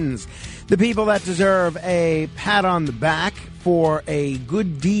commendations. The people that deserve a pat on the back for a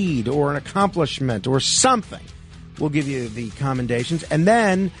good deed or an accomplishment or something. We'll give you the commendations. And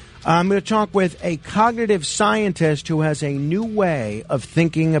then I'm going to talk with a cognitive scientist who has a new way of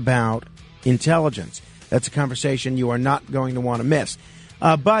thinking about intelligence. That's a conversation you are not going to want to miss.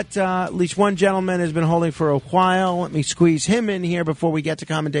 But at least one gentleman has been holding for a while. Let me squeeze him in here before we get to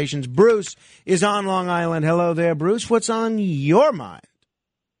commendations. Bruce is on Long Island. Hello there, Bruce. What's on your mind?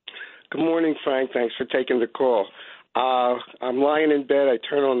 Good morning, Frank. Thanks for taking the call. I'm lying in bed. I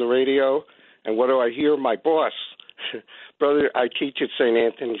turn on the radio, and what do I hear? My boss. Brother, I teach at St.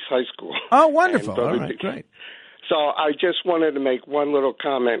 Anthony's High School. Oh, wonderful. All right, great. So I just wanted to make one little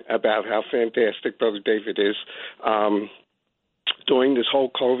comment about how fantastic Brother David is. During this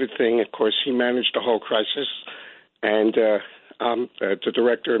whole COVID thing, of course, he managed the whole crisis, and I'm the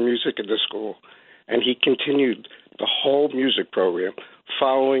director of music at the school, and he continued the whole music program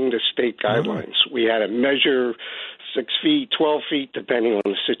following the state guidelines. We had to measure 6 feet, 12 feet, depending on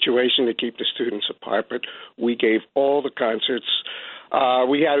the situation to keep the students apart, but we gave all the concerts.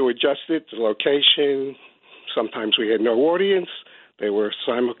 We had to adjust it, the location. Sometimes we had no audience. They were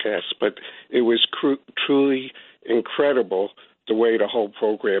simulcast, but it was truly incredible the way the whole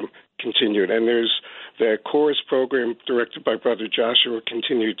program continued. And there's the chorus program directed by Brother Joshua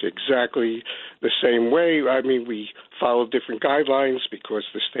continued exactly the same way. I mean, we followed different guidelines because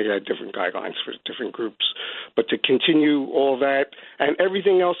the state had different guidelines for different groups. But to continue all that and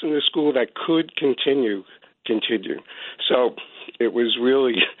everything else in the school that could continue. So it was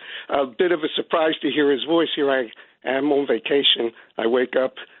really a bit of a surprise to hear his voice. Here I am on vacation. I wake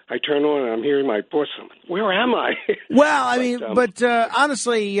up, I turn on, and I'm hearing my boss. I'm like, where am I? Well, I mean, but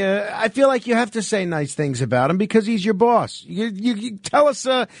honestly, I feel like you have to say nice things about him because he's your boss. You tell us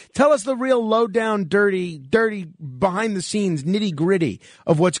the real low down, dirty, behind the scenes, nitty gritty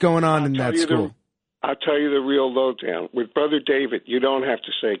of what's going on in that school. I'll tell you the real lowdown. With Brother David, you don't have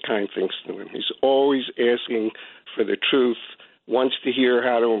to say kind things to him. He's always asking for the truth, wants to hear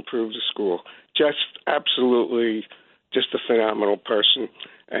how to improve the school. Just absolutely, just a phenomenal person.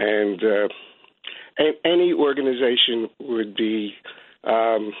 And any organization would be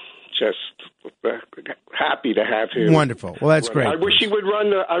just happy to have him. Wonderful. Well, that's great. I wish he would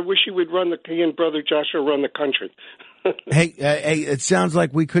run he and Brother Joshua run the country. Hey, it sounds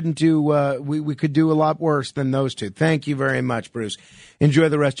like we couldn't do we could do a lot worse than those two. Thank you very much, Bruce. Enjoy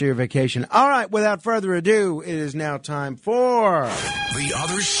the rest of your vacation. All right, without further ado, it is now time for The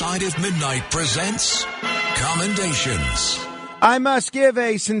Other Side of Midnight presents Commendations. I must give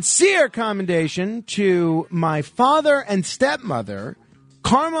a sincere commendation to my father and stepmother,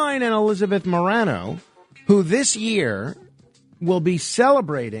 Carmine and Elizabeth Morano, who this year will be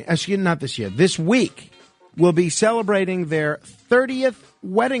celebrating, this week, will be celebrating their 30th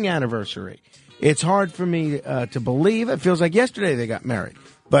wedding anniversary. It's hard for me to believe. It feels like yesterday they got married,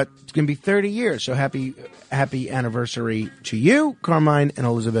 but it's going to be 30 years. So happy anniversary to you, Carmine and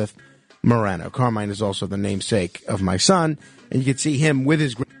Elizabeth Morano. Carmine is also the namesake of my son, and you can see him with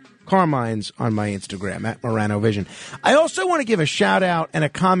his Carmine's on my Instagram, at Morano Vision. I also want to give a shout-out and a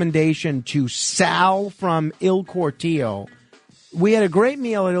commendation to Sal from Il Cortile. We had a great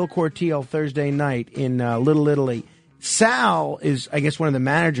meal at Il Cortile Thursday night in Little Italy. Sal is, I guess, one of the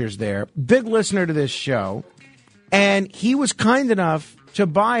managers there, big listener to this show, and he was kind enough to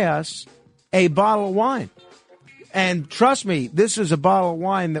buy us a bottle of wine. And trust me, this is a bottle of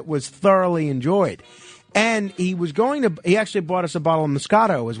wine that was thoroughly enjoyed. And he actually bought us a bottle of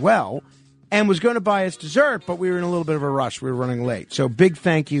Moscato as well, and was going to buy us dessert, but we were in a little bit of a rush. We were running late. So big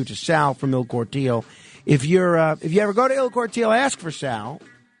thank you to Sal from Il Cortile. If you ever go to Il Cortile, ask for Sal.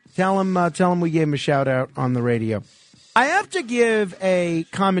 Tell him we gave him a shout out on the radio. I have to give a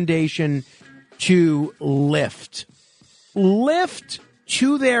commendation to Lyft. Lyft,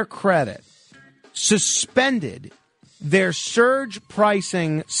 to their credit, suspended their surge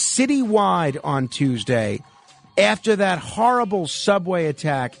pricing citywide on Tuesday after that horrible subway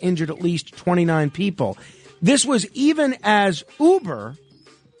attack injured at least 29 people. This was even as Uber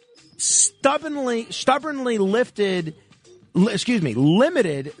stubbornly limited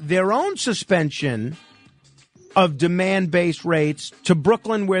their own suspension of demand-based rates to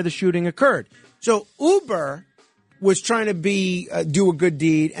Brooklyn, where the shooting occurred. So Uber was trying to do a good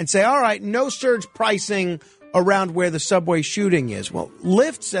deed and say, all right, no surge pricing around where the subway shooting is. Well,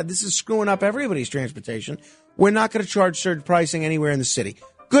 Lyft said this is screwing up everybody's transportation. We're not going to charge surge pricing anywhere in the city.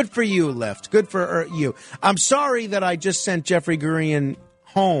 Good for you, Lyft. Good for you. I'm sorry that I just sent Jeffrey Gurian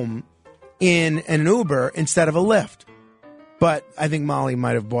home in an Uber instead of a Lyft. But I think Molly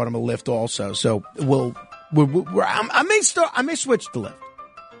might have bought him a Lyft also. So I may switch to Lyft.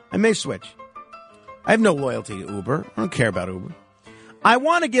 I may switch. I have no loyalty to Uber. I don't care about Uber. I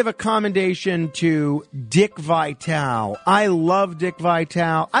want to give a commendation to Dick Vitale. I love Dick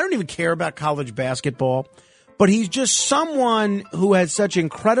Vitale. I don't even care about college basketball, but he's just someone who has such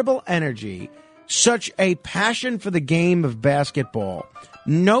incredible energy, such a passion for the game of basketball,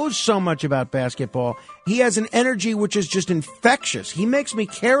 knows so much about basketball. He has an energy which is just infectious. He makes me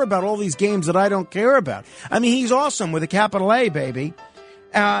care about all these games that I don't care about. I mean, he's awesome with a capital A, baby.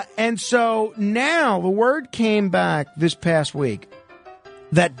 And so now the word came back this past week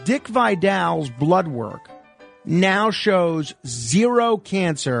that Dick Vidal's blood work now shows 0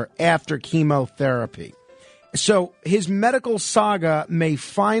 cancer after chemotherapy. So his medical saga may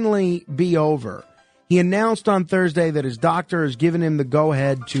finally be over. He announced on Thursday that his doctor has given him the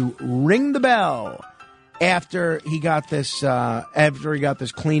go-ahead to ring the bell after he got this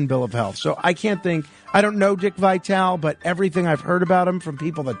clean bill of health. So I don't know Dick Vitale, but everything I've heard about him from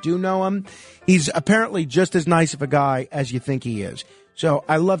people that do know him, he's apparently just as nice of a guy as you think he is. So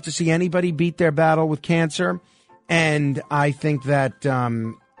I love to see anybody beat their battle with cancer, and I think that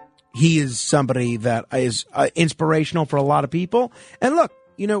he is somebody that is inspirational for a lot of people. And look,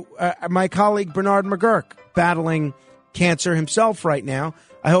 my colleague Bernard McGurk battling cancer himself right now.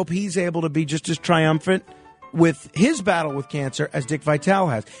 I hope he's able to be just as triumphant with his battle with cancer as Dick Vitale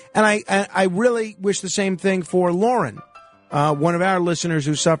has. And I really wish the same thing for Lauren, one of our listeners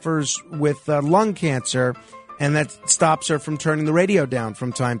who suffers with lung cancer, and that stops her from turning the radio down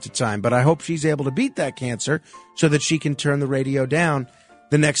from time to time. But I hope she's able to beat that cancer so that she can turn the radio down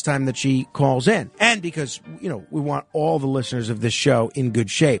the next time that she calls in. And because, we want all the listeners of this show in good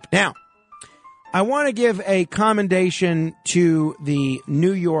shape. Now, I want to give a commendation to the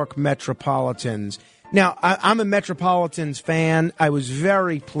New York Metropolitans. Now, I'm a Metropolitans fan. I was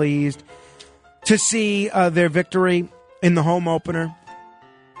very pleased to see their victory in the home opener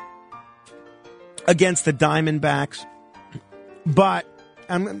against the Diamondbacks. But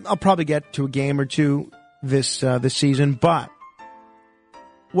I'll probably get to a game or two this season. But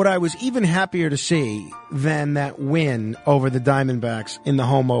what I was even happier to see than that win over the Diamondbacks in the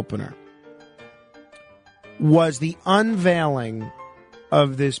home opener was the unveiling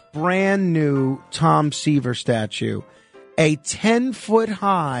of this brand new Tom Seaver statue, a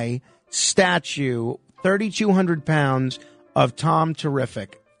 10-foot-high statue, 3,200 pounds of Tom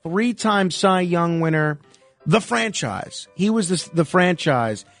Terrific, 3-time Cy Young winner, the franchise. He was the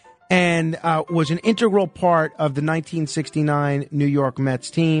franchise and was an integral part of the 1969 New York Mets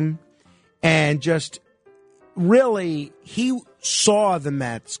team. And just really, he saw the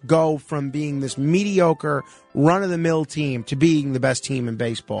Mets go from being this mediocre, run-of-the-mill team to being the best team in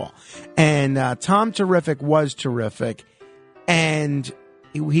baseball. And Tom Terrific was terrific. And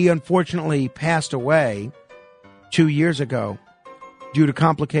he unfortunately passed away 2 years ago due to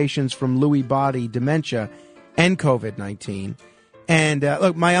complications from Lewy body dementia and COVID-19. And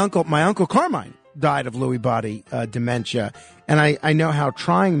look, my uncle Carmine died of Lewy body dementia, and I know how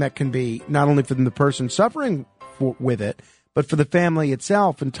trying that can be, not only for the person suffering with it, but for the family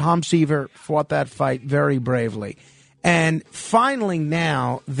itself. And Tom Seaver fought that fight very bravely. And finally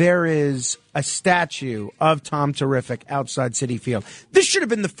now there is a statue of Tom Terrific outside Citi Field. This should have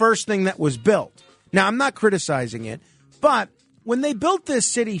been the first thing that was built. Now, I'm not criticizing it, but when they built this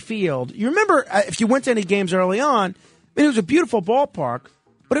Citi Field, you remember, if you went to any games early on, it was a beautiful ballpark,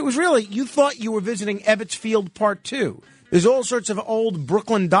 but it was really, you thought you were visiting Ebbets Field Part 2. There's all sorts of old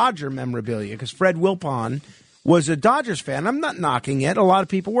Brooklyn Dodger memorabilia because Fred Wilpon was a Dodgers fan. I'm not knocking it. A lot of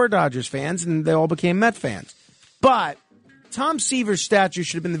people were Dodgers fans, and they all became Met fans. But Tom Seaver's statue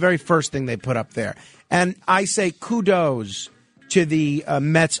should have been the very first thing they put up there. And I say kudos to the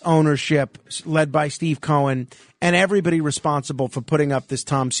Mets ownership led by Steve Cohen and everybody responsible for putting up this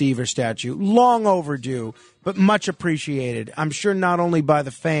Tom Seaver statue. Long overdue, but much appreciated. I'm sure not only by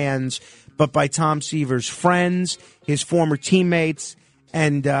the fans, but by Tom Seaver's friends, his former teammates,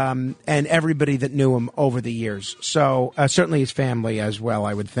 and everybody that knew him over the years. So certainly his family as well,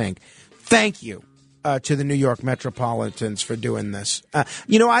 I would think. Thank you to the New York Metropolitans for doing this.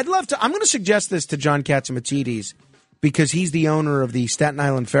 I'd love to. I'm going to suggest this to John Catsimatidis, because he's the owner of the Staten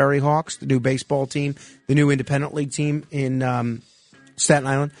Island Ferry Hawks, the new baseball team, the new independent league team in Staten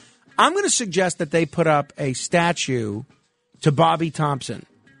Island. I'm going to suggest that they put up a statue to Bobby Thompson,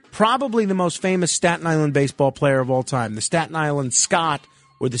 probably the most famous Staten Island baseball player of all time. The Staten Island Scott,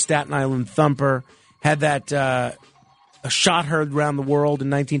 or the Staten Island Thumper, had that a shot heard around the world in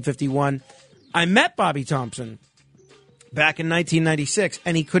 1951. I met Bobby Thompson back in 1996,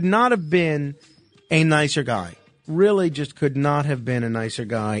 and he could not have been a nicer guy. Really just could not have been a nicer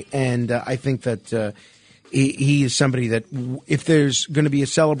guy. And I think that he is somebody that, if there's going to be a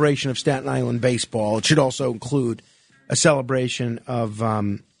celebration of Staten Island baseball, it should also include a celebration of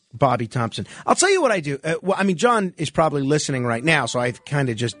Bobby Thompson. I'll tell you what I do. John is probably listening right now, so I kind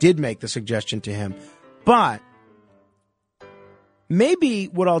of just did make the suggestion to him. But maybe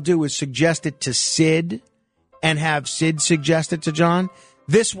what I'll do is suggest it to Sid and have Sid suggest it to John.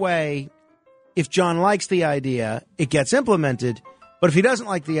 This way, if John likes the idea, it gets implemented. But if he doesn't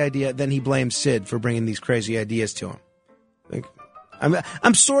like the idea, then he blames Sid for bringing these crazy ideas to him.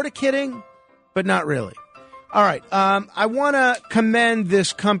 I'm sort of kidding, but not really. All right. I want to commend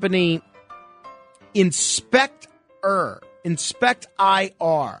this company, Inspect-IR.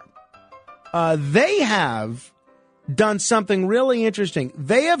 They have done something really interesting.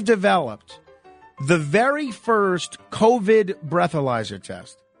 They have developed the very first COVID breathalyzer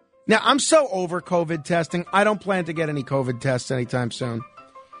test. Now, I'm so over COVID testing. I don't plan to get any COVID tests anytime soon.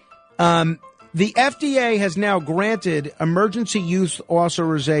 The FDA has now granted emergency use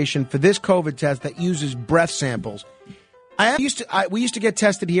authorization for this COVID test that uses breath samples. We used to get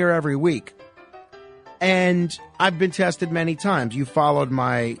tested here every week, and I've been tested many times. You followed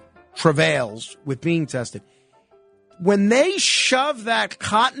my travails with being tested. When they shove that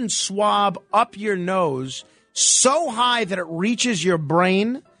cotton swab up your nose so high that it reaches your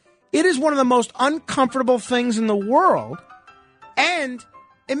brain, it is one of the most uncomfortable things in the world, and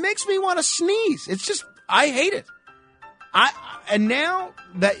it makes me want to sneeze. It's just, I hate it. And now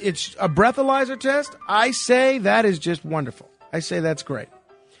that it's a breathalyzer test, I say that is just wonderful. I say that's great.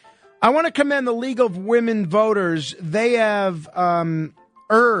 I want to commend the League of Women Voters. They have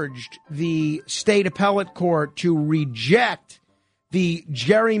urged the state appellate court to reject the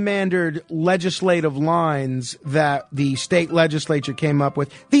gerrymandered legislative lines that the state legislature came up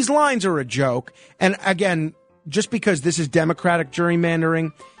with. These lines are a joke. And again, just because this is Democratic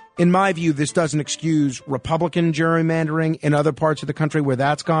gerrymandering, in my view, this doesn't excuse Republican gerrymandering in other parts of the country where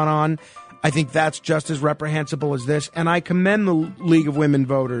that's gone on. I think that's just as reprehensible as this. And I commend the League of Women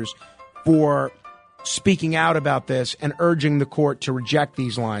Voters for speaking out about this and urging the court to reject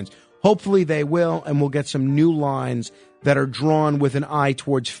these lines. Hopefully they will, and we'll get some new lines that are drawn with an eye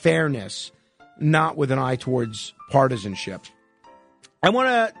towards fairness, not with an eye towards partisanship. I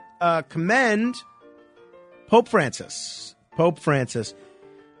want to commend Pope Francis. Pope Francis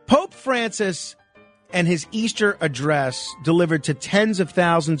and his Easter address delivered to tens of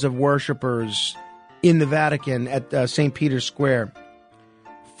thousands of worshipers in the Vatican at St. Peter's Square,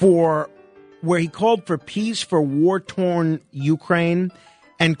 where he called for peace for war-torn Ukraine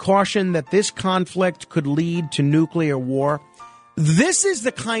and cautioned that this conflict could lead to nuclear war. This is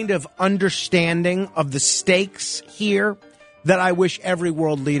the kind of understanding of the stakes here that I wish every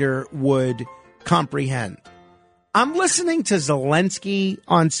world leader would comprehend. I'm listening to Zelensky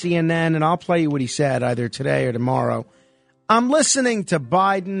on CNN, and I'll play you what he said either today or tomorrow. I'm listening to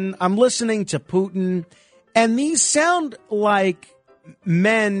Biden. I'm listening to Putin. And these sound like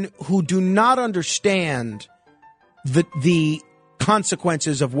men who do not understand the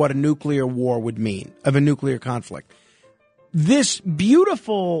consequences of what a nuclear war would mean, of a nuclear conflict. This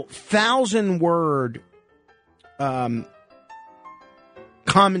beautiful 1,000-word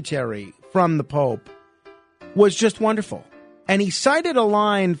commentary from the Pope was just wonderful. And he cited a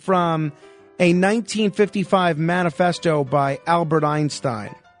line from a 1955 manifesto by Albert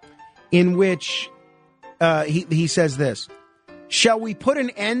Einstein in which he says this: "Shall we put an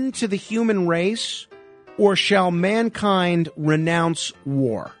end to the human race, or shall mankind renounce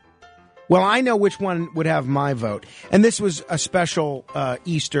war?" Well, I know which one would have my vote. And this was a special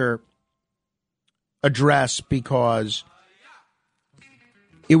Easter address because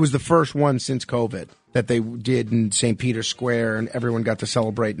it was the first one since COVID that they did in St. Peter's Square, and everyone got to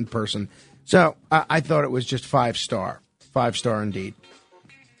celebrate in person. So I thought it was just 5-star. 5-star indeed.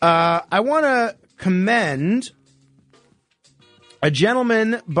 I want to commend a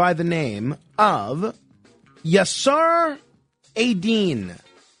gentleman by the name of Yasser Eddin.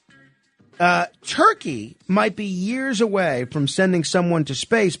 Turkey might be years away from sending someone to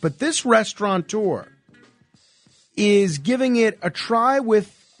space, but this restaurateur is giving it a try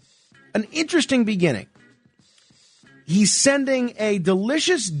with an interesting beginning. He's sending a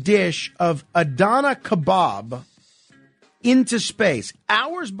delicious dish of Adana kebab into space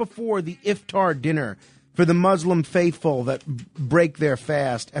hours before the iftar dinner for the Muslim faithful that break their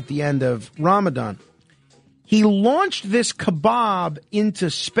fast at the end of Ramadan. He launched this kebab into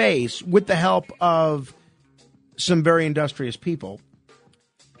space with the help of some very industrious people,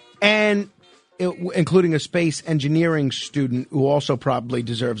 and including a space engineering student who also probably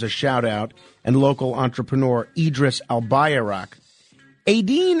deserves a shout-out, and local entrepreneur Idris Al-Bayrak.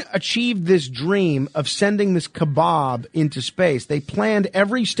 Eddin achieved this dream of sending this kebab into space. They planned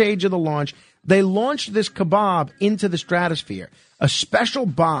every stage of the launch. They launched this kebab into the stratosphere. A special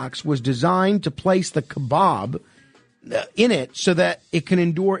box was designed to place the kebab in it so that it can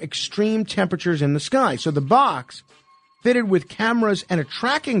endure extreme temperatures in the sky. So the box, fitted with cameras and a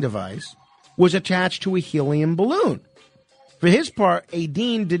tracking device, was attached to a helium balloon. For his part,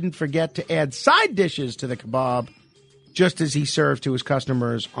 Eddin didn't forget to add side dishes to the kebab, just as he served to his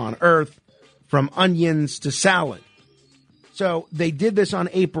customers on Earth, from onions to salad. So they did this on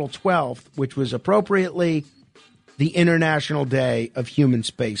April 12th, which was appropriately the International Day of Human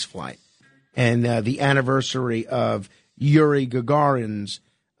Spaceflight and the anniversary of Yuri Gagarin's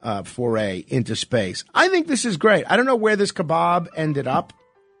foray into space. I think this is great. I don't know where this kebab ended up,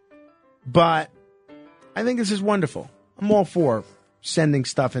 but I think this is wonderful. I'm all for sending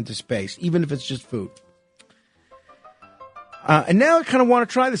stuff into space, even if it's just food. And now I kind of want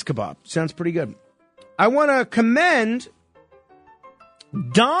to try this kebab. Sounds pretty good. I want to commend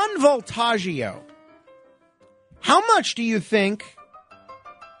Don Voltaggio. How much do you think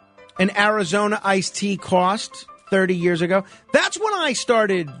an Arizona iced tea cost 30 years ago? That's when I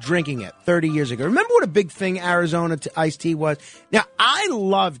started drinking it 30 years ago. Remember what a big thing Arizona iced tea was? Now, I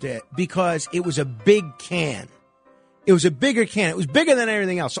loved it because it was a big can. It was a bigger can. It was bigger than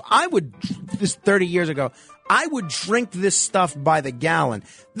everything else. So I would, this 30 years ago, I would drink this stuff by the gallon.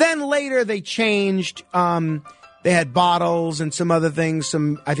 Then later they changed. They had bottles and some other things.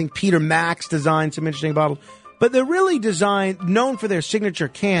 I think Peter Max designed some interesting bottles. But they're really known for their signature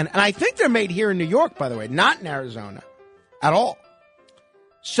can. And I think they're made here in New York, by the way, not in Arizona at all.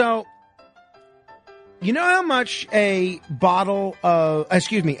 So, you know how much a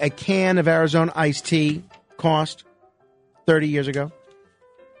can of Arizona iced tea cost 30 years ago?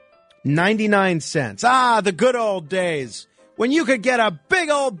 99 cents. Ah, the good old days when you could get a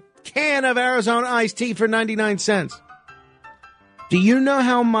big old can of Arizona iced tea for 99 cents. Do you know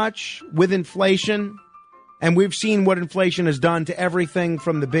how much with inflation? And we've seen what inflation has done to everything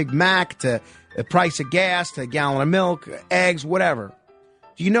from the Big Mac to the price of gas to a gallon of milk, eggs, whatever.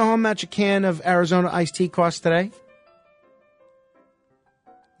 Do you know how much a can of Arizona iced tea costs today?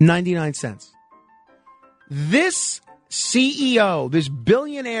 99 cents. This CEO, this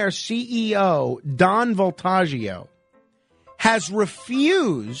billionaire CEO, Don Voltaggio, has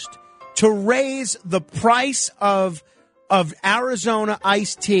refused to raise the price of Arizona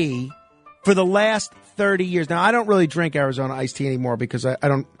iced tea for the last 30 years. Now, I don't really drink Arizona iced tea anymore because I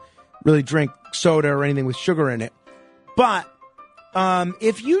don't really drink soda or anything with sugar in it. But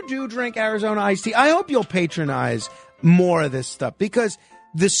if you do drink Arizona iced tea, I hope you'll patronize more of this stuff because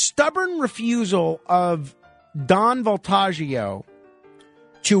the stubborn refusal of Don Voltaggio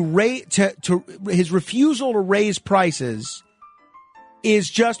to his refusal to raise prices is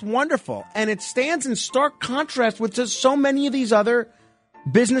just wonderful. And it stands in stark contrast with just so many of these other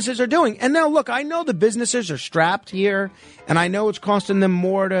businesses are doing. And now, look, I know the businesses are strapped here, and I know it's costing them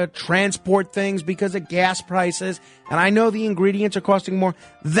more to transport things because of gas prices, and I know the ingredients are costing more.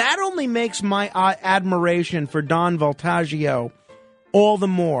 That only makes my admiration for Don Voltaggio all the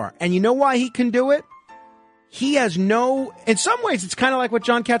more. And you know why he can do it? He has in some ways, it's kind of like what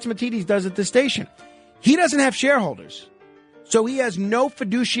John Catsimatidis does at the station. He doesn't have shareholders. So he has no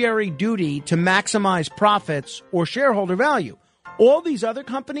fiduciary duty to maximize profits or shareholder value. All these other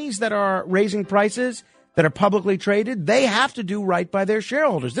companies that are raising prices that are publicly traded, they have to do right by their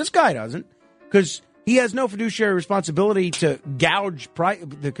shareholders. This guy doesn't because he has no fiduciary responsibility to gouge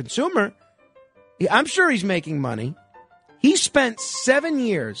the consumer. I'm sure he's making money. He spent 7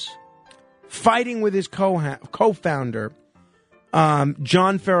 years fighting with his co-founder,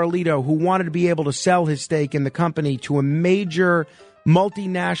 John Ferralito, who wanted to be able to sell his stake in the company to a major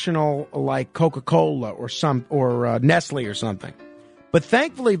multinational like Coca-Cola or Nestle or something. But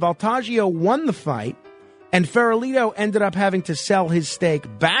thankfully, Voltaggio won the fight, and Ferralito ended up having to sell his stake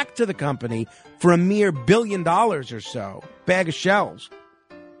back to the company for a mere $1 billion or so, bag of shells.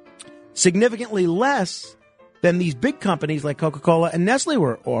 Significantly less than these big companies like Coca-Cola and Nestle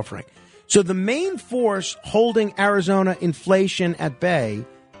were offering. So the main force holding Arizona inflation at bay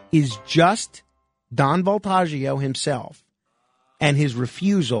is just Don Voltaggio himself and his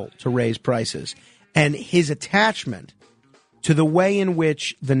refusal to raise prices and his attachment to the way in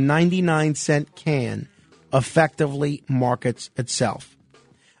which the 99-cent can effectively markets itself.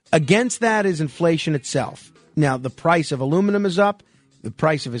 Against that is inflation itself. Now, the price of aluminum is up. The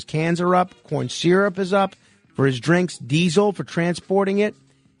price of his cans are up. Corn syrup is up for his drinks. Diesel for transporting it.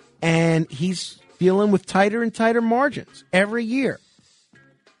 And he's dealing with tighter and tighter margins every year.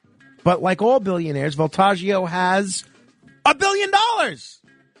 But like all billionaires, Voltaggio has $1 billion.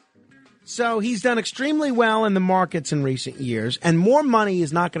 So he's done extremely well in the markets in recent years, and more money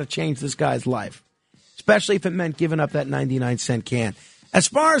is not going to change this guy's life, especially if it meant giving up that 99-cent can. As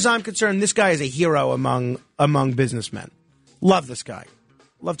far as I'm concerned, this guy is a hero among businessmen. Love this guy.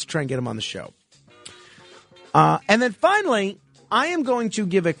 Love to try and get him on the show. And then finally, I am going to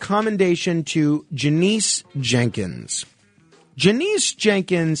give a commendation to Janice Jenkins. Janice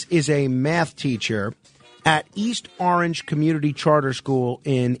Jenkins is a math teacher at East Orange Community Charter School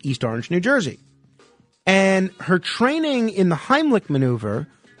in East Orange, New Jersey. And her training in the Heimlich maneuver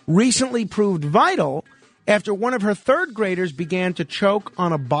recently proved vital after one of her third graders began to choke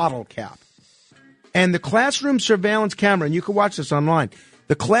on a bottle cap. And the classroom surveillance camera, and you can watch this online,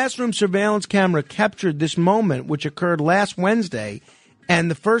 the classroom surveillance camera captured this moment, which occurred last Wednesday, and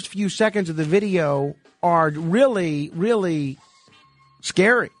the first few seconds of the video are really, really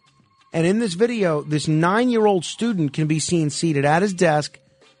scary. And in this video, this 9-year-old student can be seen seated at his desk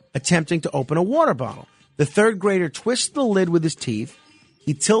attempting to open a water bottle. The third grader twists the lid with his teeth.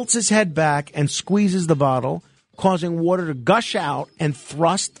 He tilts his head back and squeezes the bottle, causing water to gush out and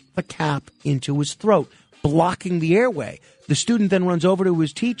thrust the cap into his throat, blocking the airway. The student then runs over to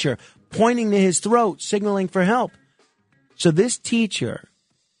his teacher, pointing to his throat, signaling for help. So this teacher,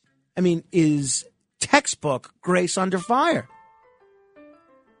 is textbook Grace Under Fire.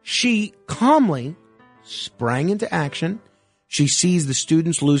 She calmly sprang into action. She sees the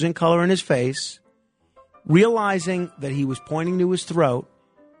student's losing color in his face, realizing that he was pointing to his throat.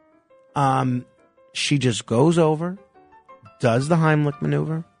 She just goes over, does the Heimlich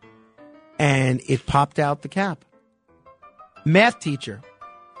maneuver, and it popped out the cap. Math teacher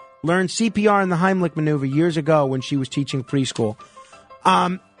learned CPR in the Heimlich maneuver years ago when she was teaching preschool.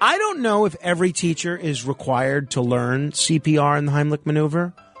 I don't know if every teacher is required to learn CPR in the Heimlich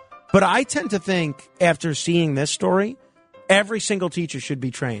maneuver, but I tend to think, after seeing this story, every single teacher should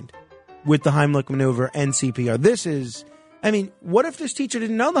be trained with the Heimlich maneuver and CPR. This is, what if this teacher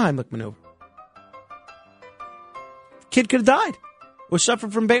didn't know the Heimlich maneuver? Kid could have died or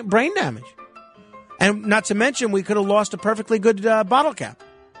suffered from brain damage. And not to mention, we could have lost a perfectly good bottle cap.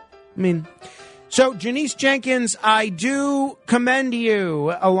 So Janice Jenkins, I do commend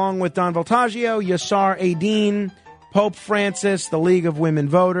you, along with Don Voltaggio, Yassar Adine, Pope Francis, the League of Women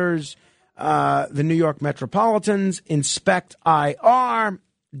Voters, the New York Metropolitans, Inspect IR,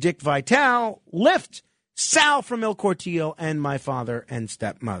 Dick Vitale, Lyft, Sal from Il Cortile, and my father and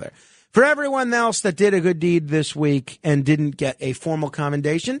stepmother. For everyone else that did a good deed this week and didn't get a formal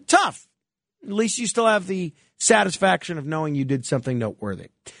commendation, tough. At least you still have the satisfaction of knowing you did something noteworthy.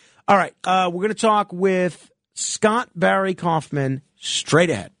 All right, we're going to talk with Scott Barry Kaufman straight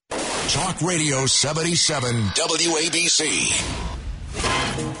ahead. Talk Radio 77 WABC.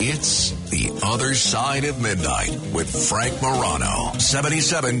 It's The Other Side of Midnight with Frank Morano.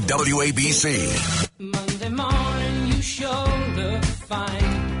 77 WABC. Monday morning, you sure look fine.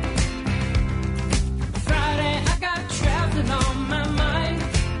 Friday, I got traveling on my mind.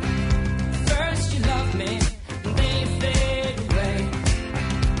 First, you love me, then you fade away.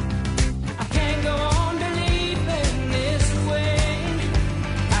 I can't go on believing this way.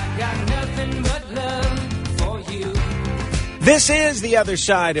 I got nothing but love for you. This is The Other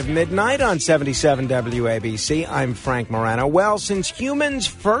Side of Midnight on 77 WABC. I'm Frank Morano. Well, since humans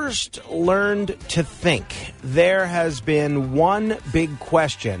first learned to think, there has been one big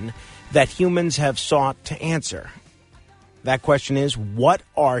question that humans have sought to answer. That question is, what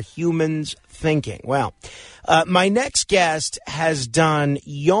are humans thinking? Well, my next guest has done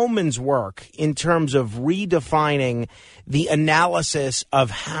yeoman's work in terms of redefining the analysis of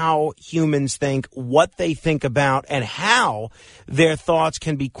how humans think, what they think about, and how their thoughts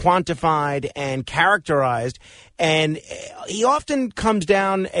can be quantified and characterized. And he often comes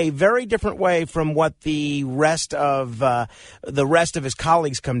down a very different way from what the rest of his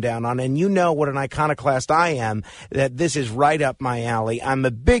colleagues come down on. And you know what an iconoclast I am, that this is right up my alley. I'm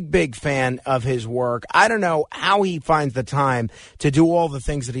a big, big fan of his work. I don't know how he finds the time to do all the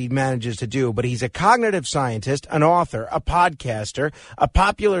things that he manages to do, but he's a cognitive scientist, an author, a podcaster, a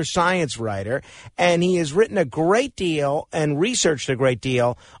popular science writer, and he has written a great deal and researched a great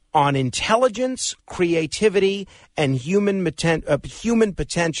deal on intelligence, creativity, and human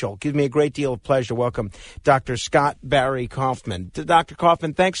potential. Gives me a great deal of pleasure to welcome Dr. Scott Barry Kaufman. Dr.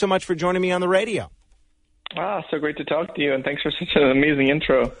 Kaufman, thanks so much for joining me on the radio. So great to talk to you, and thanks for such an amazing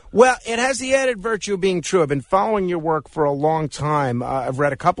intro. Well, it has the added virtue of being true. I've been following your work for a long time. I've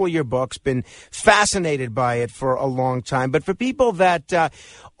read a couple of your books, been fascinated by it for a long time. But for people that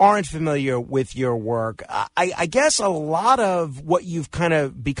aren't familiar with your work, I guess a lot of what you've kind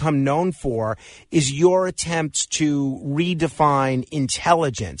of become known for is your attempts to redefine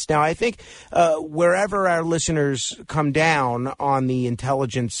intelligence. Now, I think wherever our listeners come down on the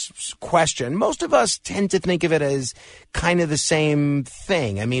intelligence question, most of us tend to think of it as kind of the same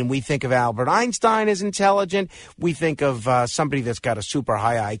thing. I mean, we think of Albert Einstein as intelligent. We think of somebody that's got a super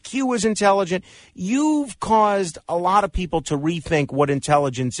high IQ as intelligent. You've caused a lot of people to rethink what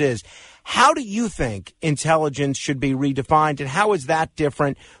intelligence is. How do you think intelligence should be redefined, and how is that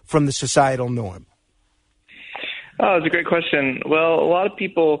different from the societal norm? Oh, it's a great question. Well, a lot of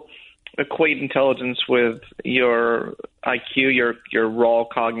people equate intelligence with your IQ, your raw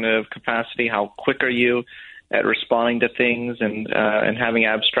cognitive capacity. How quick are you at responding to things and having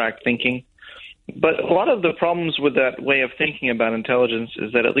abstract thinking? But a lot of the problems with that way of thinking about intelligence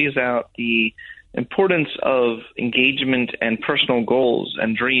is that it leaves out the importance of engagement and personal goals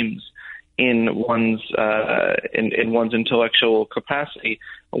and dreams in one's intellectual capacity.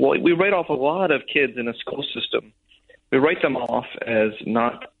 Well, we write off a lot of kids in a school system. We write them off as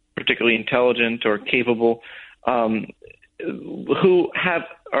not particularly intelligent or capable, who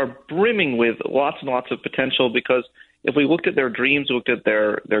are brimming with lots and lots of potential, because if we looked at their dreams, looked at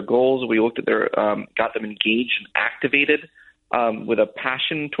their goals, we looked at got them engaged and activated with a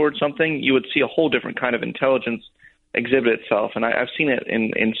passion towards something, you would see a whole different kind of intelligence exhibit itself. And I've seen it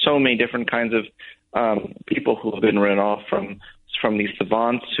in so many different kinds of people who have been written off, from these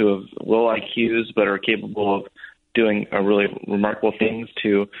savants who have low IQs but are capable of doing really remarkable things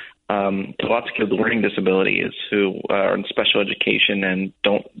to lots of kids with learning disabilities who are in special education and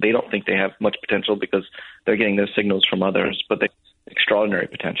don't think they have much potential because they're getting those signals from others, but they have extraordinary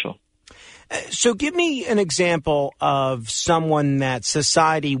potential. So give me an example of someone that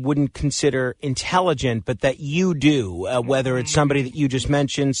society wouldn't consider intelligent, but that you do, whether it's somebody that you just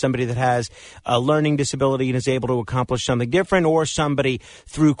mentioned, somebody that has a learning disability and is able to accomplish something different, or somebody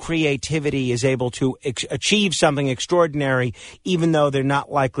through creativity is able to achieve something extraordinary, even though they're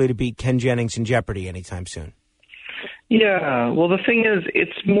not likely to beat Ken Jennings in Jeopardy anytime soon. Yeah, well, the thing is,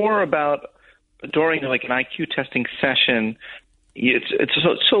 it's more about during like an IQ testing session, it's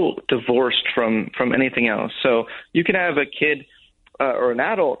so divorced from anything else. So you can have a kid or an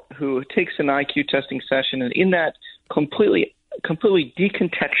adult who takes an IQ testing session, and in that completely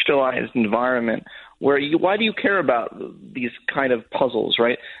decontextualized environment, where why do you care about these kind of puzzles,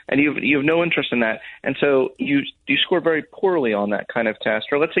 right? And you have no interest in that, and so you score very poorly on that kind of test.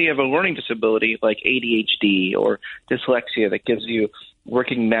 Or let's say you have a learning disability like ADHD or dyslexia that gives you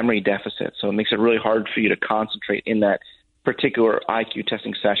working memory deficit, so it makes it really hard for you to concentrate in that particular IQ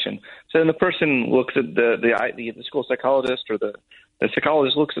testing session. So then the person looks at the school psychologist, or the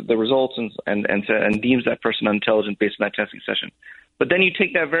psychologist looks at the results and deems that person unintelligent based on that testing session. But then you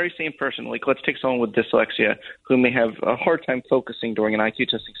take that very same person, like let's take someone with dyslexia who may have a hard time focusing during an IQ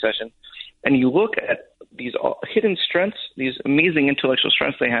testing session, and you look at these hidden strengths, these amazing intellectual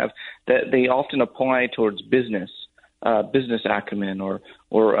strengths they have that they often apply towards business acumen, or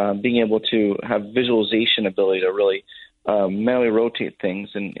being able to have visualization ability to really mentally rotate things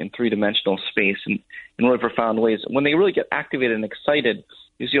in three-dimensional space in really profound ways. When they really get activated and excited,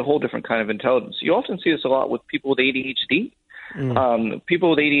 you see a whole different kind of intelligence. You often see this a lot with people with ADHD.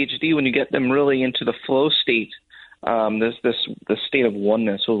 People with ADHD, when you get them really into the flow state, this state of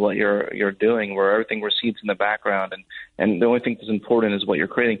oneness with what you're doing, where everything recedes in the background, and the only thing that's important is what you're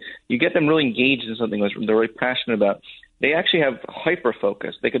creating. You get them really engaged in something that they're really passionate about. They actually have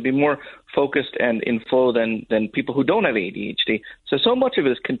hyper-focus. They could be more focused and in flow than people who don't have ADHD. So much of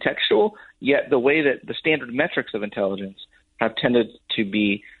it is contextual, yet the way that the standard metrics of intelligence have tended to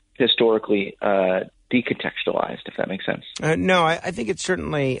be historically decontextualized, if that makes sense. No, I think it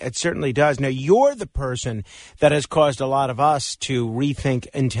certainly does. Now, you're the person that has caused a lot of us to rethink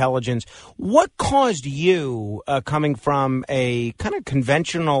intelligence. What caused you, coming from a kind of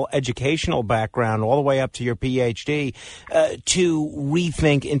conventional educational background all the way up to your PhD, to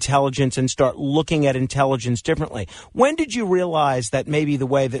rethink intelligence and start looking at intelligence differently? When did you realize that maybe the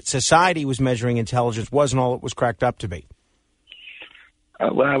way that society was measuring intelligence wasn't all it was cracked up to be?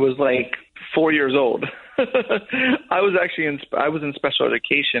 When I was like 4 years old. I was in special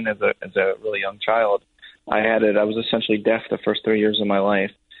education as a really young child. I was essentially deaf the first 3 years of my life,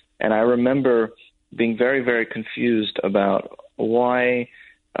 and I remember being very, very confused about why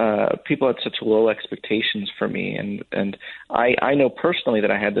people had such low expectations for me. And I know personally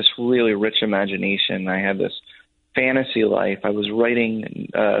that I had this really rich imagination. I had this fantasy life. I was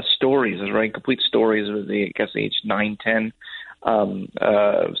writing stories. I was writing complete stories at age 9, 10.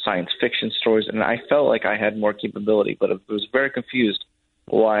 Science fiction stories, and I felt like I had more capability, but I was very confused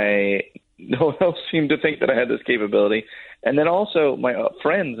why no one else seemed to think that I had this capability. And then also my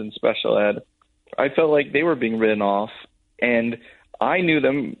friends in special ed, I felt like they were being written off, and I knew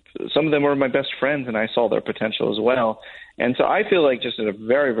them. Some of them were my best friends, and I saw their potential as well. And so I feel like just at a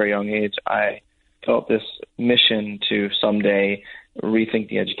very, very young age, I felt this mission to someday rethink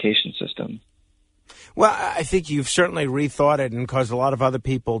the education system. Well, I think you've certainly rethought it and caused a lot of other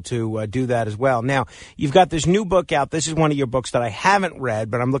people to do that as well. Now, you've got this new book out. This is one of your books that I haven't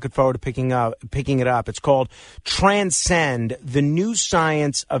read, but I'm looking forward to picking it up. It's called Transcend: The New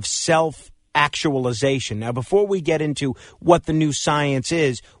Science of self-actualization. Now, before we get into what the new science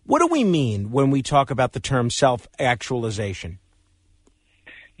is, what do we mean when we talk about the term self-actualization?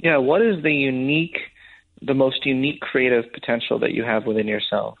 Yeah, what is the most unique creative potential that you have within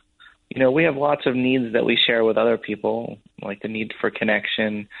yourself? We have lots of needs that we share with other people, like the need for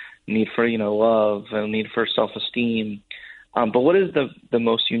connection, need for, love, and need for self-esteem. But what is the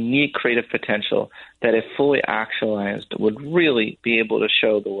most unique creative potential that, if fully actualized, would really be able to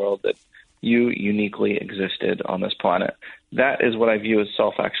show the world that you uniquely existed on this planet? That is what I view as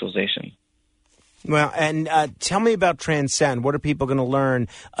self-actualization. Well, and tell me about Transcend. What are people going to learn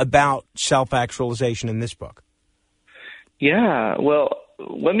about self-actualization in this book? Yeah, well,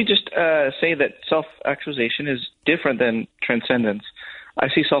 let me just say that self-actualization is different than transcendence. I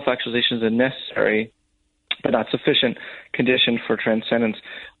see self-actualization as a necessary but not sufficient condition for transcendence.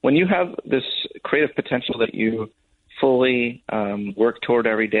 When you have this creative potential that you fully work toward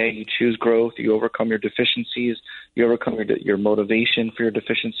every day, you choose growth, you overcome your deficiencies, you overcome your motivation for your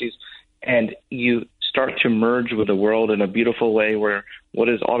deficiencies, and you start to merge with the world in a beautiful way where what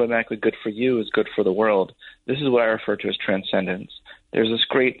is automatically good for you is good for the world. This is what I refer to as transcendence. There's this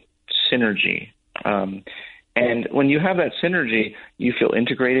great synergy. And when you have that synergy, you feel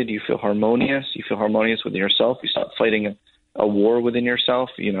integrated, you feel harmonious with yourself. You stop fighting a war within yourself,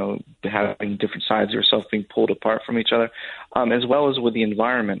 having different sides of yourself being pulled apart from each other, as well as with the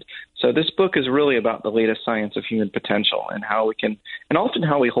environment. So this book is really about the latest science of human potential and how we can, and often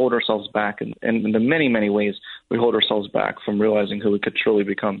how we hold ourselves back, and in the many, many ways we hold ourselves back from realizing who we could truly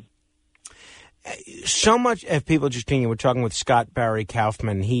become. So much of people just tuning in, we're talking with Scott Barry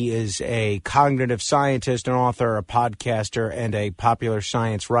Kaufman. He is a cognitive scientist, an author, a podcaster, and a popular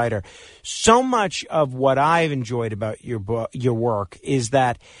science writer. So much of what I've enjoyed about your book, your work, is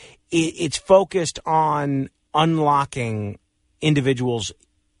that it's focused on unlocking individuals'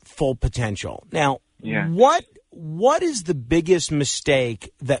 full potential. Now, what is the biggest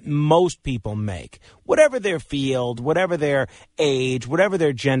mistake that most people make, whatever their field, whatever their age, whatever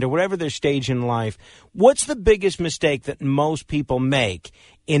their gender, whatever their stage in life? What's the biggest mistake that most people make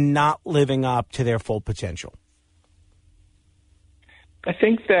in not living up to their full potential? I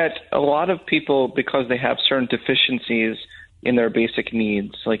think that a lot of people, because they have certain deficiencies in their basic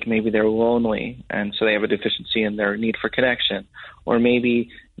needs, like maybe they're lonely and so they have a deficiency in their need for connection, or maybe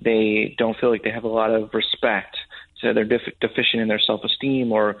they don't feel like they have a lot of respect, so they're deficient in their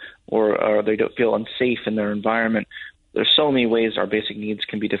self-esteem, or they don't feel unsafe in their environment. There's so many ways our basic needs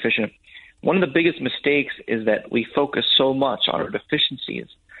can be deficient. One of the biggest mistakes is that we focus so much on our deficiencies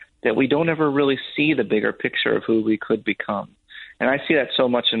that we don't ever really see the bigger picture of who we could become. And I see that so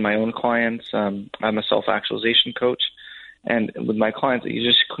much in my own clients. I'm a self-actualization coach. And with my clients, you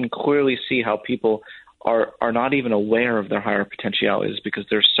just can clearly see how people are not even aware of their higher potentialities because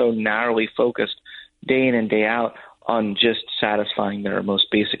they're so narrowly focused day in and day out on just satisfying their most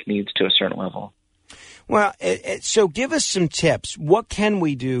basic needs to a certain level. Well, so give us some tips. What can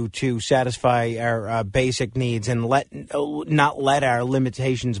we do to satisfy our basic needs and not let our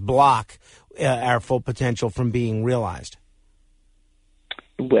limitations block our full potential from being realized?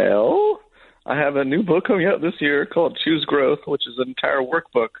 Well, I have a new book coming out this year called Choose Growth, which is an entire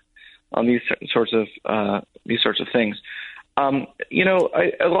workbook on these sorts of things.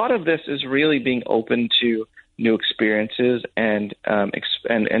 A lot of this is really being open to new experiences and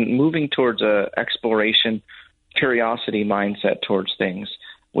moving towards a exploration, curiosity mindset towards things.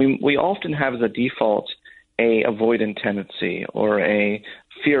 We often have as a default a avoidant tendency or a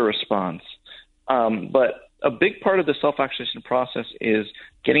fear response, but a big part of the self-actualization process is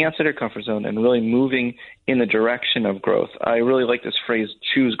getting outside your comfort zone and really moving in the direction of growth. I really like this phrase,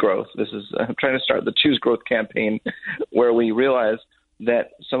 choose growth. I'm trying to start the Choose Growth campaign where we realize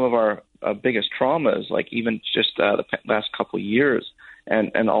that some of our biggest traumas, like even just the last couple of years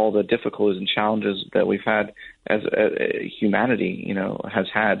and all the difficulties and challenges that we've had as humanity, has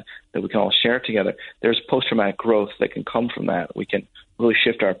had that we can all share together, there's post-traumatic growth that can come from that. We can really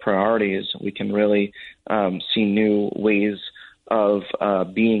shift our priorities. We can really see new ways of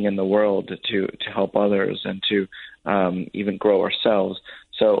being in the world to help others and to even grow ourselves.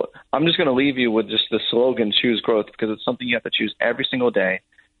 So I'm just going to leave you with just the slogan, Choose Growth, because it's something you have to choose every single day.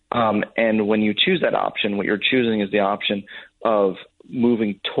 And when you choose that option, what you're choosing is the option of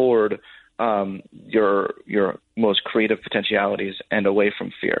moving toward your most creative potentialities and away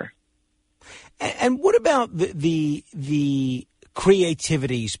from fear. And what about the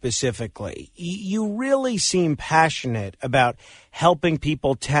creativity specifically. You really seem passionate about helping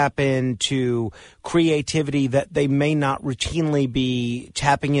people tap into creativity that they may not routinely be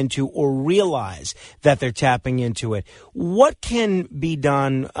tapping into or realize that they're tapping into it. What can be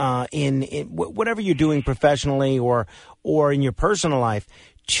done in whatever you're doing professionally or in your personal life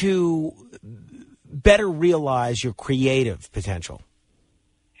to better realize your creative potential?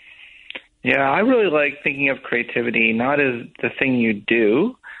 Yeah, I really like thinking of creativity not as the thing you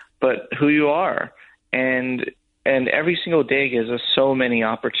do, but who you are. And every single day gives us so many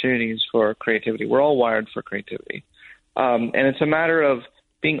opportunities for creativity. We're all wired for creativity. And it's a matter of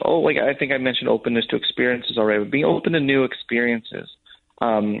being, like I think I mentioned openness to experiences already, but being open to new experiences,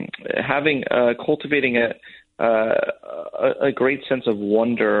 cultivating a great sense of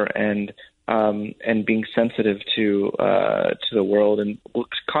wonder and being sensitive to the world and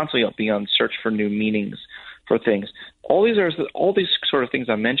constantly being on search for new meanings for things. All these sort of things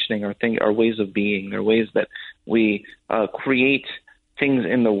I'm mentioning are ways of being. They're ways that we create things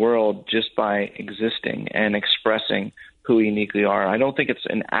in the world just by existing and expressing who we uniquely are. I don't think it's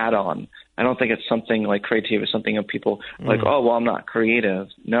an add-on. I don't think it's something like creative is something of people like, oh, well, I'm not creative.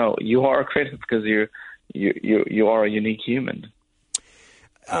 No, you are creative because you are a unique human.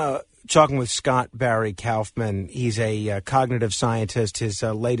 Talking with Scott Barry Kaufman. He's a cognitive scientist. His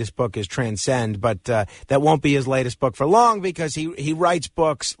latest book is Transcend, but that won't be his latest book for long because he writes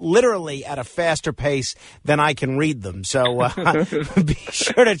books literally at a faster pace than I can read them. So be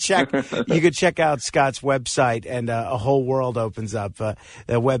sure to check. You could check out Scott's website, and a whole world opens up. The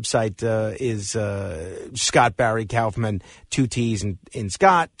website is Scott Barry Kaufman, 2 T's in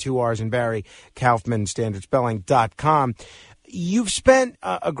Scott, 2 R's in Barry, Kaufman, standardspelling.com. You've spent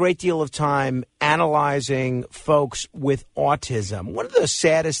a great deal of time analyzing folks with autism. One of the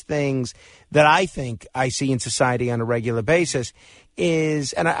saddest things that I think I see in society on a regular basis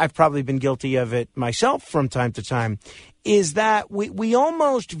is, and I've probably been guilty of it myself from time to time, is that we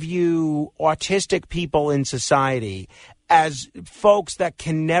almost view autistic people in society as folks that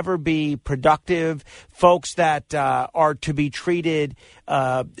can never be productive, folks that are to be treated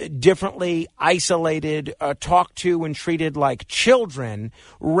differently, isolated, talked to and treated like children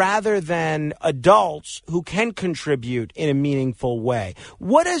rather than adults who can contribute in a meaningful way.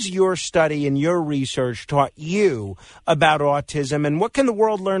 What has your study and your research taught you about autism, and what can the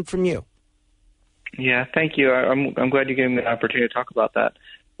world learn from you? Yeah, thank you. I'm glad you gave me the opportunity to talk about that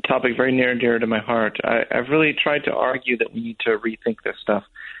topic, very near and dear to my heart. I've really tried to argue that we need to rethink this stuff,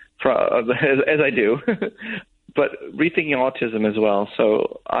 as I do, but rethinking autism as well.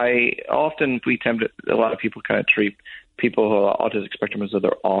 So we tend to, a lot of people kind of treat people who are autistic spectrum as though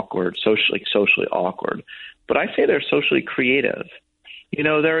they're awkward, socially awkward. But I say they're socially creative. You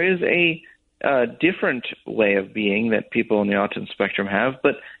know, there is a different way of being that people on the autism spectrum have,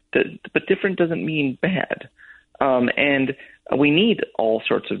 but different doesn't mean bad. And we need all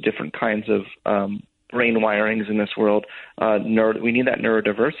sorts of different kinds of brain wirings in this world. We need that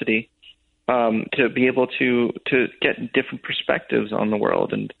neurodiversity to be able to get different perspectives on the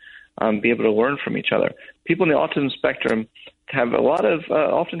world and be able to learn from each other. People in the autism spectrum have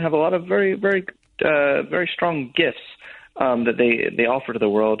often have a lot of very, very, very strong gifts that they offer to the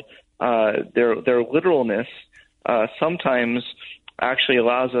world. Their literalness sometimes actually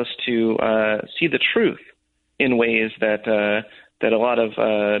allows us to see the truth in ways that a lot of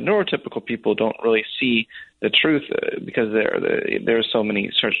neurotypical people don't really see the truth because there's so many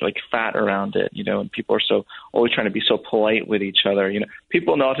sort of like fat around it, you know, and people are so always trying to be so polite with each other. You know,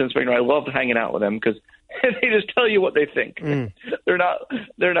 people in the autism spectrum, I love hanging out with them because they just tell you what they think. They're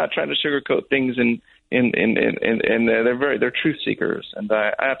not trying to sugarcoat things, and they're truth seekers, and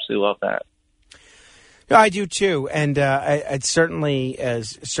I absolutely love that. I do too, and it's certainly I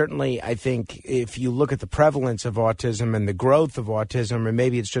think if you look at the prevalence of autism and the growth of autism, or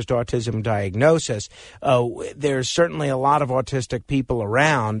maybe it's just autism diagnosis, there's certainly a lot of autistic people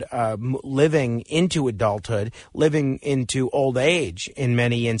around living into adulthood, living into old age in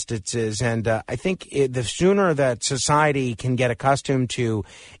many instances, and I think the sooner that society can get accustomed to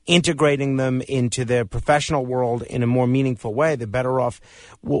integrating them into their professional world in a more meaningful way, the better off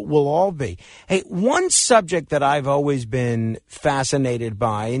we'll all be. Hey, one subject that I've always been fascinated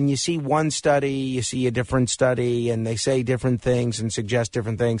by, and you see one study, you see a different study, and they say different things and suggest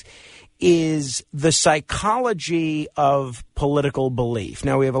different things, is the psychology of political belief.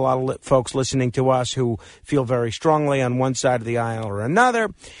 Now, we have a lot of folks listening to us who feel very strongly on one side of the aisle or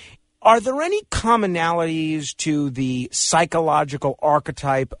another. Are there any commonalities to the psychological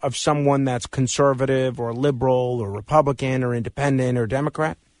archetype of someone that's conservative or liberal or Republican or independent or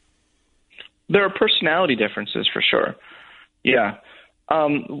Democrat? There are personality differences for sure. Yeah.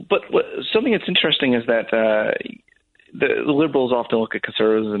 But something that's interesting is that the liberals often look at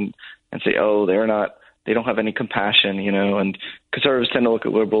conservatives and say, oh, they don't have any compassion, and conservatives tend to look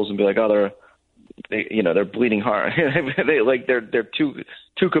at liberals and be like, oh, they're bleeding heart. they're too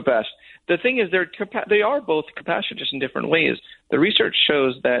compassionate. The thing is, they are both compassionate, just in different ways. The research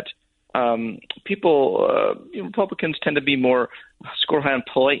shows that Republicans tend to be more score high on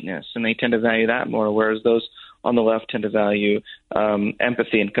politeness, and they tend to value that more, whereas those on the left tend to value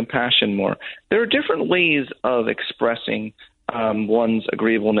empathy and compassion more. There are different ways of expressing one's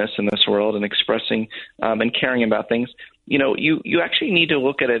agreeableness in this world and expressing and caring about things. You actually need to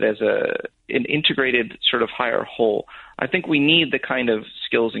look at it as an integrated sort of higher whole. I think we need the kind of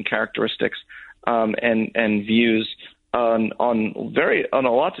skills and characteristics and views on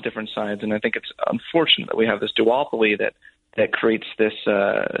a lot of different sides, and I think it's unfortunate that we have this duopoly that creates this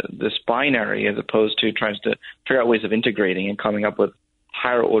binary, as opposed to trying to figure out ways of integrating and coming up with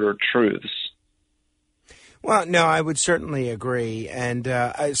higher order truths. Well, no, I would certainly agree. And,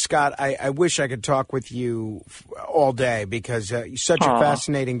 Scott, I wish I could talk with you all day, because you're such a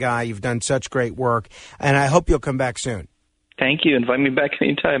fascinating guy. You've done such great work, and I hope you'll come back soon. Thank you. Invite me back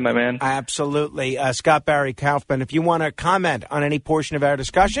anytime, my man. Absolutely. Scott Barry Kaufman, if you want to comment on any portion of our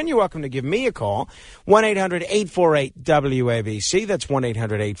discussion, you're welcome to give me a call. 1-800-848-WABC. That's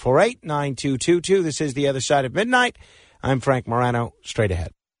 1-800-848-9222. This is The Other Side of Midnight. I'm Frank Morano. Straight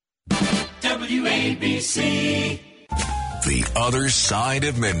ahead. WABC. The Other Side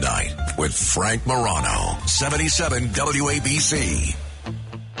of Midnight with Frank Morano. 77 WABC.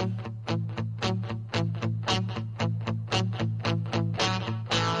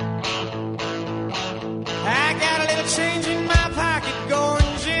 I got a little change in my pocket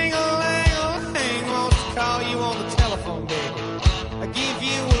going jingle-lang-a-lang. Won't call you on the telephone, baby. I give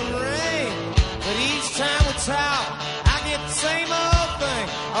you a ring, but each time we talk, I get the same old thing.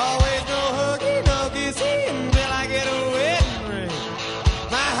 Always no huggy, no kissy until I get a wedding ring.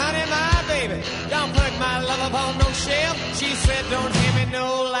 My honey, my baby, don't put my love upon no shelf. She said, don't give me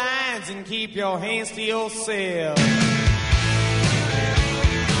no lines and keep your hands to yourself.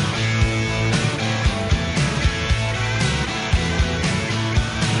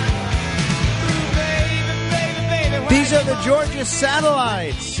 These are the Georgia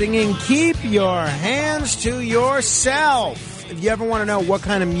Satellites singing Keep Your Hands to Yourself. If you ever want to know what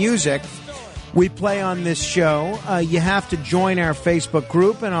kind of music we play on this show, you have to join our Facebook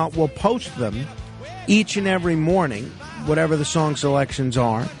group, and we'll post them each and every morning, whatever the song selections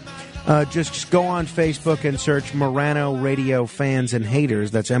are. Just go on Facebook and search Morano Radio Fans and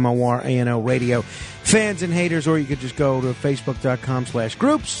Haters. That's MORANO Radio Fans and Haters, or you could just go to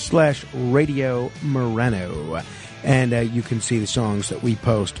facebook.com/groups/Radio Morano. And you can see the songs that we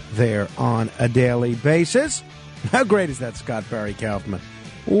post there on a daily basis. How great is that, Scott Barry Kaufman?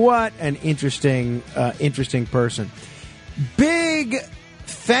 What an interesting person. Big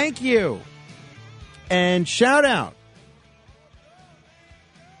thank you and shout out.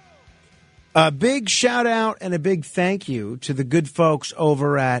 A big shout out and a big thank you to the good folks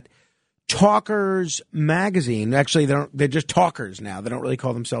over at Talkers Magazine. Actually, they're just Talkers now. They don't really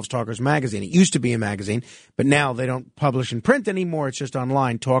call themselves Talkers Magazine. It used to be a magazine, but now they don't publish in print anymore. It's just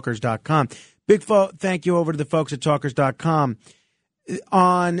online, talkers.com. Big thank you over to the folks at talkers.com.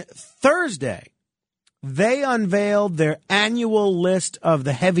 On Thursday, they unveiled their annual list of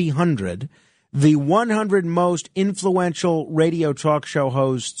the Heavy 100, the 100 most influential radio talk show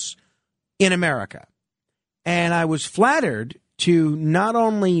hosts in America. And I was flattered to not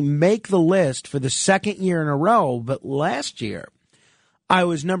only make the list for the second year in a row, but last year I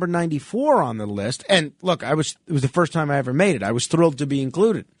was number 94 on the list. And look, it was the first time I ever made it. I was thrilled to be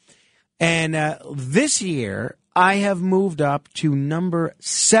included. And this year I have moved up to number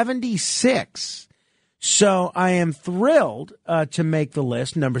 76. So I am thrilled to make the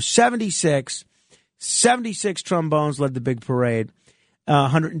list. Number 76, 76 trombones led the big parade.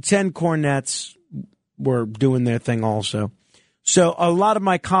 110 cornets were doing their thing also. So a lot of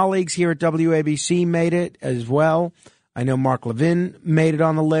my colleagues here at WABC made it as well. I know Mark Levin made it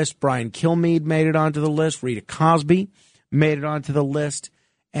on the list. Brian Kilmeade made it onto the list. Rita Cosby made it onto the list.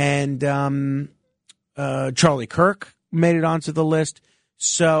 And Charlie Kirk made it onto the list.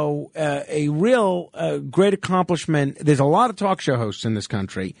 So a real great accomplishment. There's a lot of talk show hosts in this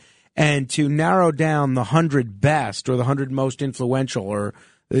country. And to narrow down the 100 best or the 100 most influential or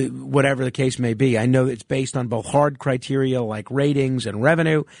whatever the case may be. I know it's based on both hard criteria like ratings and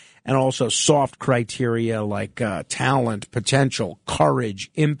revenue and also soft criteria like talent, potential, courage,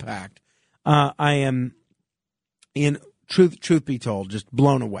 impact. I am, in truth be told, just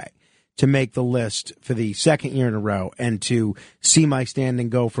blown away to make the list for the second year in a row and to see my standing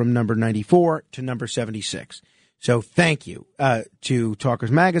go from number 94 to number 76. So thank you to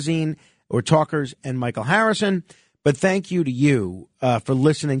Talkers Magazine or Talkers and Michael Harrison. But thank you to you for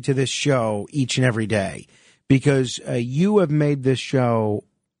listening to this show each and every day, because you have made this show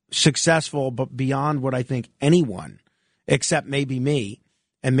successful, but beyond what I think anyone, except maybe me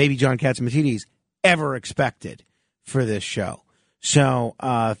and maybe John Catsimatidis, ever expected for this show. So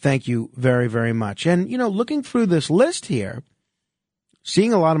thank you very, very much. And, you know, looking through this list here,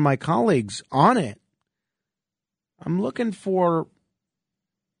 seeing a lot of my colleagues on it, I'm looking for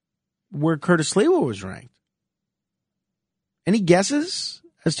where Curtis Sliwa was ranked. Any guesses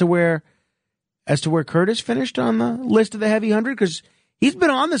as to where Curtis finished on the list of the Heavy 100? Because he's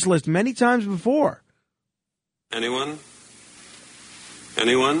been on this list many times before. Anyone?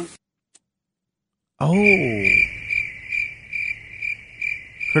 Anyone? Oh.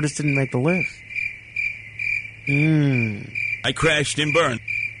 Curtis didn't make the list. I crashed and burned.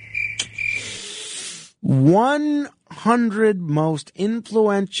 100 most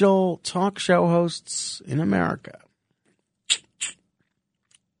influential talk show hosts in America.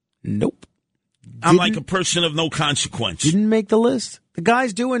 Nope. I'm like a person of no consequence. Didn't make the list. The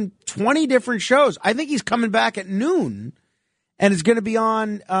guy's doing 20 different shows. I think he's coming back at noon and is going to be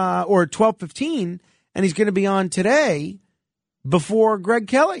on, or 12:15, and he's going to be on today before Greg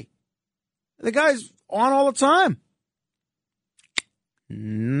Kelly. The guy's on all the time.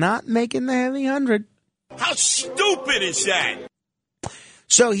 Not making the Heavy 100. How stupid is that?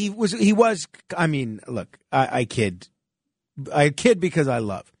 So he was, I mean, look, I kid. I kid because I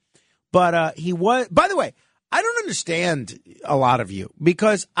love. But he was, by the way, I don't understand a lot of you,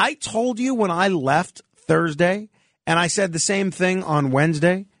 because I told you when I left Thursday, and I said the same thing on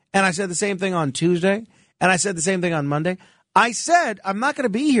Wednesday, and I said the same thing on Tuesday, and I said the same thing on Monday. I said I'm not going to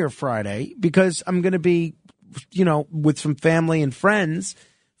be here Friday because I'm going to be, you know, with some family and friends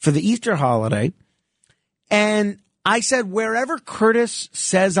for the Easter holiday. And I said, wherever Curtis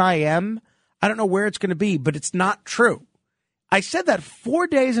says I am, I don't know where it's going to be, but it's not true. I said that 4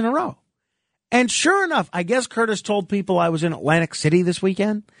 days in a row. And sure enough, I guess Curtis told people I was in Atlantic City this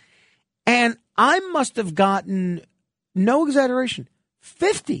weekend. And I must have gotten, no exaggeration,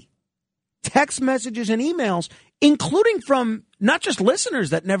 50 text messages and emails, including from not just listeners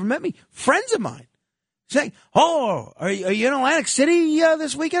that never met me, friends of mine, saying, oh, are you in Atlantic City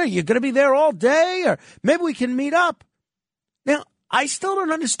this weekend? Are you going to be there all day? Or maybe we can meet up. Now, I still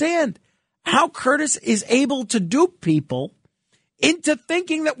don't understand how Curtis is able to dupe people into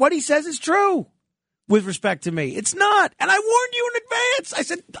thinking that what he says is true with respect to me. It's not. And I warned you in advance. I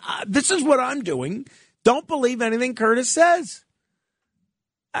said, this is what I'm doing. Don't believe anything Curtis says.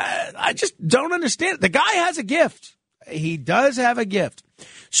 I just don't understand it. The guy has a gift. He does have a gift.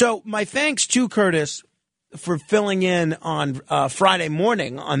 So my thanks to Curtis for filling in on Friday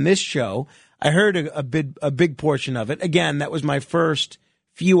morning on this show. I heard a big portion of it. Again, that was my first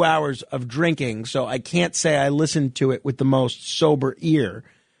few hours of drinking, so I can't say I listened to it with the most sober ear.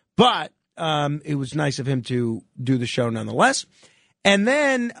 But it was nice of him to do the show nonetheless. And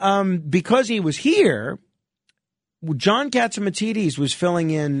then because he was here, John Catsimatidis was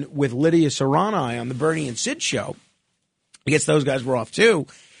filling in with Lydia Serrani on the Bernie and Sid show. I guess those guys were off too.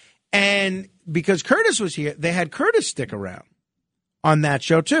 And because Curtis was here, they had Curtis stick around on that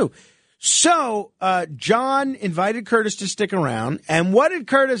show too. So John invited Curtis to stick around. And what did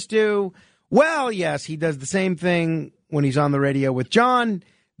Curtis do? Well, yes, he does the same thing when he's on the radio with John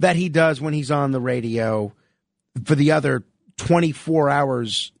that he does when he's on the radio for the other 24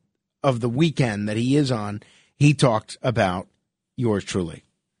 hours of the weekend that he is on. He talked about yours truly.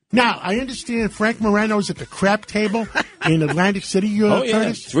 Now, I understand Frank Moreno's at the crap table in Atlantic City,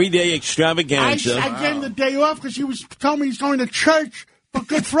 Curtis. 3-day extravaganza. I gave him the day off because told me he's going to church for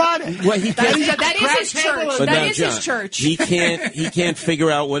Good Friday. Well, he that is his church. But That now, is John, his church. He can't figure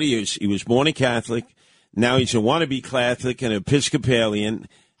out what he is. He was born a Catholic. Now he's a wannabe Catholic and Episcopalian.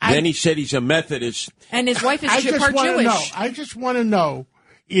 Then he said he's a Methodist. And his wife is I part Jewish. I just want to know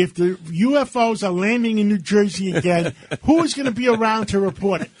if the UFOs are landing in New Jersey again, who is going to be around to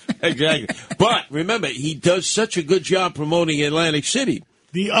report it? Exactly. But remember, he does such a good job promoting Atlantic City.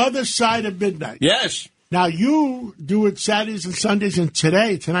 The other side of midnight. Yes. Now, you do it Saturdays and Sundays and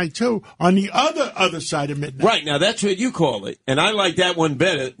tonight, too, on the other side of midnight. Right. Now, that's what you call it. And I like that one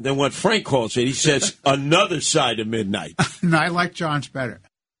better than what Frank calls it. He says another side of midnight. No, I like John's better.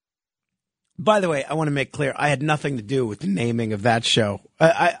 By the way, I want to make clear, I had nothing to do with the naming of that show.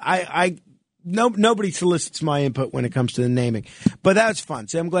 Nobody solicits my input when it comes to the naming. But that's fun.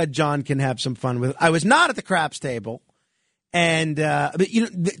 So I'm glad John can have some fun with it. I was not at the craps table. And but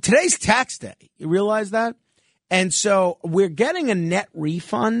today's tax day. You realize that? And so we're getting a net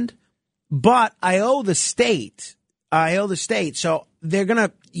refund, but I owe the state. So they're going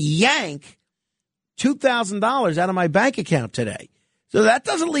to yank $2,000 out of my bank account today. So that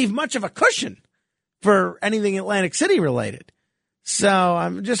doesn't leave much of a cushion for anything Atlantic City related. So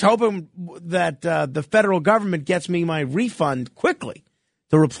I'm just hoping that the federal government gets me my refund quickly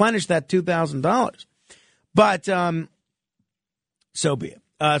to replenish that $2,000. But so be it.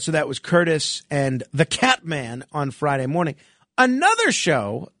 So that was Curtis and the Catman on Friday morning. Another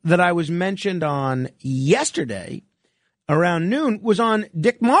show that I was mentioned on yesterday around noon was on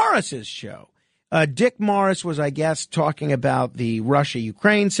Dick Morris's show. Dick Morris was, I guess, talking about the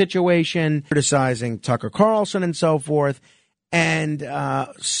Russia-Ukraine situation, criticizing Tucker Carlson and so forth. And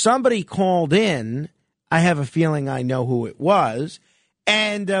somebody called in, I have a feeling I know who it was,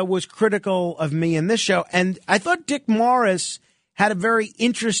 and was critical of me in this show. And I thought Dick Morris had a very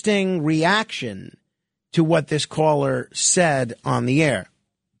interesting reaction to what this caller said on the air.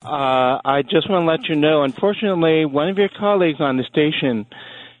 I just want to let you know, unfortunately, one of your colleagues on the station,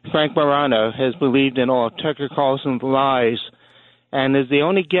 Frank Morano, has believed in all of Tucker Carlson's lies and is the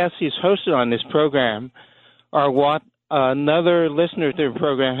only guest he's hosted on this program, or what another listener to the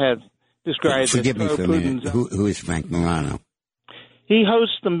program had described as Forgive me for a minute. Putin's. Who is Frank Morano? He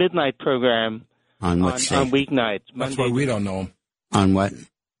hosts the midnight program On what on station? weeknights. That's why we don't know him. On what?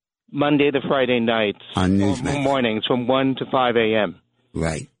 Monday to Friday nights. On or Newsmax. mornings from 1 to 5 a.m.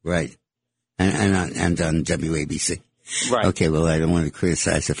 Right. And on WABC. Right. Okay, well, I don't want to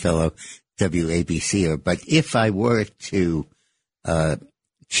criticize a fellow WABCer, but if I were to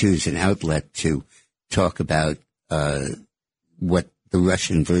choose an outlet to talk about what the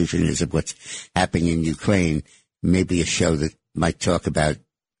Russian version is of what's happening in Ukraine, maybe a show that might talk about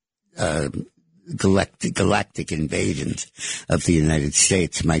galactic invasions of the United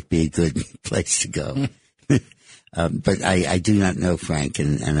States might be a good place to go. But I do not know Frank,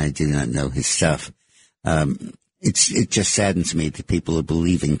 and I do not know his stuff. It just saddens me that people are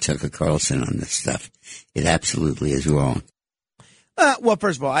believing Tucker Carlson on this stuff. It absolutely is wrong. Well,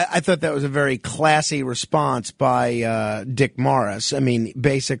 first of all, I thought that was a very classy response by Dick Morris. I mean,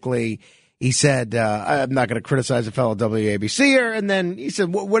 basically, he said, I'm not going to criticize a fellow WABCer. And then he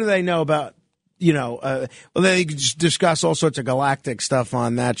said, what do they know about, well, they just discuss all sorts of galactic stuff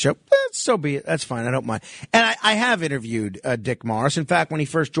on that show. So be it. That's fine. I don't mind. And I have interviewed Dick Morris. In fact, when he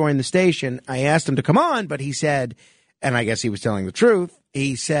first joined the station, I asked him to come on, but he said, and I guess he was telling the truth,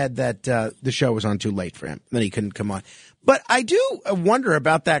 he said that the show was on too late for him, that he couldn't come on. But I do wonder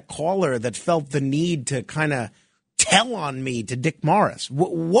about that caller that felt the need to kind of tell on me to Dick Morris.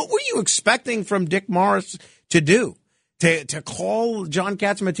 What were you expecting from Dick Morris to do? To call John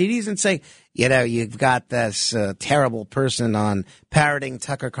Catsimatidis and say, you've got this terrible person on parroting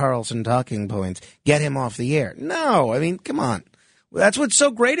Tucker Carlson talking points. Get him off the air. No, I mean, come on. That's what's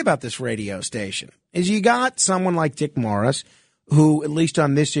so great about this radio station is you got someone like Dick Morris, who, at least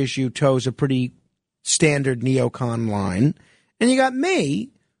on this issue, toes a pretty standard neocon line. And you got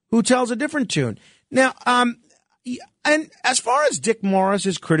me, who tells a different tune. Now, and as far as Dick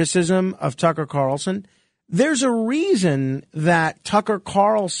Morris's criticism of Tucker Carlson, there's a reason that Tucker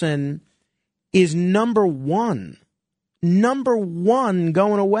Carlson is number one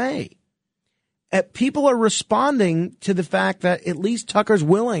going away. People are responding to the fact that at least Tucker's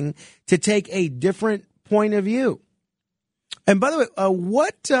willing to take a different point of view. And by the way,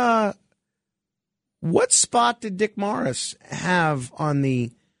 what spot did Dick Morris have on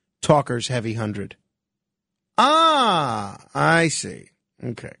the Talkers Heavy 100? I see.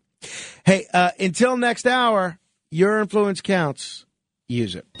 Okay. Hey, until next hour, your influence counts.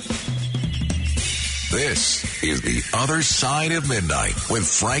 Use it. This is The Other Side of Midnight with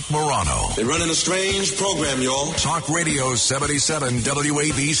Frank Morano. They're running a strange program, y'all. Talk Radio 77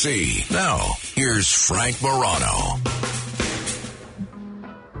 WABC. Now, here's Frank Morano.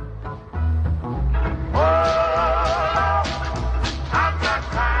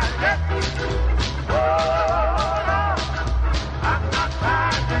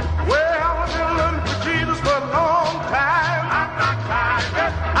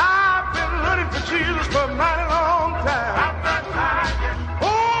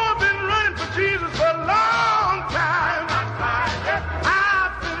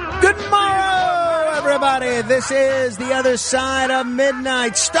 This is The Other Side of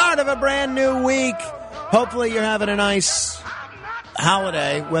Midnight, start of a brand new week. Hopefully you're having a nice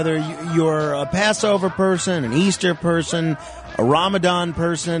holiday, whether you're a Passover person, an Easter person, a Ramadan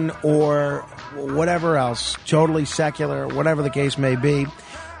person, or whatever else, totally secular, whatever the case may be.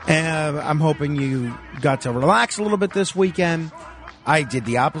 I'm hoping you got to relax a little bit this weekend. I did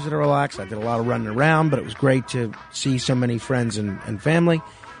the opposite of relax. I did a lot of running around, but it was great to see so many friends and family.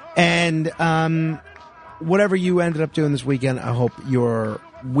 And whatever you ended up doing this weekend, I hope your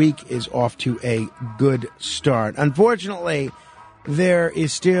week is off to a good start. Unfortunately, there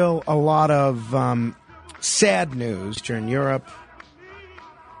is still a lot of sad news during Europe.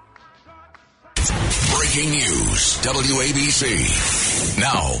 Breaking news, WABC.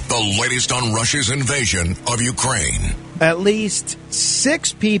 Now, the latest on Russia's invasion of Ukraine. At least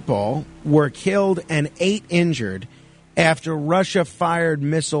 6 people were killed and 8 injured after Russia fired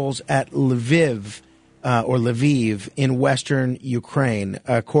missiles at Lviv in western Ukraine,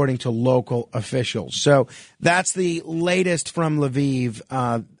 according to local officials. So that's the latest from Lviv,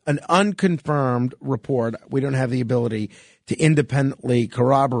 an unconfirmed report. We don't have the ability to independently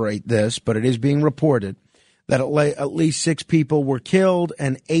corroborate this, but it is being reported that at least 6 people were killed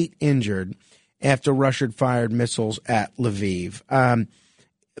and 8 injured after Russia fired missiles at Lviv.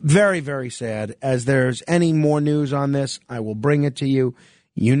 Very, very sad. As there's any more news on this, I will bring it to you.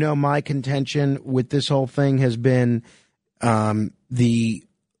 You know, my contention with this whole thing has been the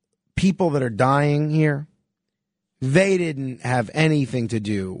people that are dying here, they didn't have anything to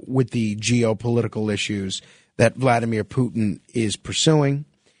do with the geopolitical issues that Vladimir Putin is pursuing.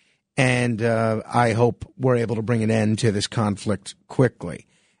 And I hope we're able to bring an end to this conflict quickly.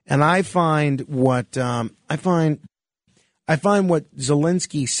 And I find what I find what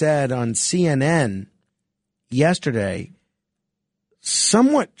Zelensky said on CNN yesterday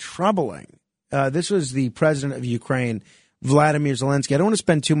somewhat troubling. This was the president of Ukraine, Vladimir Zelensky. I don't want to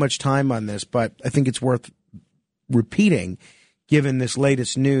spend too much time on this, but I think it's worth repeating, given this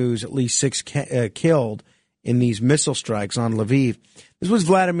latest news, at least 6 killed in these missile strikes on Lviv. This was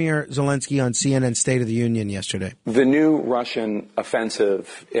Vladimir Zelensky on CNN State of the Union yesterday. The new Russian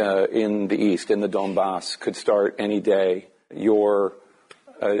offensive in the east, in the Donbass, could start any day. Your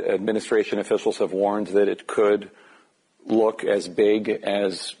administration officials have warned that it could look as big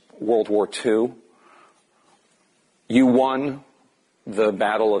as World War II. You won the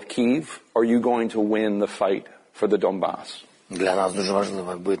Battle of Kyiv. Are you going to win the fight for the Donbass?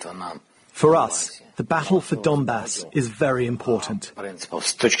 For us, the battle for Donbass is very important.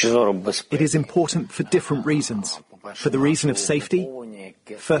 It is important for different reasons. For the reason of safety,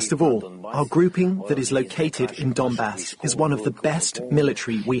 first of all, our grouping that is located in Donbass is one of the best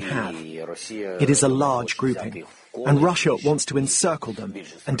military we have. It is a large grouping, and Russia wants to encircle them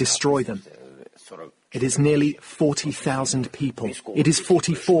and destroy them. It is nearly 40,000 people. It is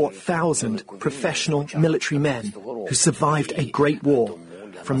 44,000 professional military men who survived a great war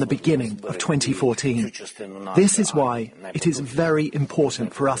from the beginning of 2014. This is why it is very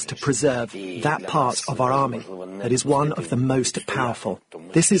important for us to preserve that part of our army that is one of the most powerful.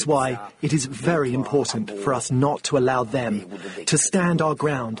 This is why it is very important for us not to allow them to stand our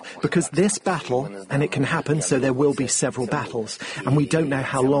ground, because this battle, and it can happen, so there will be several battles, and we don't know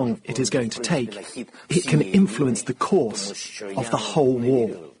how long it is going to take, it can influence the course of the whole war.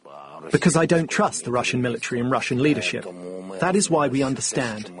 Because I don't trust the Russian military and Russian leadership. That is why we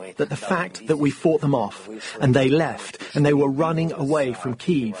understand that the fact that we fought them off and they left and they were running away from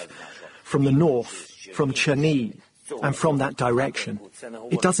Kyiv, from the north, from Chernihiv, and from that direction,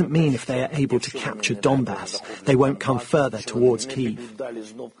 it doesn't mean if they are able to capture Donbass, they won't come further towards Kyiv.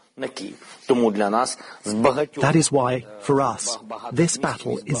 That is why, for us, this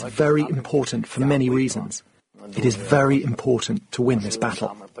battle is very important for many reasons. It is very important to win this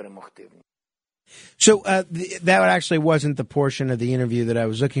battle. So that actually wasn't the portion of the interview that I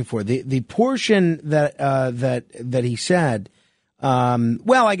was looking for. The portion that he said,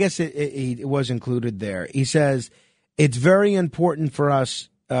 well, I guess it was included there. He says it's very important for us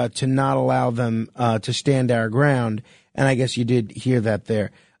to not allow them to stand our ground, and I guess you did hear that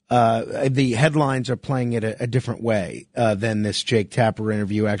there. The headlines are playing it a different way than this Jake Tapper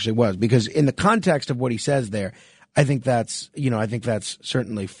interview actually was, because in the context of what he says there, I think that's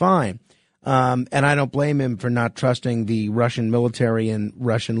certainly fine. And I don't blame him for not trusting the Russian military and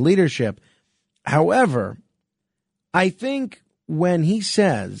Russian leadership. However, I think when he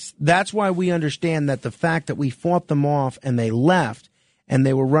says that's why we understand that the fact that we fought them off and they left and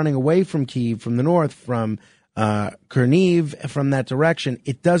they were running away from Kyiv, from the north, from Chernihiv, from that direction,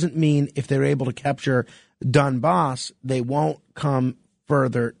 it doesn't mean if they're able to capture Donbass, they won't come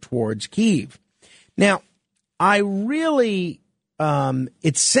further towards Kyiv. Now, I really,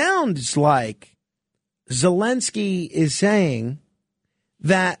 it sounds like Zelensky is saying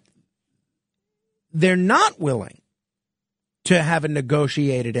that they're not willing to have a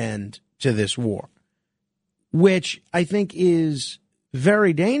negotiated end to this war, which I think is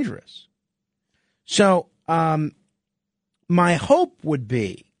very dangerous. So my hope would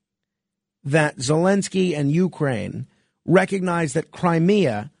be that Zelensky and Ukraine recognize that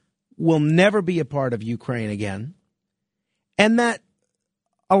Crimea will never be a part of Ukraine again, and that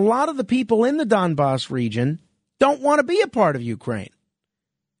a lot of the people in the Donbass region don't want to be a part of Ukraine.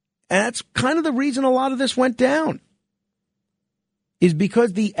 And that's kind of the reason a lot of this went down, is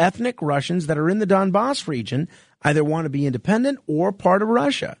because the ethnic Russians that are in the Donbass region either want to be independent or part of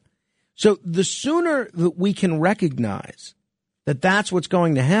Russia. So the sooner that we can recognize that that's what's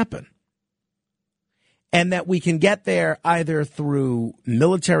going to happen, and that we can get there either through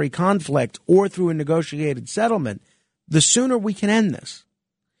military conflict or through a negotiated settlement, the sooner we can end this.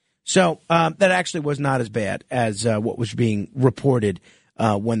 So that actually was not as bad as what was being reported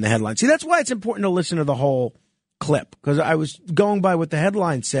when the headline. See, that's why it's important to listen to the whole clip, because I was going by what the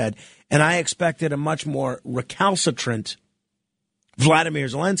headline said, and I expected a much more recalcitrant Vladimir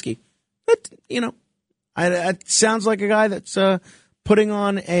Zelensky. But, it sounds like a guy that's putting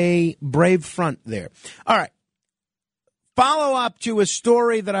on a brave front there. All right. Follow up to a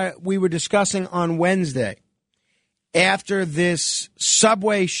story that we were discussing on Wednesday. After this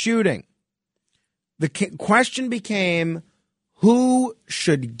subway shooting, the question became, who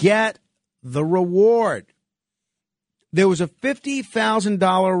should get the reward? There was a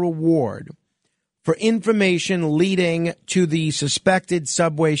 $50,000 reward for information leading to the suspected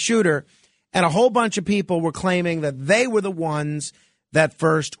subway shooter, and a whole bunch of people were claiming that they were the ones that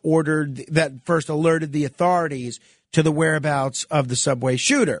first alerted the authorities to the whereabouts of the subway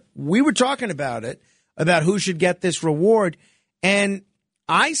shooter. We were talking about it, about who should get this reward, and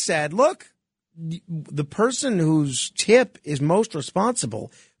I said, look, the person whose tip is most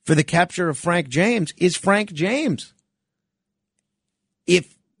responsible for the capture of Frank James is Frank James.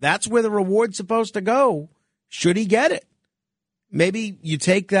 If that's where the reward's supposed to go, should he get it? Maybe you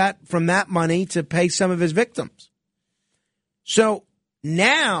take that from that money to pay some of his victims. So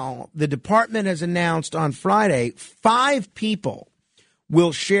now the department has announced on Friday 5 people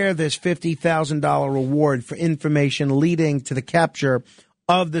will share this $50,000 reward for information leading to the capture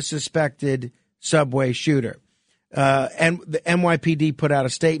of the suspected subway shooter. And the NYPD put out a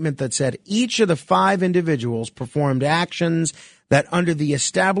statement that said each of the 5 individuals performed actions that, under the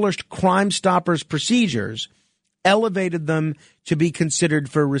established Crime Stoppers procedures, elevated them to be considered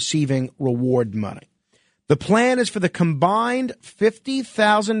for receiving reward money. The plan is for the combined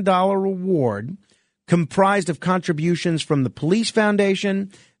 $50,000 reward, comprised of contributions from the Police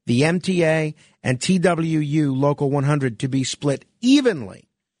Foundation, the MTA, and TWU Local 100, to be split evenly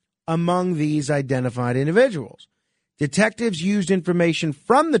among these identified individuals. Detectives used information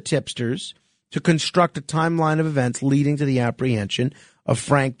from the tipsters to construct a timeline of events leading to the apprehension of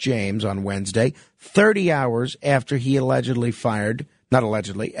Frank James on Wednesday, 30 hours after he fired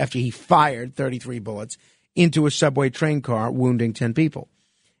 33 bullets into a subway train car, wounding 10 people.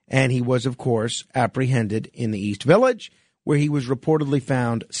 And he was, of course, apprehended in the East Village, where he was reportedly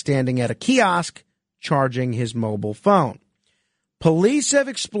found standing at a kiosk charging his mobile phone. Police have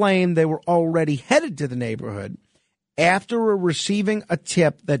explained they were already headed to the neighborhood after receiving a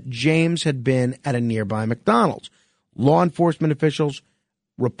tip that James had been at a nearby McDonald's. Law enforcement officials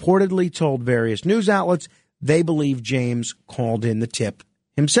reportedly told various news outlets they believe James called in the tip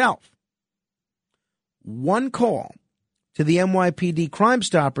himself. One call to the NYPD Crime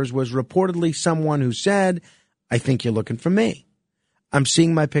Stoppers was reportedly someone who said, "I think you're looking for me. I'm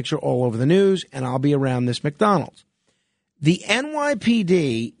seeing my picture all over the news, and I'll be around this McDonald's." The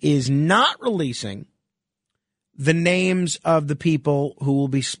NYPD is not releasing the names of the people who will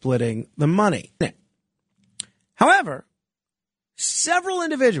be splitting the money. However, several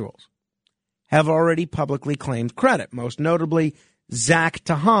individuals have already publicly claimed credit, most notably Zach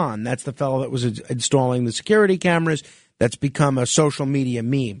Tahan. That's the fellow that was installing the security cameras. That's become a social media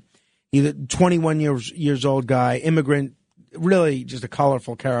meme. He's a 21 years old guy, immigrant, really just a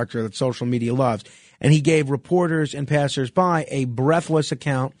colorful character that social media loves. And he gave reporters and passersby a breathless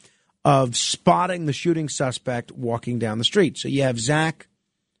account of spotting the shooting suspect walking down the street. So you have Zach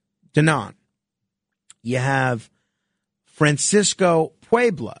Tahan. You have Francisco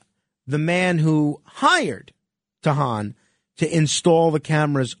Puebla, the man who hired Tahan to install the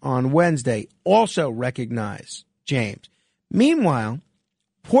cameras on Wednesday, also recognized James. Meanwhile,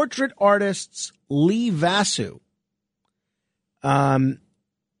 portrait artists Lee Vasu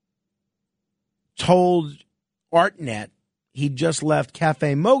told ArtNet he just left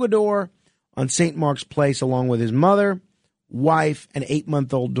Cafe Mogador on St. Mark's Place along with his mother, wife, and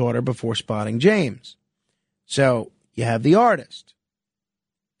 8-month-old daughter before spotting James. So you have the artist.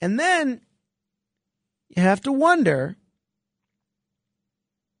 And then you have to wonder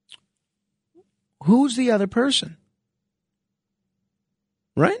who's the other person?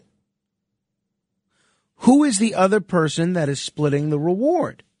 Right? Who is the other person that is splitting the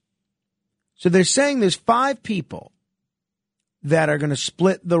reward? So they're saying there's 5 people that are going to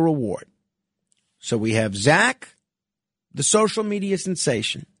split the reward. So we have Zach, the social media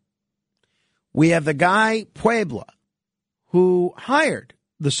sensation. We have the guy, Puebla, who hired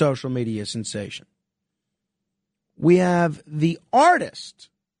the social media sensation. We have the artist.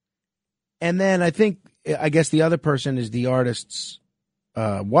 And then I guess the other person is the artist's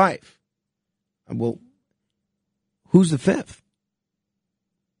wife. Well, who's the 5th?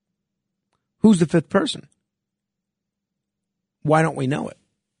 Who's the 5th person? Why don't we know it?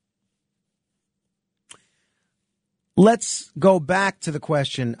 Let's go back to the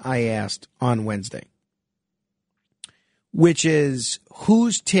question I asked on Wednesday, which is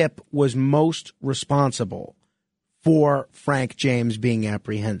whose tip was most responsible for Frank James being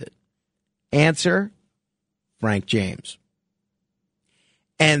apprehended? Answer, Frank James.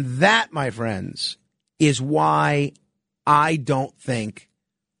 And that, my friends, is why I don't think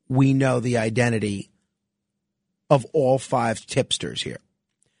we know the identity of all 5 tipsters here.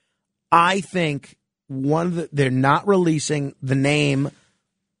 I think they're not releasing the name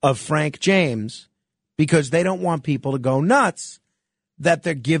of Frank James because they don't want people to go nuts that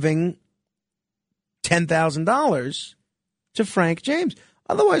they're giving $10,000 to Frank James.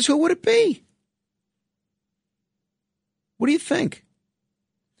 Otherwise, who would it be? What do you think?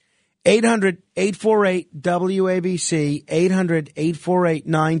 800-848-WABC,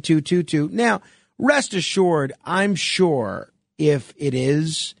 800-848-9222. Now, rest assured, I'm sure if it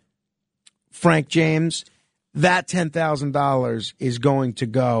is Frank James, that $10,000 is going to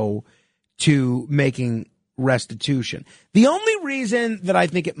go to making restitution. The only reason that I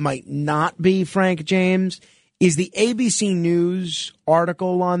think it might not be Frank James is the ABC News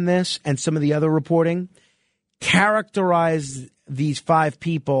article on this and some of the other reporting characterized these 5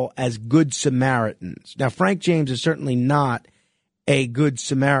 people as good Samaritans. Now, Frank James is certainly not a good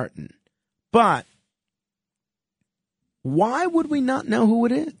Samaritan, but why would we not know who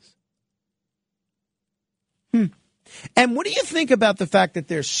it is? And what do you think about the fact that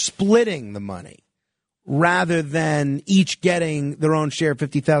they're splitting the money rather than each getting their own share of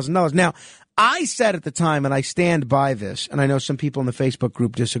 $50,000? Now, I said at the time, and I stand by this, and I know some people in the Facebook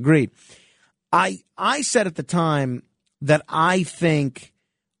group disagreed. I said at the time that I think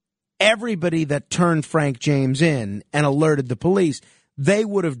everybody that turned Frank James in and alerted the police, they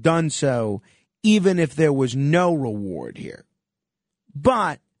would have done so even if there was no reward here.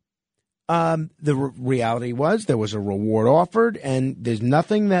 But the reality was there was a reward offered, and there's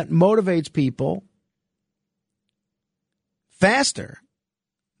nothing that motivates people faster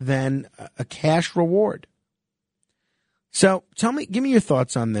than a cash reward. So give me your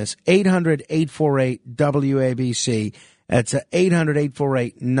thoughts on this. 800-848-WABC. That's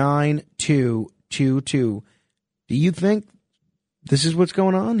 800-848-9222. Do you think this is what's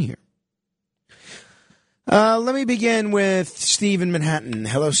going on here? Let me begin with Steve in Manhattan.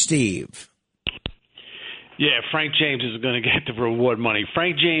 Hello, Steve. Yeah, Frank James is going to get the reward money.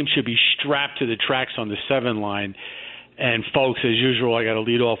 Frank James should be strapped to the tracks on the 7 line. And, folks, as usual, I got to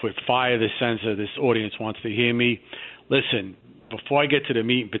lead off with fire the censor. This audience wants to hear me. Listen, before I get to the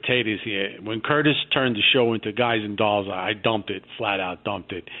meat and potatoes here, when Curtis turned the show into Guys and Dolls, I dumped it, flat out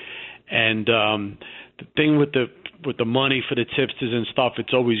dumped it. And the thing with the money for the tipsters and stuff,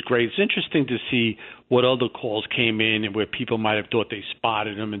 it's always great. It's interesting to see what other calls came in and where people might have thought they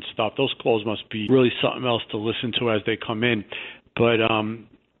spotted them and stuff. Those calls must be really something else to listen to as they come in. But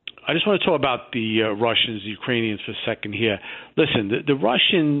I just want to talk about the Russians, the Ukrainians for a second here. Listen, the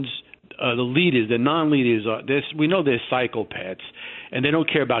Russians, the leaders, the non-leaders, we know they're psychopaths, and they don't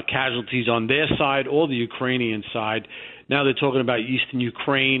care about casualties on their side or the Ukrainian side. Now they're talking about eastern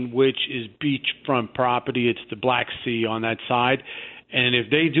Ukraine, which is beachfront property. It's the Black Sea on that side. And if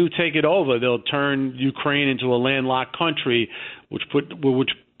they do take it over, they'll turn Ukraine into a landlocked country, which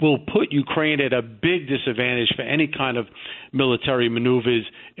will put Ukraine at a big disadvantage for any kind of military maneuvers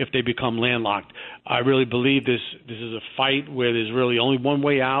if they become landlocked. I really believe this is a fight where there's really only one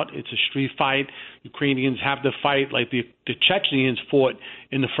way out. It's a street fight. Ukrainians have to fight like the Chechens fought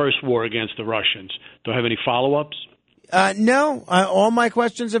in the first war against the Russians. Do I have any follow-ups? No. All my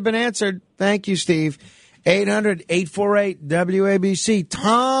questions have been answered. Thank you, Steve. 800-848-WABC.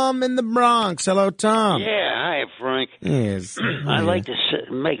 Tom in the Bronx. Hello, Tom. Yeah, hi, Frank. Yes. I'd like to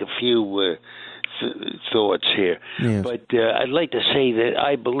make a few thoughts here. Yes. But I'd like to say that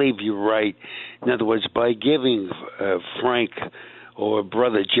I believe you're right. In other words, by giving Frank or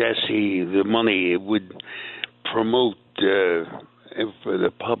Brother Jesse the money, it would promote for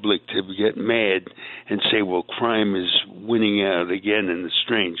the public to get mad and say, well, crime is winning out again in a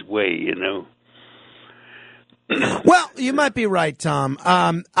strange way, you know. Well, you might be right, Tom.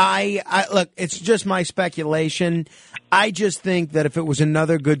 I look, it's just my speculation. I just think that if it was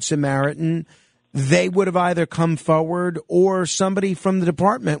another Good Samaritan, they would have either come forward or somebody from the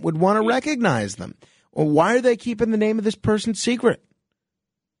department would want to recognize them. Well, why are they keeping the name of this person secret?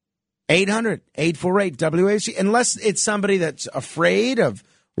 800-848-WABC. Unless it's somebody that's afraid of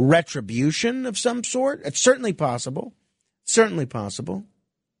retribution of some sort. It's certainly possible. Certainly possible.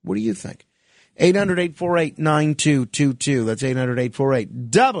 What do you think? 800-848-9222. That's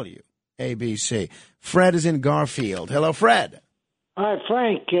 800-848-WABC. Fred is in Garfield. Hello, Fred. Hi,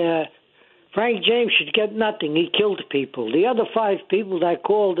 Frank. Frank James should get nothing. He killed people. The other 5 people that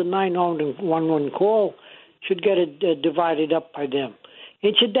called the 911 call should get it divided up by them.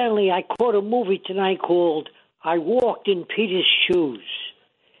 Incidentally, I caught a movie tonight called I Walked in Peter's Shoes.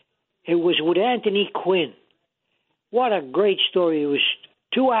 It was with Anthony Quinn. What a great story. It was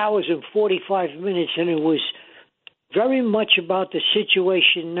 2 hours and 45 minutes, and it was very much about the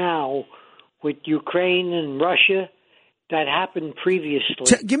situation now with Ukraine and Russia that happened previously.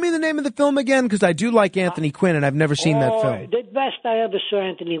 Give me the name of the film again, because I do like Anthony Quinn, and I've never seen that film. The best I ever saw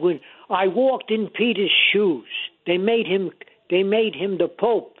Anthony Quinn. I Walked in Peter's Shoes. They made him the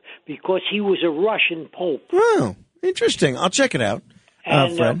Pope because he was a Russian Pope. Oh, interesting. I'll check it out.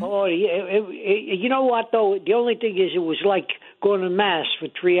 And Fred. you know what, though? The only thing is it was like going to Mass for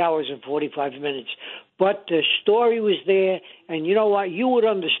 3 hours and 45 minutes. But the story was there, and you know what? You would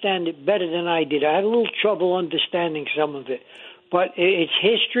understand it better than I did. I had a little trouble understanding some of it. But it's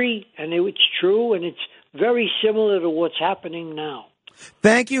history, and it's true, and it's very similar to what's happening now.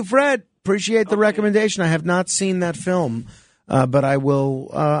 Thank you, Fred. Appreciate the recommendation. I have not seen that film, but I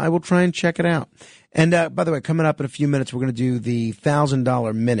will try and check it out. And by the way, coming up in a few minutes, we're going to do the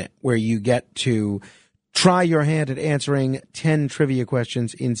 $1,000 minute, where you get to try your hand at answering 10 trivia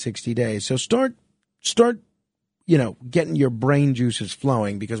questions in 60 days. So start, getting your brain juices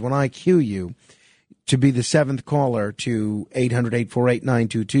flowing, because when I cue you to be the 7th caller to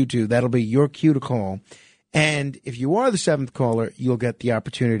 800-848-9222, that'll be your cue to call. And if you are the 7th caller, you'll get the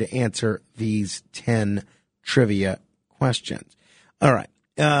opportunity to answer these 10 trivia questions. All right.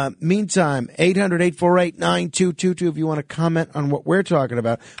 Meantime, 800-848-9222 if you want to comment on what we're talking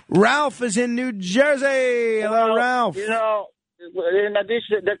about. Ralph is in New Jersey. Hello, Ralph. You know, in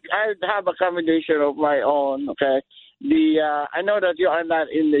addition, I have a commendation of my own, okay? I know that you are not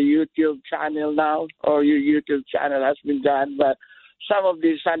in the YouTube channel now, or your YouTube channel has been done, but some of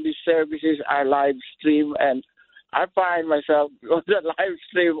these Sunday services are live stream, and I find myself on the live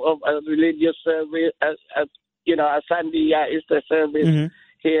stream of a religious service, a Sunday Easter service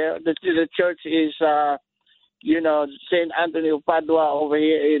here. The church is, St. Anthony of Padua over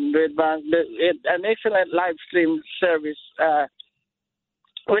here in Red Bank. An excellent live stream service,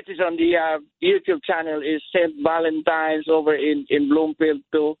 which is on the YouTube channel, is St. Valentine's over in Bloomfield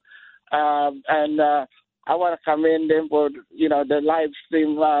too. I want to commend them for, the live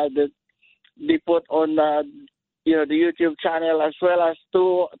stream that they put on, the YouTube channel, as well as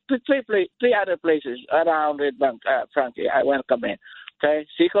three other places around Red Bank, Frankie. I want to commend. Okay,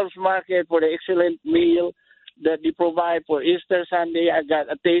 Seacoast Market for the excellent meal that they provide for Easter Sunday. I got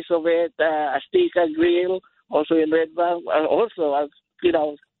a taste of it. Azteca Grill, also in Red Bank. Also,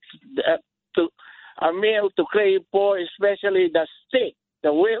 a meal to crave for, especially the steak,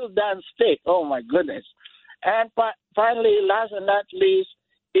 the well-done steak. Oh, my goodness. And finally, last and not least,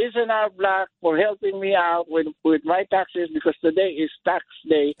 H&R Block for helping me out with my taxes, because today is tax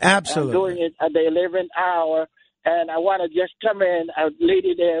day. Absolutely. I'm doing it at the 11th hour. And I want to just come in, a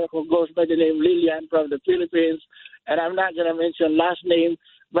lady there who goes by the name Lillian from the Philippines, and I'm not going to mention last name,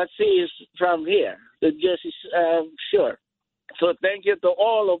 but she is from here, the Jersey Shore. So thank you to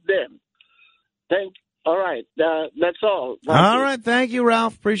all of them. All right, that's all. All right, thank you,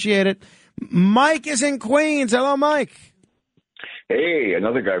 Ralph. Appreciate it. Mike is in Queens. Hello, Mike. Hey,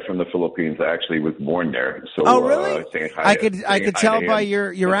 another guy from the Philippines actually was born there. So, oh, really? I could tell by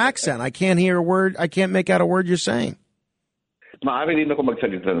your accent. I can't hear a word. I can't make out a word you're saying. Maaari din ako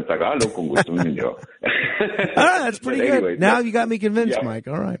magsalita ng Tagalog kung gusto niyo. That's pretty good. Anyways, now you got me convinced, yeah. Mike.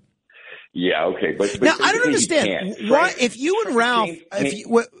 All right. Yeah, okay. But now I don't understand why. If you and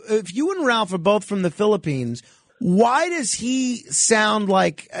Ralph are both from the Philippines, why does he sound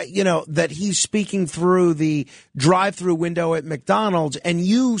like, that he's speaking through the drive-through window at McDonald's, and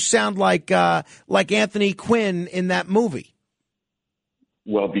you sound like Anthony Quinn in that movie?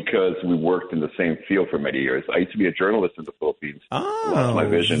 Well, because we worked in the same field for many years. I used to be a journalist in the Philippines. Oh, lost my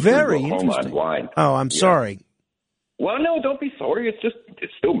vision very through glaucoma and blind. Oh, I'm sorry. Well, no, don't be sorry. It's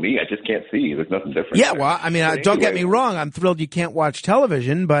still me. I just can't see. There's nothing different. Yeah, well, I mean, But don't get anyway. me wrong. I'm thrilled you can't watch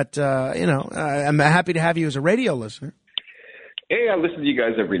television, but, I'm happy to have you as a radio listener. Hey, I listen to you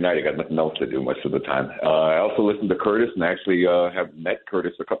guys every night. I got nothing else to do most of the time. I also listen to Curtis, and actually have met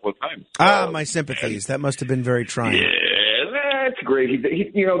Curtis a couple of times. My sympathies. That must have been very trying. Yeah, that's great. He,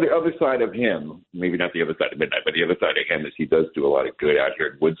 the other side of him, maybe not the other side of midnight, but the other side of him is he does do a lot of good out here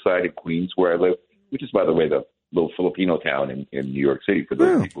in Woodside in Queens, where I live, which is, by the way, the little Filipino town in New York City, for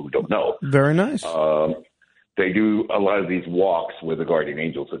those people who don't know. Very nice. They do a lot of these walks with the Guardian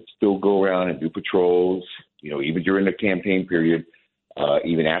Angels that still go around and do patrols, even during the campaign period,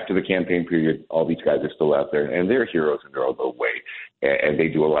 even after the campaign period, all these guys are still out there, and they're heroes in their own little way, and they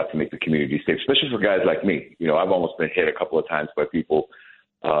do a lot to make the community safe, especially for guys like me. I've almost been hit a couple of times by people,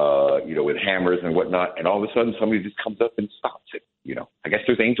 with hammers and whatnot, and all of a sudden somebody just comes up and stops it. I guess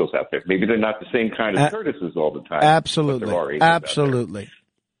there's angels out there. Maybe they're not the same kind as Curtis's all the time. Absolutely. but there are angels out there. Absolutely.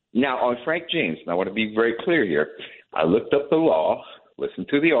 Now, on Frank James, and I want to be very clear here, I looked up the law, listened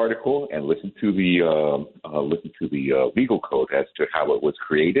to the article, and listened to the legal code as to how it was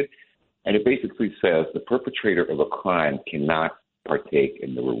created, and it basically says the perpetrator of a crime cannot partake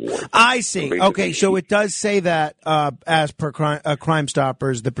in the reward. I see. So Okay, so it does say that as per Crime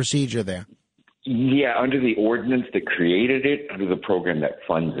Stoppers, the procedure there. Yeah, under the ordinance that created it, under the program that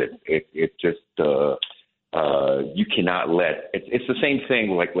funds it, it just you cannot let. It's the same thing.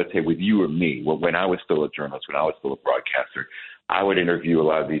 Like, let's say with you or me. When I was still a journalist, when I was still a broadcaster, I would interview a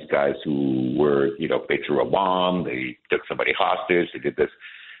lot of these guys who were, they threw a bomb, they took somebody hostage, they did this,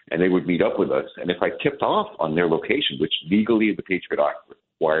 and they would meet up with us. And if I tipped off on their location, which legally the Patriot Act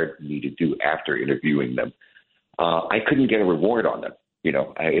required me to do after interviewing them, I couldn't get a reward on them.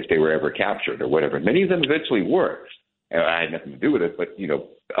 If they were ever captured or whatever. Many of them eventually were. I had nothing to do with it, but,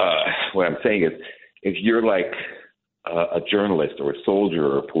 what I'm saying is if you're like a journalist or a soldier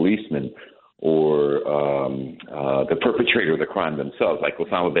or a policeman or the perpetrator of the crime themselves, like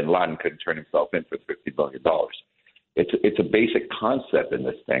Osama bin Laden couldn't turn himself in for $50 billion. It's a basic concept in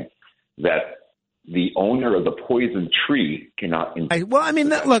this thing that the owner of the poison tree cannot.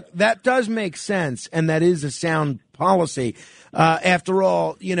 That does make sense, and that is a sound policy. After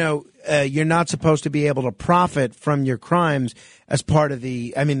all, you're not supposed to be able to profit from your crimes as part of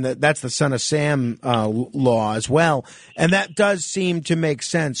that's the Son of Sam law as well, and that does seem to make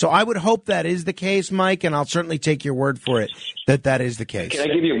sense. So I would hope that is the case, Mike, and I'll certainly take your word for it that is the case. Can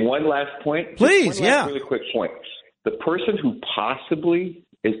I give you one last point? Please, really quick point. The person who possibly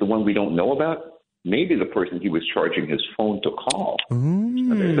is the one we don't know about, maybe the person he was charging his phone to call.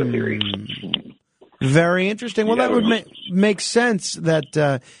 There's a theory. Very interesting. Well, that would make sense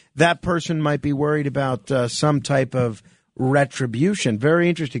that that person might be worried about some type of retribution. Very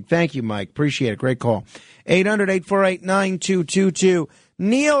interesting. Thank you, Mike. Appreciate it. Great call. 800-848-9222.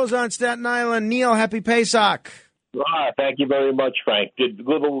 Neil's on Staten Island. Neil, happy Pesach. Thank you very much, Frank. Did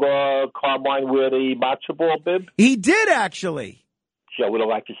little Carmine wear the matzo ball bib? He did, actually. So I would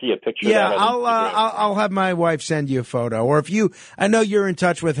like to see a picture Yeah, of that. I'll have my wife send you a photo. Or I know you're in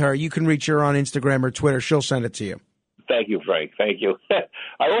touch with her, you can reach her on Instagram or Twitter. She'll send it to you. Thank you, Frank. Thank you.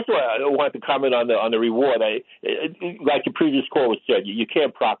 I also wanted to comment on the reward. Like the previous caller said, you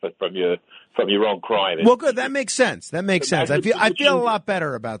can't profit from your own crime. Well, good. That makes sense. I feel a lot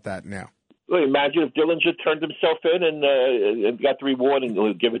better about that now. Well, imagine if Dillinger turned himself in and got the reward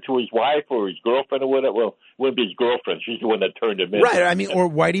and give it to his wife or his girlfriend or whatever. Well, it wouldn't be his girlfriend. She's the one that turned him in. Right. Or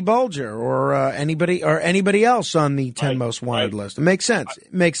Whitey Bulger or anybody else on the 10 most wanted list. It makes sense. I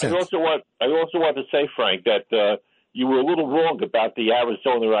also want to say, Frank, that you were a little wrong about the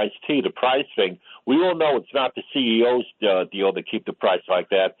Arizona iced tea, the price thing. We all know it's not the CEO's deal to keep the price like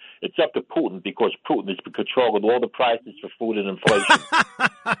that. It's up to Putin because Putin is controlling all the prices for food and inflation.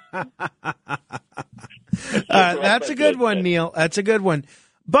 That's a good one, Neil. That's a good one.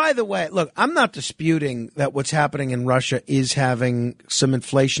 By the way, look, I'm not disputing that what's happening in Russia is having some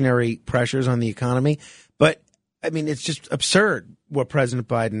inflationary pressures on the economy, but it's just absurd what President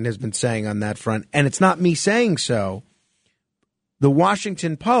Biden has been saying on that front. And it's not me saying so. The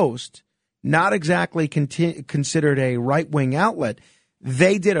Washington Post, not exactly considered a right-wing outlet,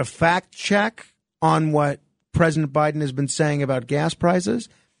 they did a fact check on what President Biden has been saying about gas prices,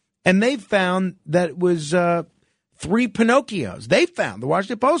 and they found that it was 3 Pinocchios. The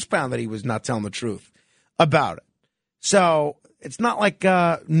Washington Post found that he was not telling the truth about it. So it's not like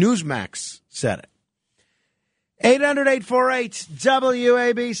Newsmax said it.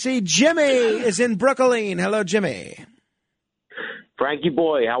 800-848-WABC. Jimmy is in Brooklyn. Hello, Jimmy. Frankie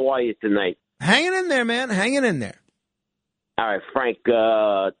boy, how are you tonight? Hanging in there, man. Hanging in there. All right, Frank,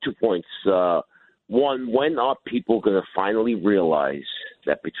 2 points. One, when are people going to finally realize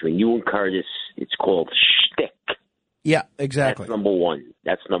that between you and Curtis, it's called shtick? Yeah, exactly. That's number one.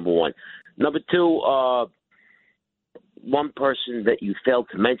 Number two, one person that you failed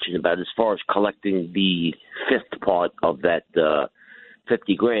to mention about as far as collecting the fifth part of that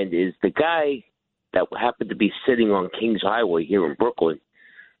 $50,000 is the guy that happened to be sitting on Kings Highway here in Brooklyn,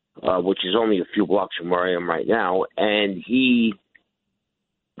 which is only a few blocks from where I am right now, and he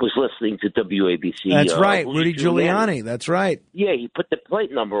was listening to WABC. That's right, Rudy Giuliani. That's right. Yeah, he put the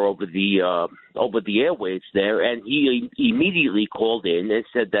plate number over the airwaves there, and he immediately called in and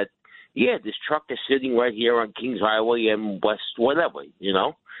said that, yeah, this truck is sitting right here on Kings Highway and West whatever, you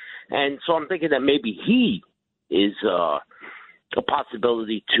know. And so I'm thinking that maybe he is a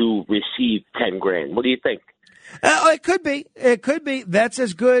possibility to receive $10,000. What do you think? It could be. It could be. That's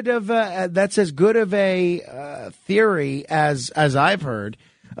as good of a theory as I've heard.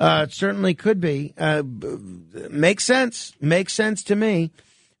 It certainly could be. Makes sense. Makes sense to me.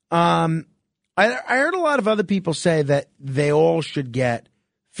 I heard a lot of other people say that they all should get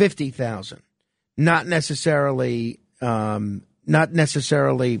 $50,000, not necessarily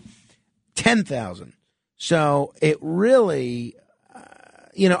 $10,000. So it really,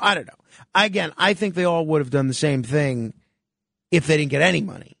 I don't know. Again, I think they all would have done the same thing if they didn't get any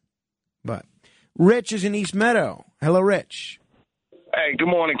money. But Rich is in East Meadow. Hello, Rich. Hey, good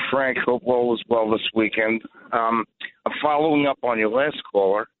morning, Frank. Hope all is well this weekend. I'm following up on your last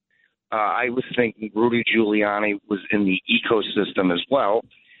caller. I was thinking Rudy Giuliani was in the ecosystem as well.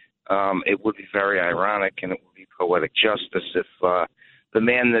 It would be very ironic and it would be poetic justice if the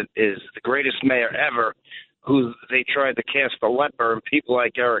man that is the greatest mayor ever, who they tried to cast a leper, and people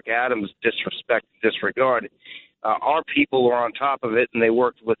like Eric Adams disregard. Our people were on top of it, and they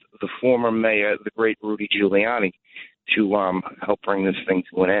worked with the former mayor, the great Rudy Giuliani, to help bring this thing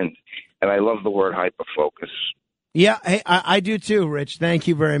to an end. And I love the word hyper-focus. Yeah, hey, I do too, Rich. Thank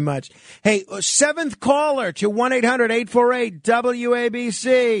you very much. Hey, seventh caller to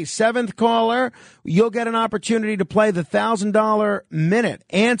 1-800-848-WABC. Seventh caller, you'll get an opportunity to play the $1,000 minute.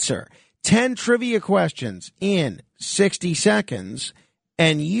 Answer 10 trivia questions in 60 seconds,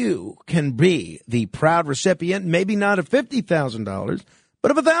 and you can be the proud recipient, maybe not of $50,000,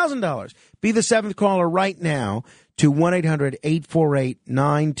 but of $1,000. Be the seventh caller right now to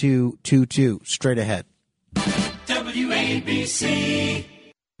 1-800-848-9222. Straight ahead. WABC.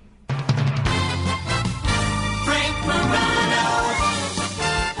 Frank Morano.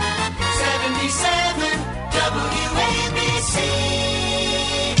 77 WABC.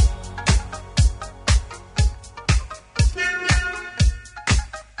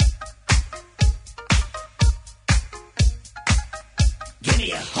 Give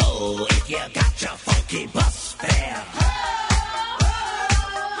me a hoe if you got your funky bus fare.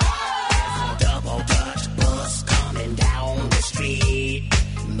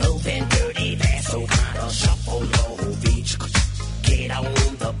 Moving dirty fast, so kind of shuffle your feet. Get on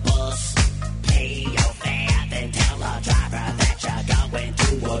the bus, pay your fare, then tell the driver that you're going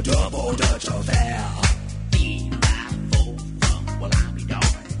to a double Dutch affair. Well, I'll be darned.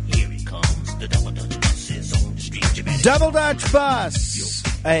 Here it comes. The double Dutch bus is on the street. You better Double Dutch Bus,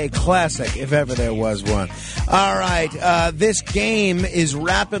 a classic if ever there was one. All right, this game is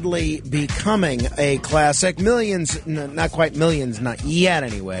rapidly becoming a classic. Millions, not quite millions, not yet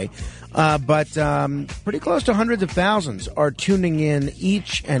anyway, but pretty close to hundreds of thousands are tuning in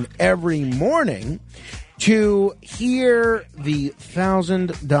each and every morning to hear the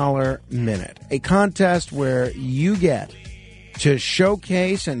 $1,000 Minute, a contest where you get to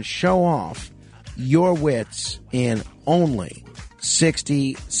showcase and show off your wits in only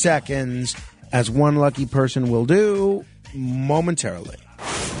 60 seconds, as one lucky person will do momentarily.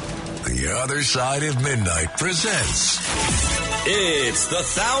 The Other Side of Midnight presents... It's the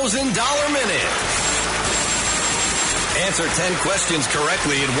 $1,000 Minute. Answer 10 questions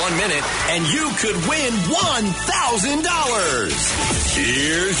correctly in 1 minute, and you could win $1,000.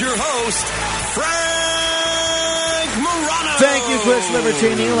 Here's your host, Frank Morano. Thank you, Chris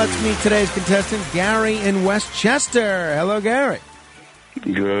Libertini. Let's meet today's contestant, Gary in Westchester. Hello, Gary.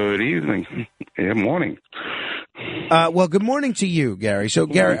 Good evening. Yeah, morning. Well, good morning to you, Gary. So,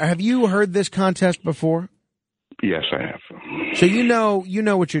 Gary, have you heard this contest before? Yes, I have. So you know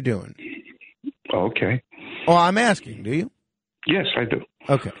what you're doing. Okay. Oh, I'm asking, do you? Yes, I do.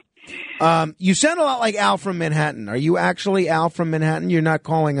 Okay. You sound a lot like Al from Manhattan. Are you actually Al from Manhattan? You're not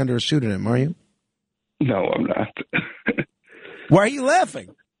calling under a pseudonym, are you? No, I'm not. Why are you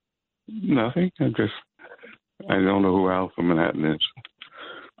laughing? Nothing. I don't know who Al from Manhattan is.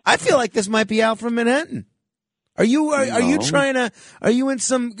 I feel like this might be Al from Manhattan. Are you No. trying to? Are you in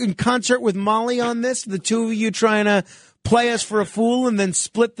concert with Molly on this? The two of you trying to play us for a fool and then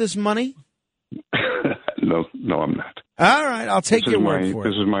split this money? No, I'm not. All right, I'll take your word for it.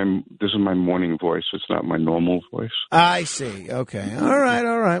 This is my morning voice. It's not my normal voice. I see. Okay. All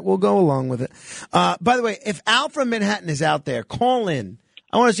right. We'll go along with it. By the way, if Al from Manhattan is out there, call in.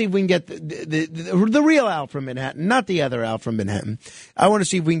 I want to see if we can get the real Al from Manhattan, not the other Al from Manhattan. I want to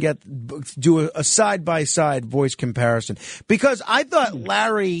see if we can do a side-by-side voice comparison. Because I thought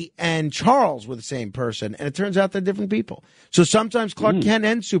Larry and Charles were the same person, and it turns out they're different people. So sometimes Clark Kent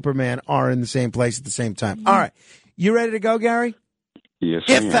and Superman are in the same place at the same time. All right. You ready to go, Gary? Yes,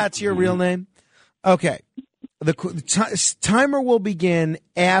 I am. If that's your real name. Okay. The timer will begin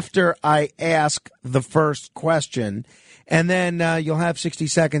after I ask the first question. And then you'll have 60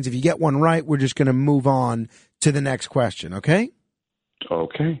 seconds. If you get one right, we're just going to move on to the next question, okay?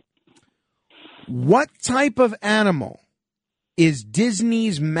 Okay. What type of animal is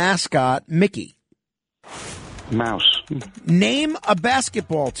Disney's mascot, Mickey? Mouse. Name a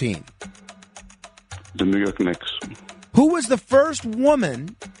basketball team. The New York Knicks. Who was the first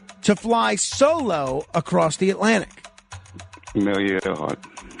woman to fly solo across the Atlantic? Amelia Earhart.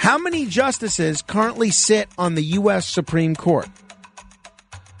 How many justices currently sit on the U.S. Supreme Court?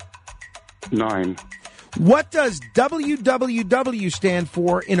 9. What does www stand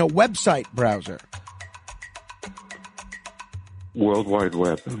for in a website browser? World Wide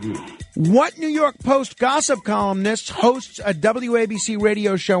Web. What New York Post gossip columnist hosts a WABC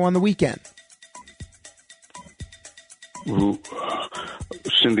radio show on the weekend?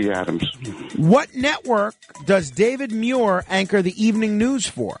 Cindy Adams. What network does David Muir anchor the evening news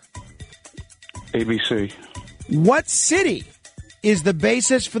for? ABC. What city is the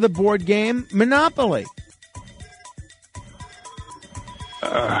basis for the board game Monopoly?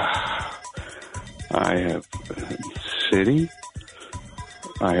 I have city.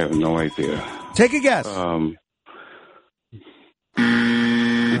 I have no idea. Take a guess.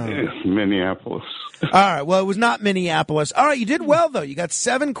 Minneapolis. All right. Well, it was not Minneapolis. All right. You did well, though. You got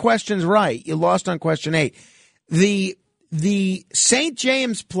 7 questions right. You lost on question 8. The St.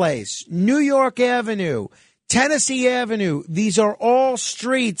 James Place, New York Avenue, Tennessee Avenue, these are all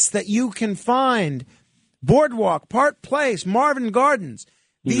streets that you can find. Boardwalk, Park Place, Marvin Gardens.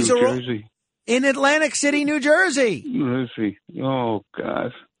 These New are Jersey. all in Atlantic City, New Jersey. Jersey. Oh,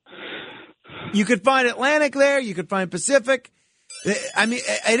 God. You could find Atlantic there. You could find Pacific. I mean,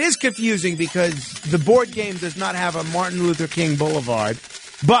 it is confusing because the board game does not have a Martin Luther King Boulevard,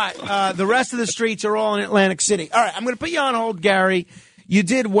 but the rest of the streets are all in Atlantic City. All right, I'm going to put you on hold, Gary. You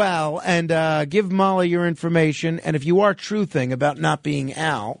did well, and give Molly your information. And if you are truthing about not being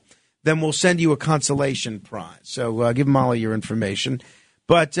Al, then we'll send you a consolation prize. So give Molly your information.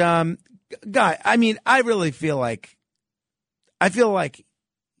 But, Guy, I mean, I really feel like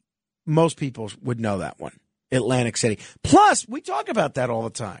most people would know that one. Atlantic City. Plus, we talk about that all the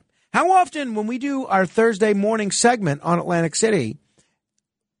time. How often, when we do our Thursday morning segment on Atlantic City,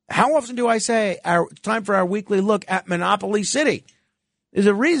 how often do I say it's time for our weekly look at Monopoly City? There's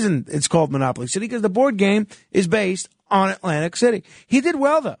a reason it's called Monopoly City, because the board game is based on Atlantic City. He did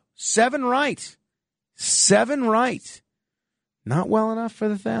well, though. 7 right. 7 right. Not well enough for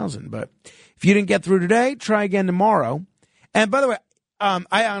the 1,000, but if you didn't get through today, try again tomorrow. And by the way,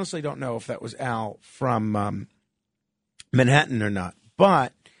 I honestly don't know if that was Al from Manhattan or not,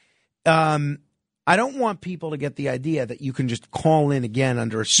 but I don't want people to get the idea that you can just call in again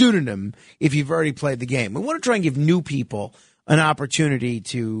under a pseudonym if you've already played the game. We want to try and give new people an opportunity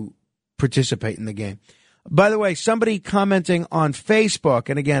to participate in the game. By the way, somebody commenting on Facebook,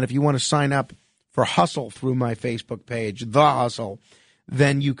 and again, if you want to sign up for Hustle through my Facebook page, The Hustle,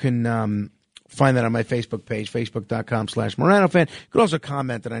 then you can find that on my Facebook page, facebook.com/Morano fan. You could also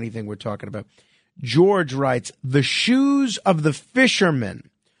comment on anything we're talking about. George writes, The Shoes of the Fisherman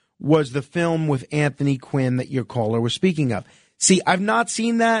was the film with Anthony Quinn that your caller was speaking of. See, I've not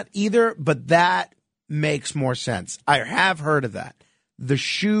seen that either, but that makes more sense. I have heard of that. The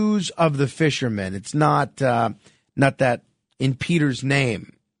Shoes of the Fisherman. It's not that In Peter's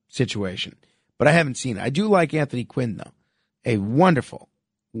Name situation, but I haven't seen it. I do like Anthony Quinn, though. A wonderful,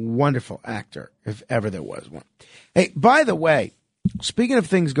 wonderful actor, if ever there was one. Hey, by the way, speaking of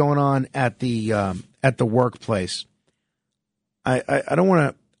things going on at the workplace, I don't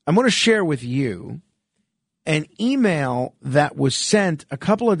want to. I'm going to share with you an email that was sent a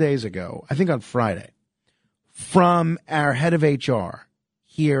couple of days ago, I think on Friday, from our head of HR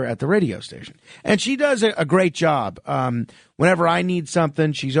here at the radio station. And she does a great job. Whenever I need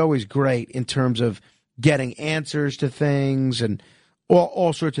something, she's always great in terms of getting answers to things and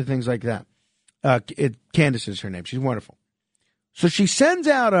all sorts of things like that. Candace is her name. She's wonderful. So she sends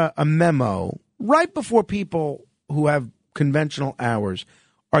out a memo right before people who have conventional hours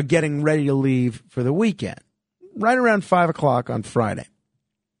are getting ready to leave for the weekend, right around 5 o'clock on Friday.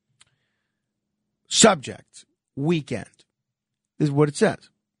 Subject, weekend. This is what it says.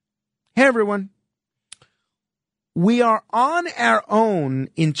 Hey, everyone. We are on our own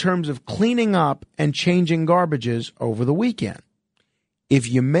in terms of cleaning up and changing garbages over the weekend. If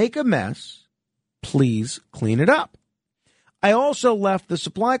you make a mess, please clean it up. I also left the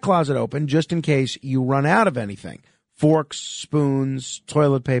supply closet open just in case you run out of anything. Forks, spoons,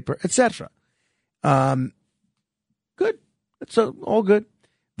 toilet paper, etc. Good. That's all good.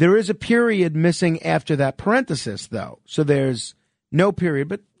 There is a period missing after that parenthesis, though. So there's no period,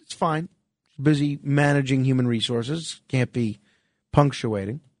 but it's fine. Busy managing human resources. Can't be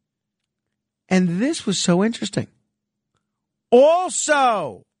punctuating. And this was so interesting.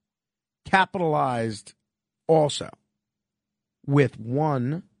 Also, capitalized also, with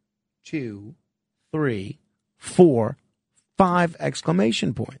 1, 2, 3, 4, 5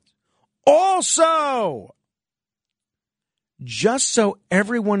 exclamation points. Also, just so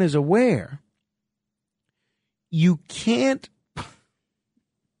everyone is aware, you can't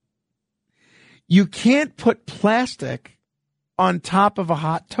put plastic on top of a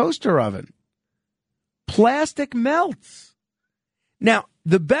hot toaster oven. Plastic melts. Now,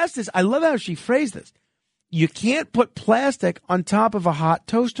 the best is, I love how she phrased this. You can't put plastic on top of a hot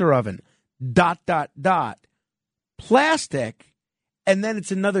toaster oven. ... Plastic, and then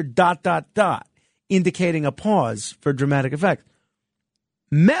it's another ... indicating a pause for dramatic effect.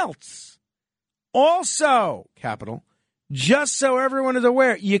 Melts. Also, capital, just so everyone is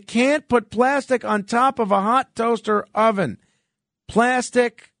aware, you can't put plastic on top of a hot toaster oven.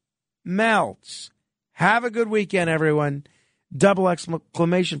 Plastic melts. Have a good weekend, everyone. Double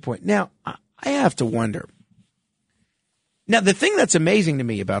exclamation point. Now, I have to wonder. Now, the thing that's amazing to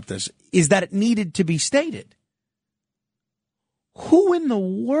me about this is that it needed to be stated. Who in the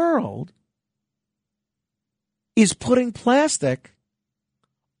world is putting plastic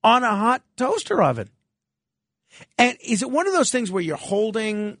on a hot toaster oven? And is it one of those things where you're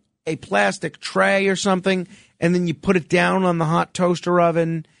holding a plastic tray or something and then you put it down on the hot toaster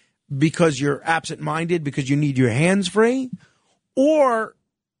oven because you're absent-minded, because you need your hands free? Or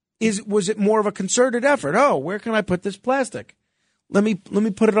was it more of a concerted effort? Oh, where can I put this plastic? Let me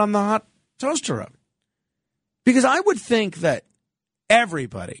put it on the hot toaster oven. Because I would think that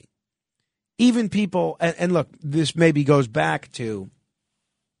everybody, even people, and look, this maybe goes back to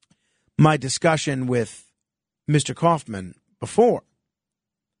my discussion with Mr. Kaufman before.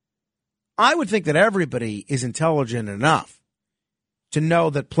 I would think that everybody is intelligent enough to know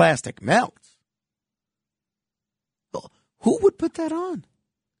that plastic melts. Who would put that on?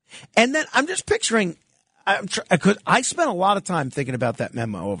 And then I'm just picturing, because I spent a lot of time thinking about that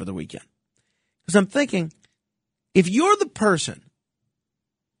memo over the weekend. Because I'm thinking, if you're the person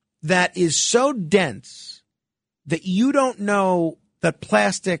that is so dense that you don't know that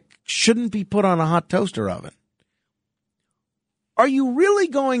plastic shouldn't be put on a hot toaster oven, are you really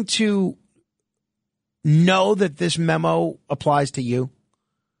going to know that this memo applies to you?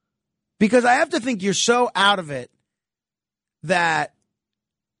 Because I have to think you're so out of it that,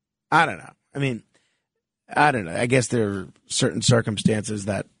 I don't know. I mean, I don't know. I guess there are certain circumstances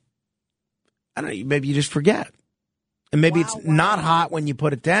that, I don't know, maybe you just forget. And maybe it's not hot when you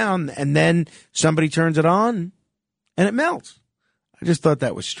put it down, and then somebody turns it on, and it melts. I just thought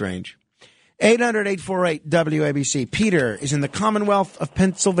that was strange. 800-848-WABC. Peter is in the Commonwealth of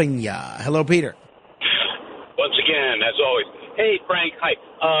Pennsylvania. Hello, Peter. Once again, as always. Hey, Frank. Hi.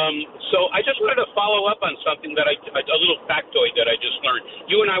 So I just wanted to follow up on something that a little factoid that I just learned.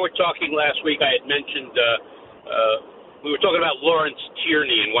 You and I were talking last week. I had mentioned we were talking about Lawrence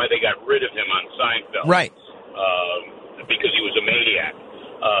Tierney and why they got rid of him on Seinfeld. Right. Because he was a maniac.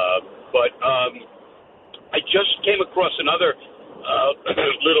 But I just came across another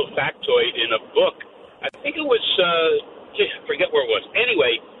little factoid in a book. I think it was, I forget where it was.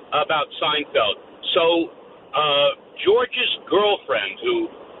 Anyway, about Seinfeld. So George's girlfriend, who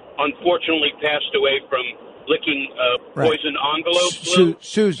unfortunately passed away from licking poison envelopes.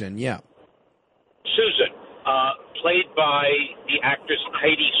 Susan, yeah. Susan, played by the actress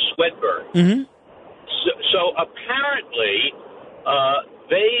Heidi Swedberg. Mm-hmm. So apparently,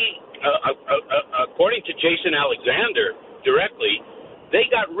 they, according to Jason Alexander directly, they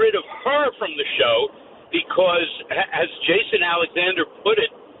got rid of her from the show because, as Jason Alexander put it,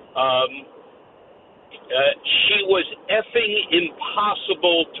 she was effing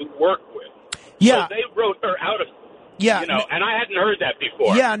impossible to work with. Yeah. So they wrote her out of. Yeah, and I hadn't heard that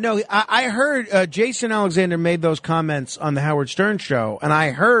before. Yeah, no, I heard Jason Alexander made those comments on the Howard Stern show, and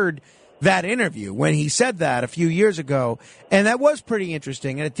I heard that interview when he said that a few years ago, and that was pretty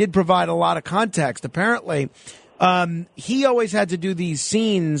interesting, and it did provide a lot of context. Apparently, he always had to do these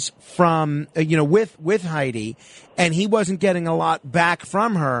scenes from, with Heidi, and he wasn't getting a lot back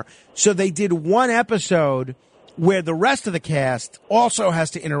from her, so they did one episode where the rest of the cast also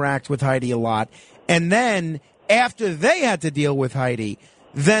has to interact with Heidi a lot, and then after they had to deal with Heidi,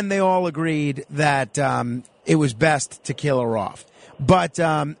 then they all agreed that it was best to kill her off. But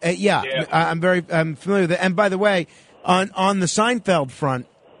I'm familiar with it. And by the way, on the Seinfeld front,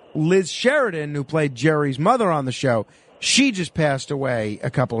 Liz Sheridan, who played Jerry's mother on the show, she just passed away a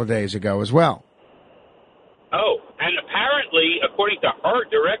couple of days ago as well. Oh, and apparently, according to her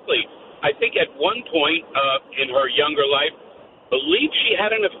directly, I think at one point in her younger life, believe she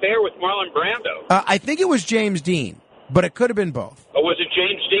had an affair with Marlon Brando. I think it was James Dean, but it could have been both. Or was it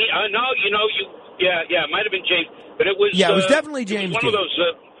James Dean? No, it might have been James. But it was. Yeah, it was definitely James Dean. One of those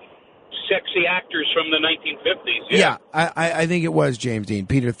sexy actors from the 1950s. Yeah, I think it was James Dean.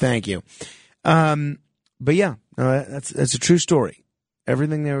 Peter, thank you. But yeah, that's a true story.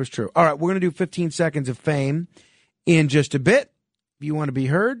 Everything there was true. All right, we're going to do 15 seconds of fame in just a bit. If you want to be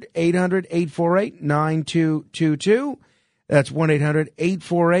heard, 800-848-9222. That's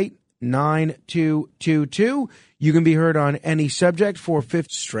 1-800-848-9222. You can be heard on any subject for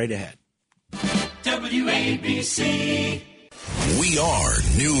 50 straight ahead. WABC. We are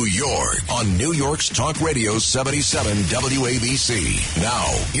New York on New York's Talk Radio 77 WABC. Now,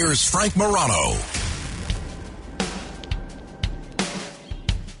 here's Frank Morano.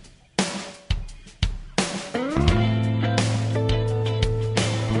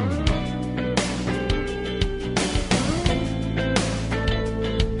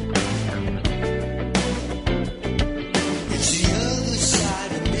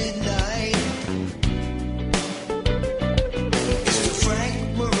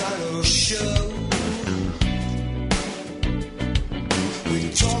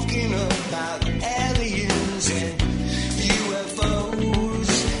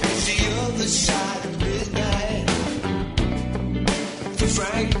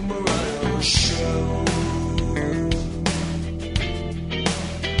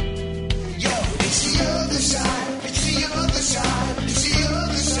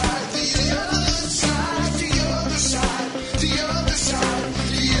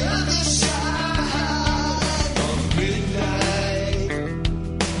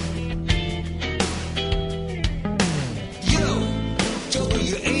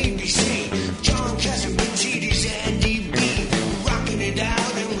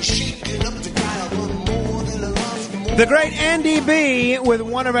 The great Andy B with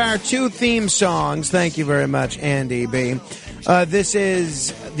one of our two theme songs. Thank you very much, Andy B. This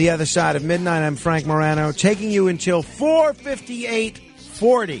is The Other Side of Midnight. I'm Frank Morano, taking you until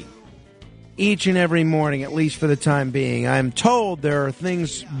 4:58:40 each and every morning, at least for the time being. I'm told there are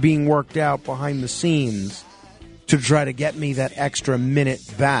things being worked out behind the scenes to try to get me that extra minute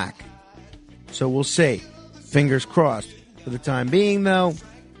back. So we'll see. Fingers crossed. For the time being, though,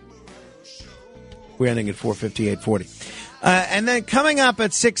 we're ending at 4:58:40. And then coming up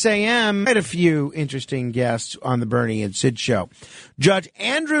at 6 a.m., I had a few interesting guests on the Bernie and Sid show. Judge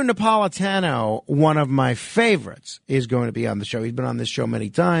Andrew Napolitano, one of my favorites, is going to be on the show. He's been on this show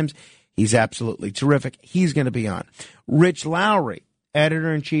many times. He's absolutely terrific. He's going to be on. Rich Lowry,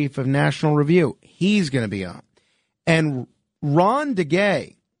 editor-in-chief of National Review, he's going to be on. And Ron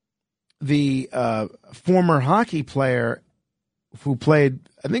DeGay, the former hockey player who played,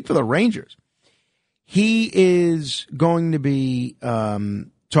 I think, for the Rangers, he is going to be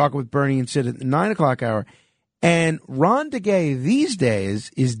talking with Bernie and Sid at the 9 o'clock hour. And Ron DeGay these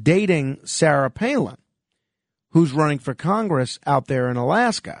days is dating Sarah Palin, who's running for Congress out there in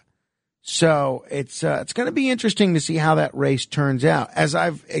Alaska. So it's going to be interesting to see how that race turns out. As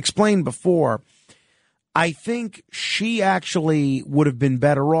I've explained before, I think she actually would have been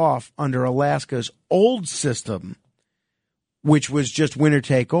better off under Alaska's old system, which was just winner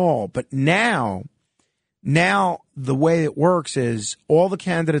take all. But now the way it works is all the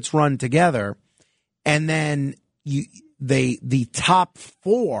candidates run together, and then the top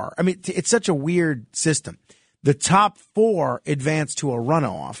four. I mean, it's such a weird system. The top four advance to a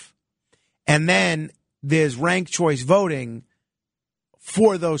runoff, and then there's ranked choice voting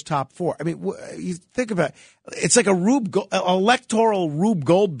for those top four. I mean, you think about it. It's like electoral Rube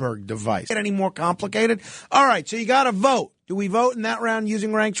Goldberg device. Get any more complicated? All right, so you got to vote. Do we vote in that round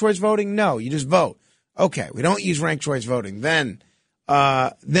using ranked choice voting? No, you just vote. Okay, we don't use ranked choice voting. Then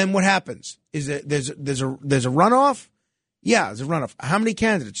what happens? Is it there's a runoff, Yeah, there's a runoff. How many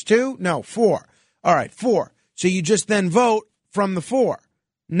candidates? 2? No, 4. All right, 4. So you just then vote from the 4.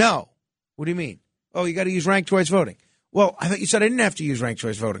 No. What do you mean? Oh, you got to use ranked choice voting. Well, I thought you said I didn't have to use ranked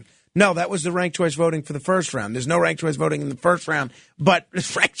choice voting. No, that was the ranked choice voting for the first round. There's no ranked choice voting in the first round, but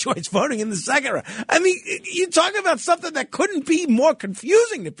there's ranked choice voting in the second round. I mean, you're talking about something that couldn't be more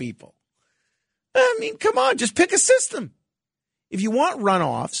confusing to people. I mean, come on, just pick a system. If you want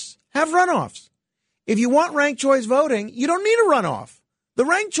runoffs, have runoffs. If you want ranked choice voting, you don't need a runoff. The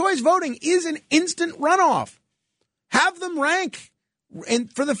ranked choice voting is an instant runoff. Have them rank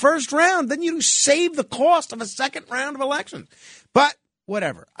for the first round. Then you save the cost of a second round of elections. But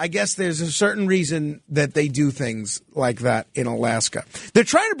whatever. I guess there's a certain reason that they do things like that in Alaska. They're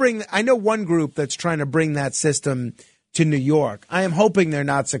trying to bring, I know one group that's trying to bring that system to New York. I am hoping they're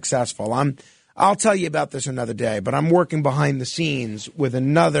not successful. I'll tell you about this another day, but I'm working behind the scenes with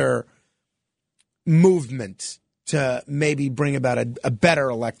another movement to maybe bring about a better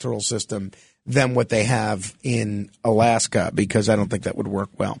electoral system than what they have in Alaska, because I don't think that would work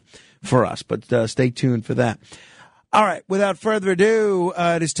well for us. But stay tuned for that. All right, without further ado,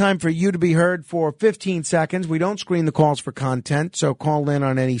 it is time for you to be heard for 15 seconds. We don't screen the calls for content, so call in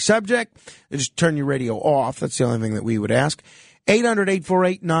on any subject. Just turn your radio off. That's the only thing that we would ask.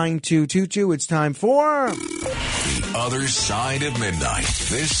 800-848-9222. It's time for The Other Side of Midnight.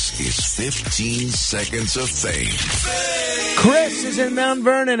 This is 15 Seconds of Fame. Chris is in Mount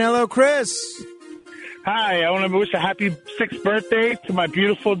Vernon. Hello, Chris. Hi, I want to wish a happy 6th birthday to my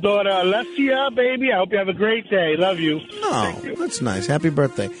beautiful daughter, Alessia, baby. I hope you have a great day. Love you. Oh, that's nice. Happy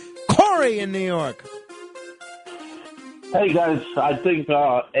birthday. Corey in New York. Hey, guys, I think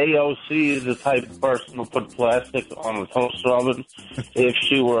AOC is the type of person to put plastic on a toaster oven if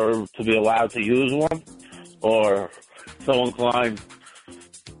she were to be allowed to use one, or so inclined.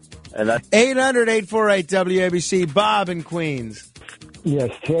 And that's 800-848-WABC. Bob in Queens.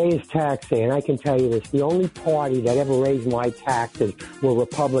 Yes, today is tax day, and I can tell you this. The only party that ever raised my taxes were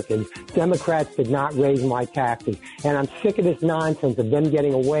Republicans. Democrats did not raise my taxes. And I'm sick of this nonsense of them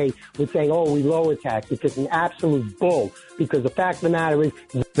getting away with saying, oh, we lower taxes. It's an absolute bull, because the fact of the matter is...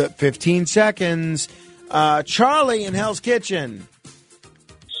 15 seconds. Charlie in Hell's Kitchen.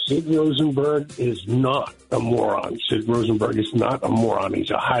 Sid Rosenberg is not a moron. Sid Rosenberg is not a moron. He's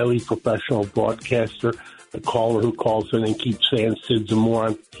a highly professional broadcaster. The caller who calls in and keeps saying Sid's a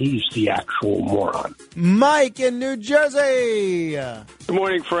moron, he's the actual moron. Mike in New Jersey. Good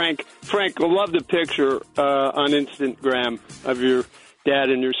morning, Frank. Frank, I love the picture on Instagram of your dad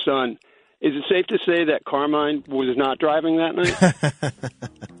and your son. Is it safe to say that Carmine was not driving that night?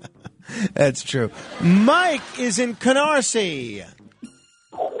 That's true. Mike is in Canarsie.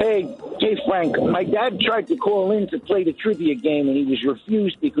 Hey, Frank, my dad tried to call in to play the trivia game, and he was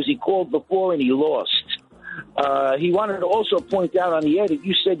refused because he called before and he lost. He wanted to also point out on the air that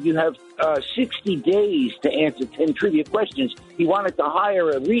you said you have 60 days to answer 10 trivia questions. He wanted to hire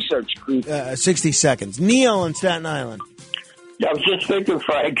a research crew. 60 seconds. Neil in Staten Island. Yeah, I was just thinking,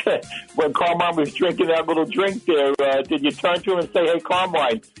 Frank, when Carmine was drinking that little drink there, did you turn to him and say, hey,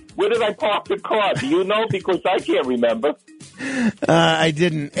 Carmine, where did I park the car? Do you know? Because I can't remember. I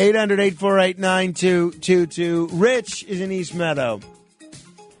didn't. 800-848-9222. Rich is in East Meadow.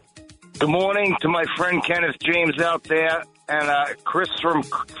 Good morning to my friend Kenneth James out there, and Chris from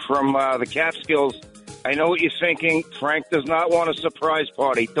the Catskills. I know what you're thinking. Frank does not want a surprise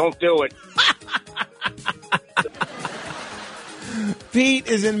party. Don't do it. Pete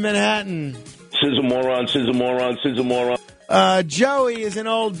is in Manhattan. She's a moron. Joey is in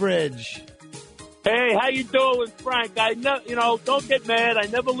Old Bridge. Hey, how you doing, Frank? Don't get mad. I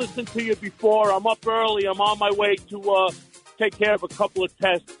never listened to you before. I'm up early. I'm on my way to take care of a couple of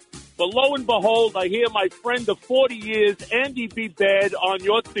tests. But lo and behold, I hear my friend of 40 years, Andy B. Bad, on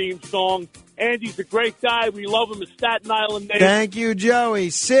your theme song. Andy's a great guy. We love him, a Staten Island native. Thank you, Joey.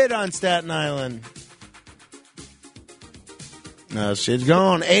 Sid on Staten Island. No, Sid's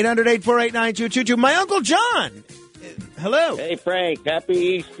gone. 800-848-9222. My Uncle John. Hello. Hey, Frank. Happy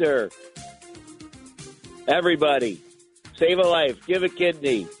Easter. Everybody, save a life. Give a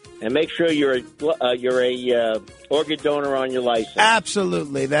kidney. And make sure you're a organ donor on your license.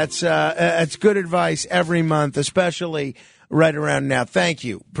 Absolutely. That's good advice every month, especially right around now. Thank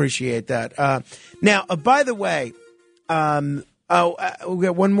you. Appreciate that. Now, by the way, we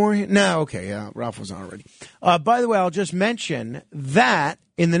got one more here? No, okay. Ralph was on already. By the way, I'll just mention that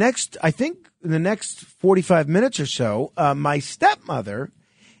in the next 45 minutes or so, my stepmother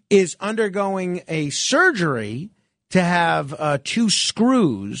is undergoing a surgery to have 2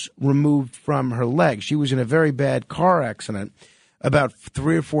 screws removed from her leg. She was in a very bad car accident about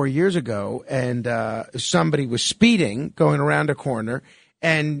 3 or 4 years ago, and somebody was speeding going around a corner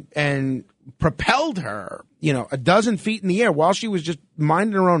and propelled her, a dozen feet in the air while she was just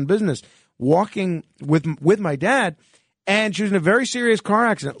minding her own business, walking with my dad. And she was in a very serious car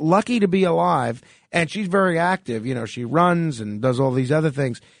accident, lucky to be alive. And she's very active. She runs and does all these other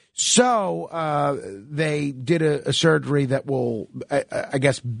things. So they did a surgery that will, I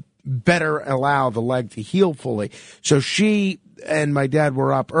guess, better allow the leg to heal fully. So she and my dad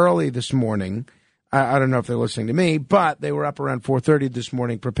were up early this morning. I don't know if they're listening to me, but they were up around 4:30 this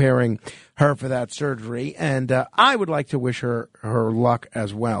morning preparing her for that surgery. And I would like to wish her luck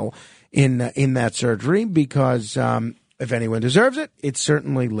as well in that surgery, because if anyone deserves it, it's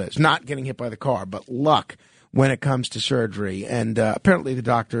certainly Liz. Not getting hit by the car, but luck when it comes to surgery. And apparently the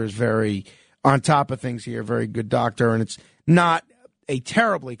doctor is very on top of things here, very good doctor, and it's not a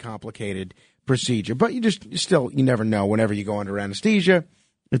terribly complicated procedure. But you never know whenever you go under anesthesia.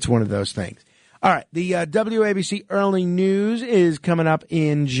 It's one of those things. All right, the WABC Early News is coming up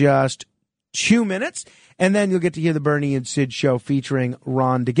in just 2 minutes, and then you'll get to hear the Bernie and Sid show featuring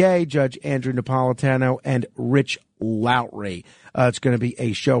Ron DeGay, Judge Andrew Napolitano, and Rich Lowry. It's going to be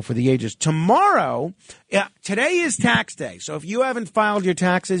a show for the ages. Tomorrow, today is tax day, so if you haven't filed your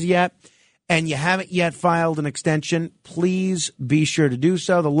taxes yet and you haven't yet filed an extension, please be sure to do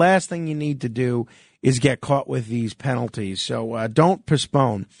so. The last thing you need to do is get caught with these penalties, so don't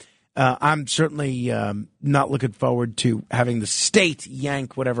postpone. I'm certainly not looking forward to having the state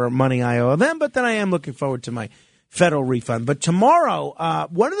yank whatever money I owe them, but then I am looking forward to my federal refund. But tomorrow,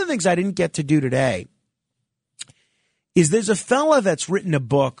 one of the things I didn't get to do today is there's a fella that's written a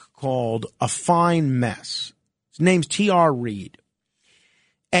book called A Fine Mess. His name's T.R. Reid.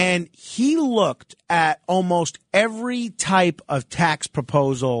 And he looked at almost every type of tax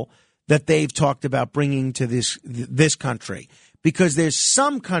proposal that they've talked about bringing to this country, because there's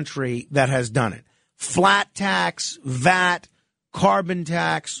some country that has done it. Flat tax, VAT, carbon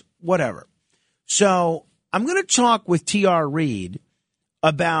tax, whatever. So I'm going to talk with T.R. Reid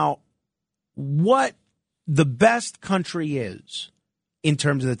about what the best country is in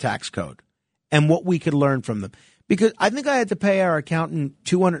terms of the tax code and what we could learn from them. Because I think I had to pay our accountant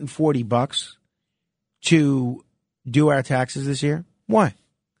 $240 to do our taxes this year. Why?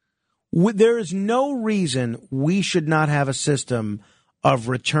 There is no reason we should not have a system of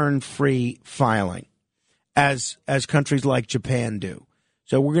return-free filing as countries like Japan do.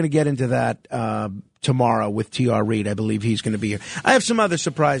 So we're going to get into that tomorrow with T.R. Reid. I believe he's going to be here. I have some other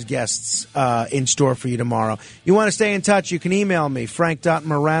surprise guests in store for you tomorrow. You want to stay in touch, you can email me,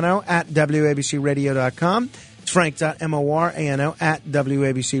 frank.morano@wabcradio.com. It's frank.morano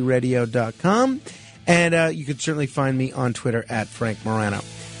 @wabcradio.com. And you can certainly find me on Twitter @Frank Morano.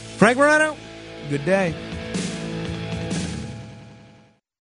 Frank Morano, good day.